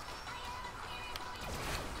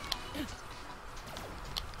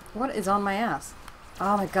 What is on my ass?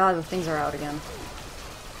 Oh my god, the things are out again.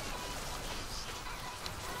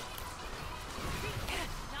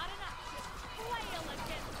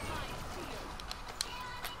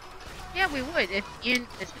 Yeah, we would if Ian.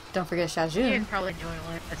 Don't forget Ian Shajun. probably enjoying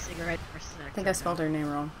a cigarette for a sec. I think I spelled her name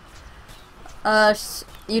wrong.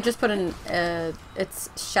 You just put in, it's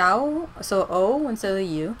Xiao, so O instead of the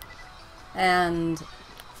U. And,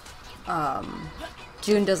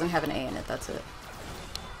 June doesn't have an A in it, that's it.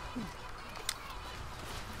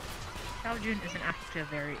 Xiao Jun isn't actually a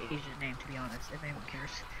very Asian name, to be honest, if anyone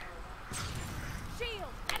cares.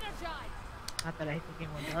 Shield, energize. Not that I think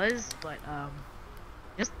anyone does, but,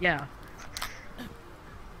 just, yeah.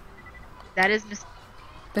 That is just...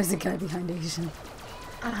 There's a guy behind Asian.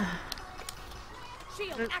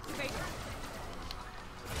 Shield, activate.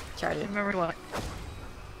 Tried it. Remember what?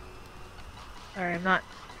 Alright, I'm not...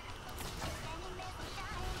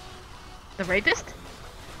 The rapist?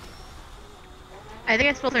 I think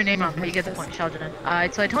I spelled her name wrong, but you get the point, Sheldon. So I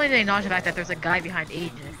totally didn't acknowledge the fact that there's a guy behind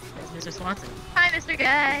Agent. It's Mr. Swanson. Hi, Mr.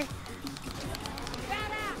 Guy!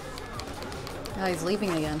 Oh, he's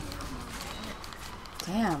leaving again.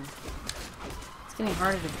 Damn. It's getting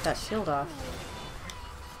harder to get that shield off.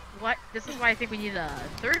 What? This is why I think we need a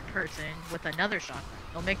third person with another shotgun.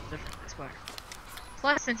 It'll make the difference, I swear.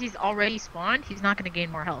 Plus, since he's already spawned, he's not going to gain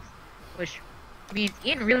more health. Which means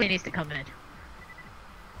Ian really needs to come in.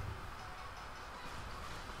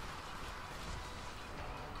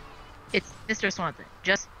 It's Mr. Swanson.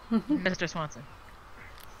 Just Mr. Swanson.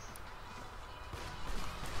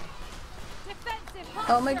 Defensive.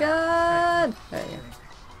 Oh my god! There you go.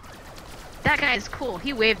 That guy is cool.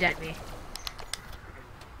 He waved at me.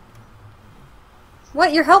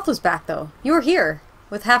 What? Your health was back though. You were here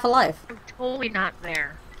with half a life. I'm totally not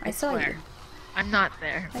there. I saw swear. you. I'm not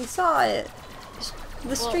there. I saw it.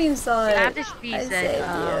 The stream saw it. Avish B I said,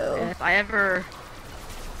 saved you. if I ever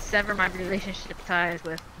sever my relationship ties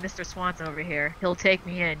with Mr. Swanson over here, he'll take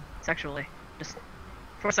me in sexually. Just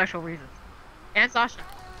for sexual reasons. And Sasha.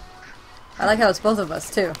 I like how it's both of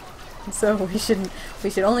us too. So we should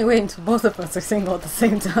only wait until both of us are single at the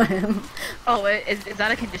same time. Oh, is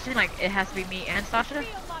that a condition? Like, it has to be me and Sasha?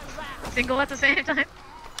 Single at the same time?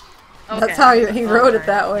 Okay. That's how he wrote it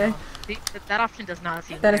that way. See, that option does not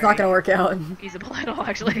seem That is not very going to work out. feasible at all,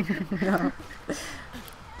 actually. No.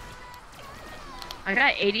 I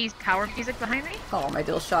got 80s power music behind me. Oh, my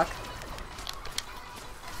dual shock.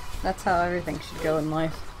 That's how everything should go in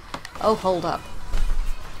life. Oh, hold up.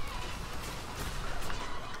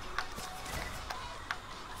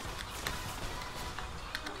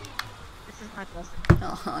 This is my blessing.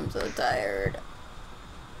 Oh, I'm so tired.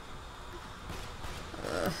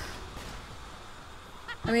 Ugh.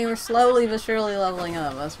 I mean, we're slowly but surely leveling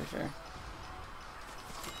up, that's for sure.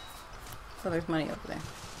 So there's money over there.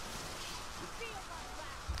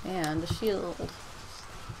 And a shield.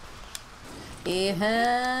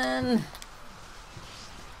 Ethan!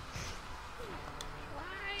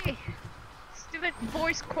 Why? Stupid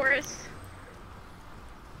voice chorus.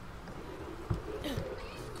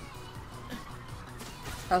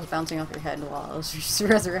 I was bouncing off your head while I was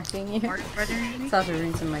resurrecting you. Sasha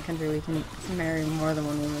reads in my country we can marry more than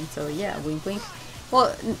one woman, so yeah, wink wink.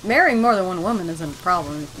 Well, marrying more than one woman isn't a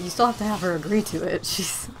problem. You still have to have her agree to it.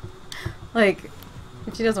 She's like,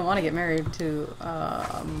 if she doesn't want to get married to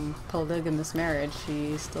polygamous marriage,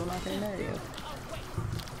 she's still not going to marry you.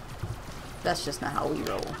 That's just not how we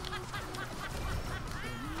roll.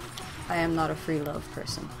 I am not a free love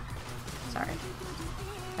person. Sorry.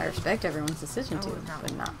 I respect everyone's decision to,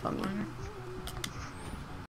 but not for me.